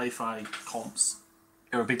like the TIE comps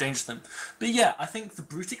are a big danger to them. But yeah, I think the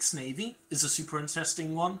Brutix Navy is a super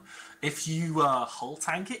interesting one. If you hull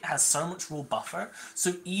tank it, has so much raw buffer,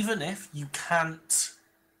 so even if you can't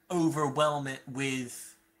overwhelm it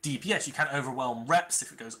with DPS. You can't overwhelm reps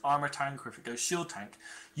if it goes armor tank or if it goes shield tank.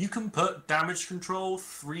 You can put damage control,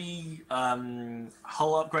 3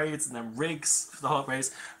 hull upgrades, and then rigs for the hull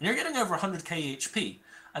upgrades, and you're getting over 100k HP.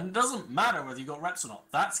 And it doesn't matter whether you've got reps or not.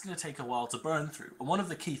 That's going to take a while to burn through. And one of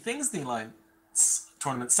the key things in the Alliance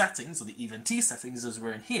tournament settings, or the Event settings as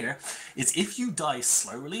we're in here, is if you die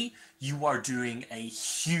slowly, you are doing a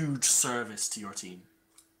huge service to your team.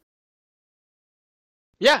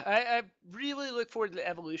 Yeah, I really look forward to the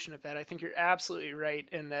evolution of that. I think you're absolutely right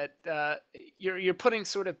in that you're putting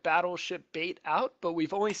sort of battleship bait out, but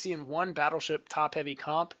we've only seen one battleship top-heavy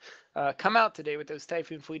comp come out today with those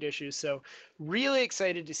Typhoon fleet issues. So really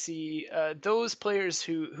excited to see those players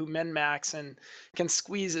who min-max and can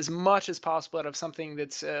squeeze as much as possible out of something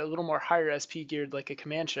that's a little more higher SP geared like a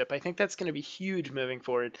command ship. I think that's going to be huge moving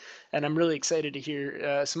forward, and I'm really excited to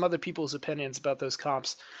hear some other people's opinions about those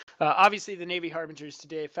comps. Obviously, the Navy Harbingers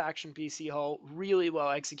today, Faction BC Hull, really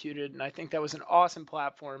well executed, and I think that was an awesome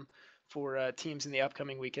platform for teams in the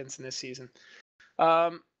upcoming weekends in this season.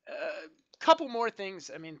 Couple more things,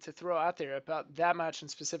 I mean, to throw out there about that match and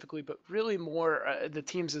specifically, but really more the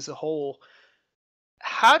teams as a whole.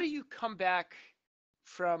 How do you come back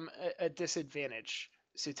from a disadvantage,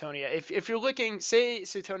 Suetonia? If you're looking, say,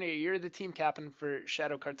 Suetonia, you're the team captain for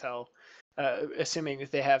Shadow Cartel, assuming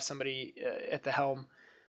that they have somebody at the helm.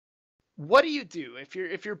 What do you do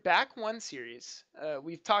if you're back one series?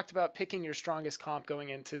 We've talked about picking your strongest comp going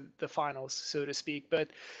into the finals, so to speak, but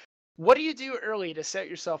what do you do early to set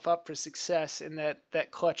yourself up for success in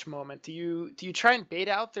that clutch moment? Do you try and bait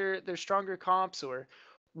out their stronger comps, or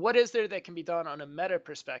what is there that can be done on a meta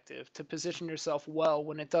perspective to position yourself well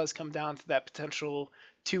when it does come down to that potential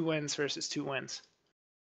 2 wins versus 2 wins?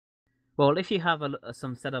 Well, if you have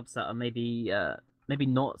some setups that are maybe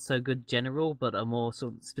not so good general, but are more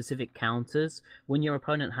sort of specific counters, when your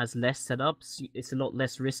opponent has less setups, it's a lot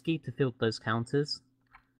less risky to field those counters.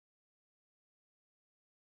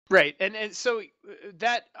 Right, and so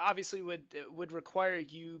that obviously would require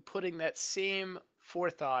you putting that same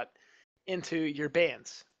forethought into your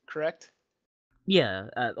bans, correct? Yeah,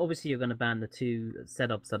 obviously you're going to ban the 2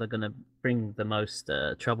 setups that are going to bring the most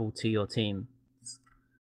trouble to your team.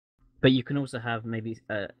 But you can also have maybe,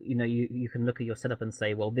 you can look at your setup and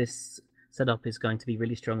say, well, this setup is going to be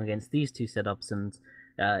really strong against these 2 setups, and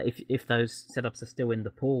if those setups are still in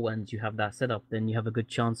the pool and you have that setup, then you have a good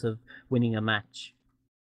chance of winning a match.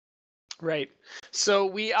 Right. So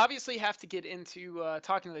we obviously have to get into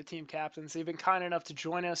talking to the team captains. They've been kind enough to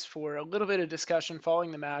join us for a little bit of discussion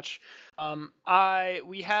following the match.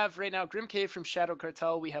 We have right now Grim Cave from Shadow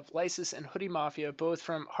Cartel. We have Lysis and Hoodie Mafia, both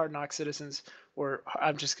from Hard Knocks Citizens, or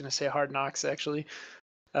I'm just going to say Hard Knocks, actually.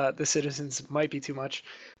 The Citizens might be too much.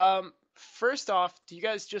 First off, do you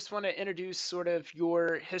guys just want to introduce sort of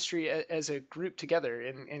your history as a group together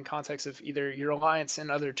in context of either your alliance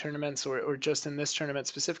in other tournaments or just in this tournament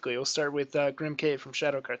specifically? We'll start with Grim Cave from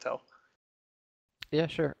Shadow Cartel. Yeah,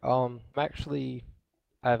 sure. I've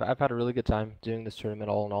had a really good time doing this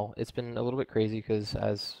tournament all in all. It's been a little bit crazy because,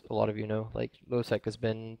 as a lot of you know, like LoSec has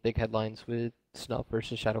been big headlines with Snuff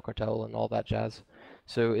versus Shadow Cartel and all that jazz.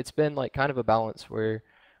 So it's been like kind of a balance where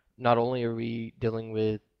not only are we dealing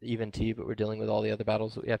with Event, but we're dealing with all the other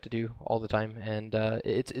battles that we have to do all the time, and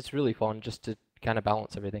it's really fun just to kind of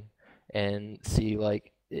balance everything and see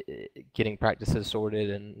like getting practices sorted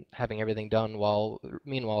and having everything done while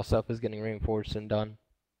meanwhile stuff is getting reinforced and done.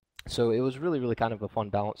 So it was really kind of a fun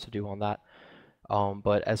balance to do on that.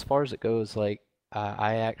 But as far as it goes, like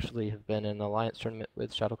I actually have been in an alliance tournament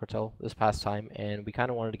with Shadow Cartel this past time, and we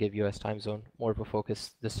kind of wanted to give US time zone more of a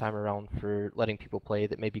focus this time around for letting people play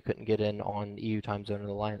that maybe couldn't get in on EU time zone in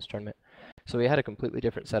the alliance tournament. So we had a completely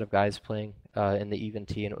different set of guys playing in the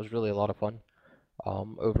Event, and it was really a lot of fun.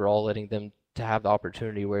 Overall, letting them to have the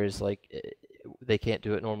opportunity, whereas like they can't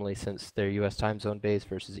do it normally since they're US time zone based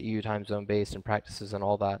versus EU time zone based and practices and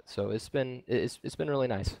all that. So it's been really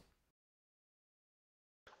nice.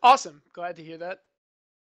 Awesome. Glad to hear that.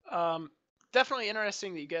 Definitely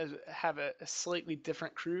interesting that you guys have a slightly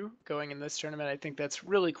different crew going in this tournament. I think that's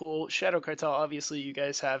really cool. Shadow Cartel, obviously, you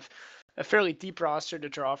guys have a fairly deep roster to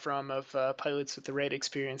draw from of pilots with the right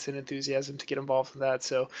experience and enthusiasm to get involved in that.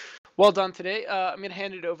 So well done today. I'm going to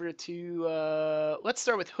hand it over to, let's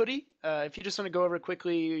start with Hoodie. If you just want to go over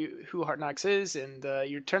quickly who Hard Knocks is and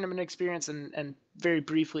your tournament experience and very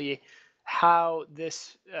briefly how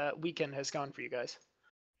this weekend has gone for you guys.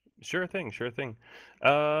 Sure thing.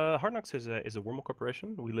 Hard Knocks is a wormhole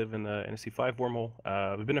corporation. We live in the NSC 5 wormhole.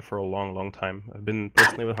 We've been there for a long time. I've been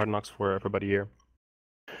personally with Hard Knocks for about a year.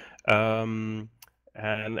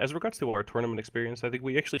 And as regards to our tournament experience, I think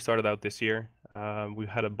we actually started out this year. We've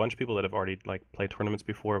had a bunch of people that have already like played tournaments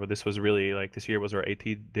before, but this was really like this year was our AT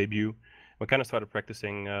debut. We kind of started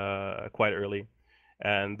practicing quite early,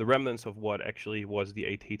 and the remnants of what actually was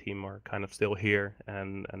the AT team are kind of still here,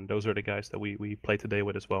 and those are the guys that we play today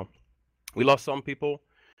with as well. We lost some people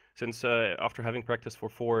since after having practiced for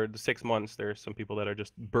 4 to 6 months, there's some people that are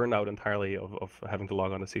just burned out entirely of having to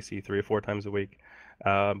log on to CC 3 or 4 times a week.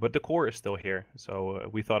 But the core is still here, so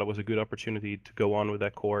we thought it was a good opportunity to go on with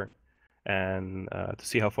that core and to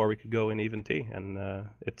see how far we could go in Even T. And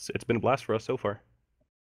it's been a blast for us so far.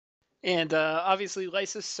 And obviously,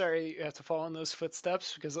 Lysis, sorry you have to follow in those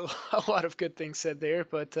footsteps because a lot of good things said there.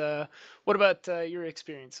 But what about your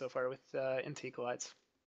experience so far with NT Collides?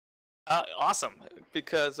 Awesome,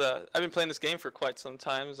 because I've been playing this game for quite some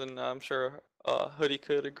time, and I'm sure Hoodie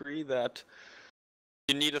could agree that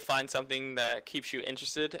you need to find something that keeps you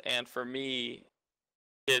interested. And for me,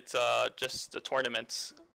 it's just the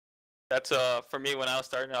tournaments. That's for me when I was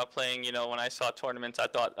starting out playing. You know, when I saw tournaments, I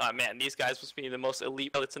thought, oh man, these guys must be the most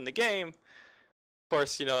elite pilots in the game. Of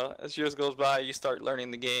course, you know, as years goes by, you start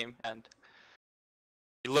learning the game and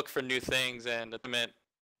you look for new things. And the tournament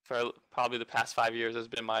for probably the past 5 years has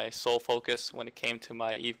been my sole focus when it came to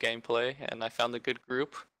my EVE gameplay, and I found a good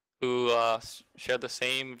group who share the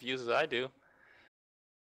same views as I do.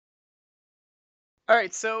 All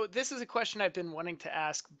right, so this is a question I've been wanting to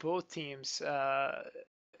ask both teams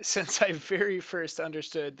since I very first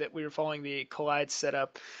understood that we were following the Collide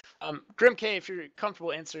setup. Grim K, if you're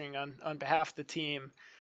comfortable answering on behalf of the team,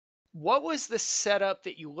 what was the setup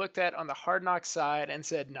that you looked at on the Hard Knock side and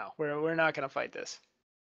said, no, we're not going to fight this?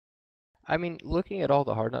 I mean, looking at all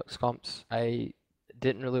the Hard Knocks comps, I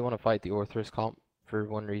didn't really want to fight the Orthrus comp for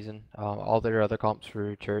one reason. All their other comps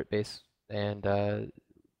were turret based, and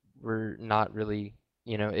we're not really,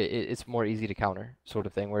 you know, it's more easy to counter sort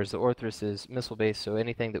of thing. Whereas the Orthrus is missile based, so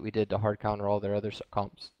anything that we did to hard counter all their other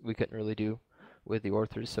comps, we couldn't really do with the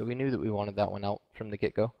Orthrus. So we knew that we wanted that one out from the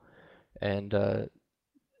get go, and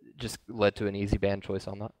just led to an easy ban choice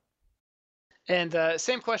on that. And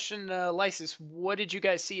same question, Lysis, what did you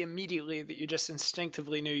guys see immediately that you just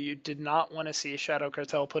instinctively knew you did not want to see Shadow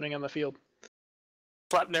Cartel putting on the field?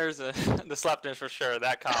 Sleipnir's the Sleipnir for sure,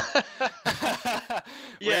 that comp.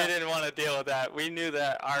 We didn't want to deal with that. We knew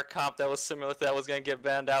that our comp that was similar to that was going to get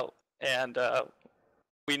banned out, and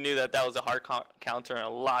we knew that that was a hard counter and a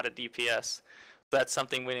lot of DPS. That's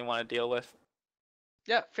something we didn't want to deal with.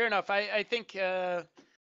 Yeah, fair enough. I think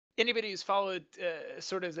anybody who's followed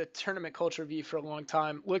sort of the tournament culture view for a long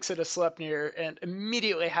time looks at a Sleipnir and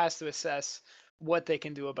immediately has to assess what they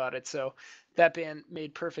can do about it. So that ban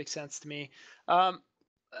made perfect sense to me.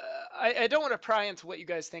 I don't want to pry into what you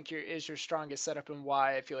guys think is your strongest setup and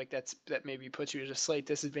why. I feel like that maybe puts you at a slight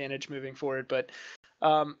disadvantage moving forward. But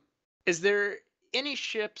is there any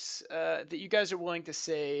ships that you guys are willing to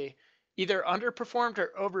say either underperformed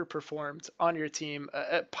or overperformed on your team,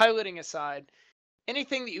 piloting aside?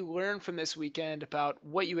 Anything that you learned from this weekend about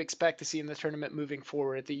what you expect to see in the tournament moving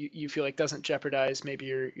forward that you feel like doesn't jeopardize maybe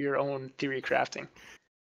your own theory crafting?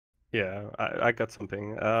 Yeah, I got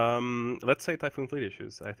something. Let's say Typhoon Fleet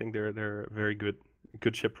Issues. I think they're a very good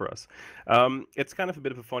ship for us. It's kind of a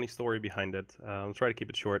bit of a funny story behind it. I'll try to keep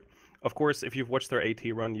it short. Of course, if you've watched their AT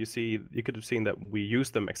run, you could have seen that we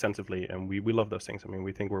use them extensively, and we love those things. I mean,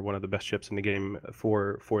 we think we're one of the best ships in the game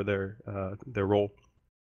for their role.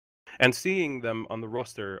 And seeing them on the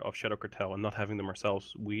roster of Shadow Cartel and not having them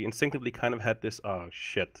ourselves, we instinctively kind of had this, oh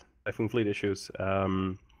shit, Typhoon Fleet Issues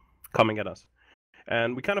coming at us.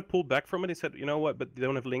 And we kind of pulled back from it and said, you know what, but they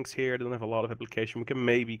don't have links here, they don't have a lot of application. We can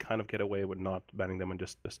maybe kind of get away with not banning them and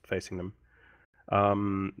just facing them.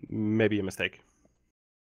 Maybe a mistake.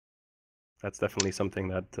 That's definitely something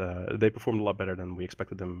that they performed a lot better than we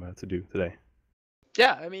expected them to do today.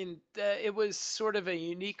 Yeah, I mean, it was sort of a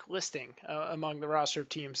unique listing among the roster of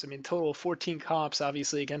teams. I mean, total 14 comps,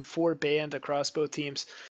 obviously, again, 4 banned across both teams.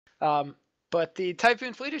 But the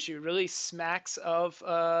Typhoon Fleet issue really smacks of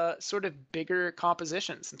sort of bigger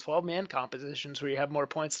compositions and 12-man compositions where you have more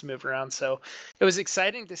points to move around. So it was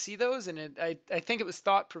exciting to see those, and I think it was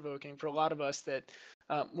thought-provoking for a lot of us that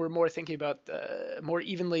we're more thinking about more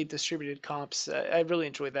evenly distributed comps. I really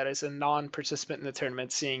enjoyed that as a non-participant in the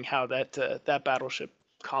tournament, seeing how that battleship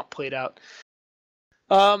comp played out.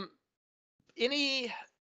 Any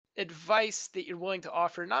advice that you're willing to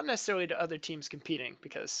offer, not necessarily to other teams competing,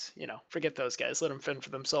 because, you know, forget those guys, let them fend for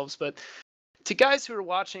themselves, but to guys who are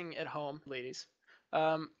watching at home, ladies,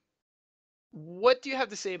 what do you have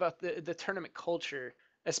to say about the tournament culture,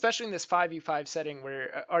 especially in this 5v5 setting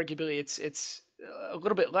where arguably it's a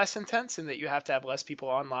little bit less intense in that you have to have less people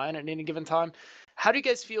online at any given time. How do you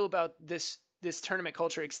guys feel about this tournament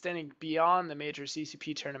culture extending beyond the major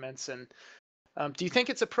CCP tournaments? And do you think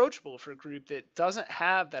it's approachable for a group that doesn't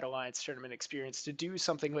have that Alliance tournament experience to do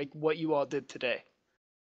something like what you all did today?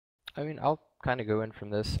 I mean, I'll kind of go in from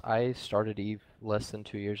this. I started EVE less than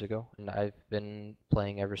 2 years ago, and I've been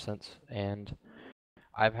playing ever since. And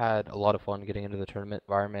I've had a lot of fun getting into the tournament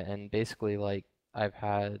environment, and basically, like,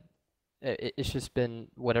 it's just been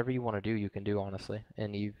whatever you want to do, you can do, honestly,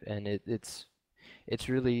 in EVE. And it's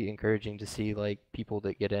really encouraging to see, like, people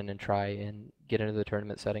that get in and try and get into the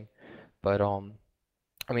tournament setting. But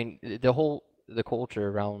I mean, the culture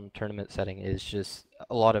around tournament setting is just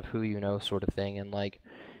a lot of who you know sort of thing, and like,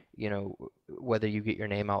 you know, whether you get your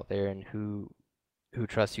name out there and who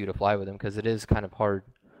trusts you to fly with them, because it is kind of hard,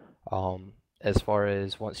 as far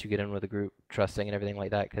as once you get in with a group, trusting and everything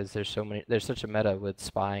like that, because there's such a meta with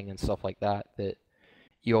spying and stuff like that that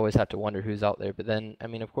you always have to wonder who's out there. But then, I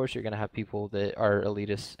mean, of course, you're going to have people that are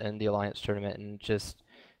elitists in the Alliance tournament, and just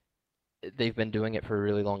they've been doing it for a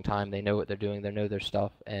really long time. They know what they're doing. They know their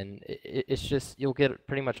stuff, and it's just you'll get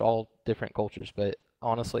pretty much all different cultures. But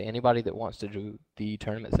honestly, anybody that wants to do the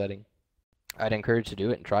tournament setting, I'd encourage to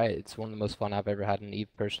do it and try it. It's one of the most fun I've ever had in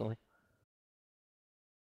EVE personally.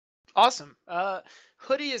 Awesome.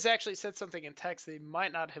 Hoodie has actually said something in text they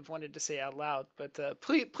might not have wanted to say out loud, but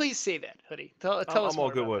please say that, Hoodie. Tell us I'm all more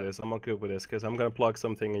good about with that. this. I'm all good with this because I'm gonna plug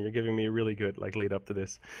something, and you're giving me a really good like lead up to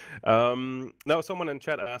this. Now, someone in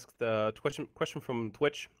chat asked question from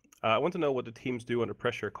Twitch. I want to know what the teams do under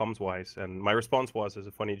pressure comms wise, and my response was as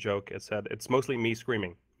a funny joke. It said it's mostly me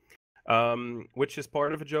screaming, which is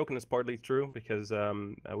part of a joke and it's partly true because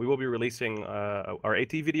we will be releasing our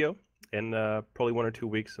AT video in probably 1 or 2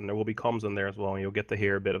 weeks, and there will be comms on there as well, and you'll get to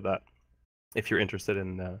hear a bit of that if you're interested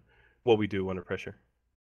in what we do under pressure.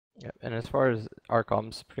 Yeah, and as far as our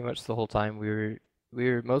comms, pretty much the whole time we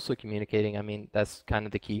were mostly communicating. I mean, that's kind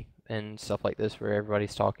of the key and stuff like this where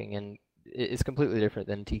everybody's talking, and it's completely different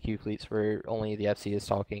than TQ fleets where only the FC is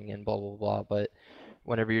talking and blah blah blah. But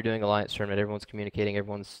whenever you're doing Alliance tournament, everyone's communicating,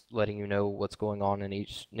 everyone's letting you know what's going on in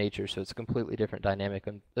each nature, so it's a completely different dynamic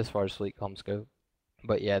as far as fleet comms go.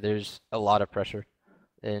 But yeah, there's a lot of pressure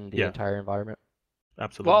in the entire environment.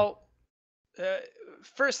 Absolutely. Well,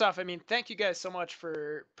 first off, I mean, thank you guys so much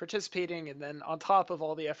for participating, and then on top of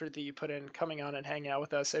all the effort that you put in coming on and hanging out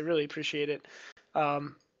with us, I really appreciate it.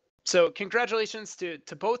 So congratulations to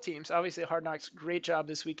both teams. Obviously, Hard Knocks, great job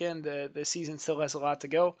this weekend. The season still has a lot to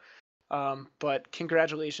go. But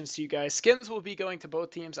congratulations to you guys. Skins will be going to both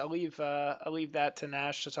teams. I'll leave that to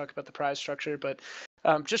Nash to talk about the prize structure. But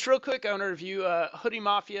just real quick, I want to review Hoodie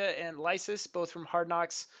Mafia and Lysis, both from Hard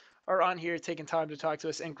Knocks, are on here taking time to talk to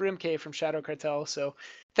us, and Grim K from Shadow Cartel. So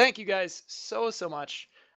thank you guys so much,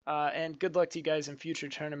 and good luck to you guys in future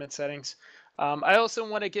tournament settings. I also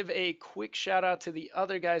want to give a quick shout out to the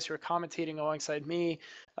other guys who are commentating alongside me.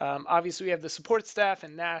 Obviously, we have the support staff,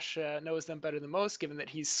 and Nash knows them better than most, given that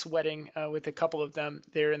he's sweating with a couple of them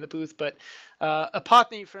there in the booth. But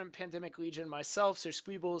Apotny from Pandemic Legion, myself, Sir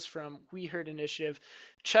Squeebles from We Heard Initiative,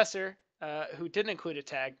 Chesser, who didn't include a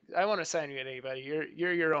tag. I want to sign you to anybody.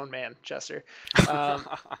 You're your own man, Chester.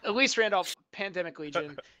 Elise Randolph, Pandemic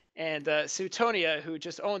Legion, and Sutonia, who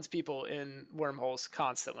just owns people in wormholes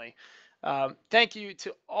constantly. Thank you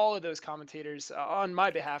to all of those commentators on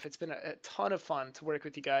my behalf. It's been a ton of fun to work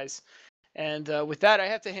with you guys. And with that, I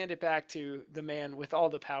have to hand it back to the man with all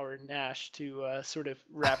the power, Nash, to sort of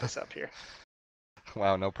wrap us up here.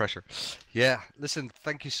 Wow, no pressure. Yeah, listen,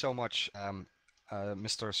 thank you so much,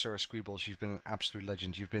 Mr. Sir Squeebles. You've been an absolute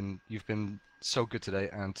legend. You've been so good today,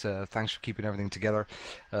 and thanks for keeping everything together,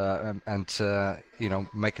 and you know,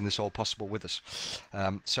 making this all possible with us.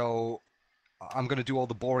 So I'm going to do all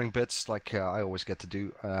the boring bits like I always get to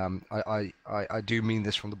do. I do mean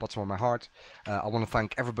this from the bottom of my heart. I want to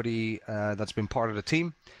thank everybody that's been part of the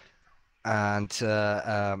team, and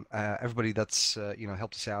everybody that's you know,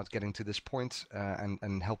 helped us out getting to this point,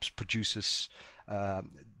 and helps produce us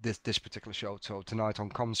this particular show. So tonight on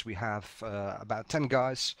comms we have about 10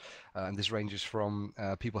 guys, and this ranges from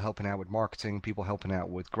people helping out with marketing, people helping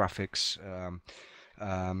out with graphics.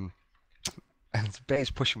 And Bay is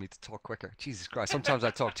pushing me to talk quicker. Jesus Christ! Sometimes I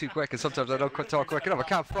talk too quick, and sometimes I don't talk quick enough. I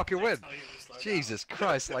can't fucking win. Jesus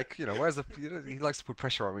Christ! Like, you know, where's the? You know, he likes to put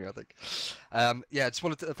pressure on me, I think. Yeah, I just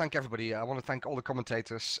wanted to thank everybody. I want to thank all the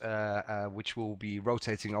commentators, which will be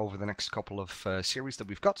rotating over the next couple of series that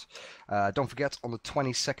we've got. Don't forget, on the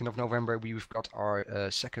 22nd of November, we've got our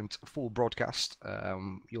second full broadcast.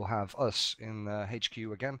 You'll have us in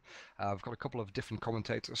HQ again. We've got a couple of different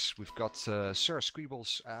commentators. We've got Sir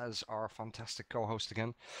Squeebles as our fantastic fantastic co-host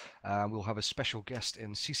again. We'll have a special guest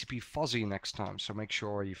in CCP Fozzy next time, so make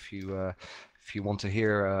sure if you want to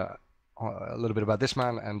hear a little bit about this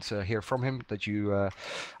man and hear from him, that you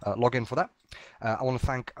log in for that. I want to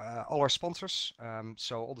thank all our sponsors.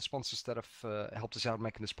 So all the sponsors that have helped us out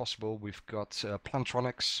making this possible. We've got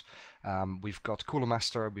Plantronics, we've got Cooler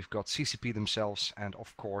Master, we've got CCP themselves, and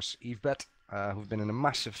of course EveBet, who've been in a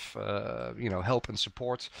massive help and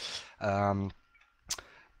support.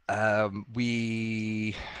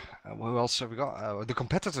 Who else have we got? The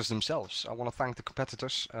competitors themselves. I want to thank the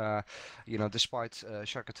competitors. Despite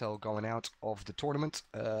Cartel going out of the tournament,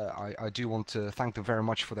 I do want to thank them very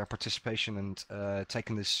much for their participation and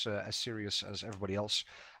taking this as serious as everybody else.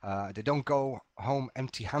 They don't go home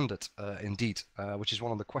empty-handed, indeed, which is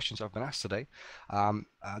one of the questions I've been asked today.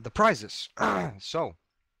 The prizes. So.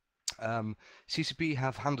 CCP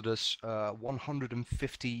have handed us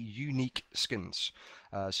 150 unique skins.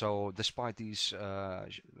 So despite these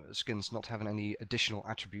skins not having any additional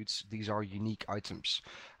attributes, these are unique items.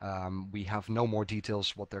 We have no more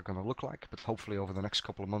details what they're going to look like, but hopefully over the next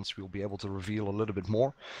couple of months we'll be able to reveal a little bit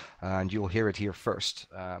more, and you'll hear it here first.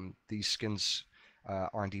 These skins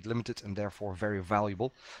are indeed limited and therefore very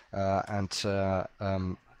valuable,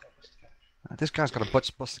 this guy's got a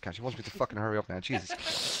buster catch. He wants me to fucking hurry up now.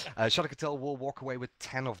 Jesus. Cartel will walk away with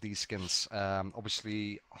 10 of these skins.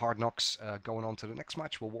 Obviously, Hard Knocks going on to the next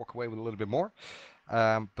match will walk away with a little bit more.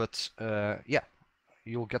 Yeah,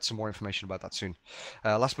 you'll get some more information about that soon.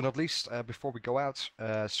 Last but not least, before we go out,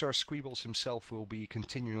 Sir Squeebles himself will be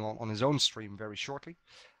continuing on his own stream very shortly.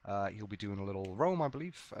 He'll be doing a little roam, I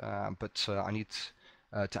believe. But I need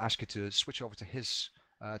to ask you to switch over to his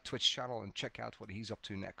Twitch channel and check out what he's up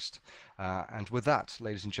to next. And with that,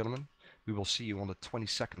 ladies and gentlemen, we will see you on the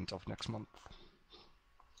 22nd of next month.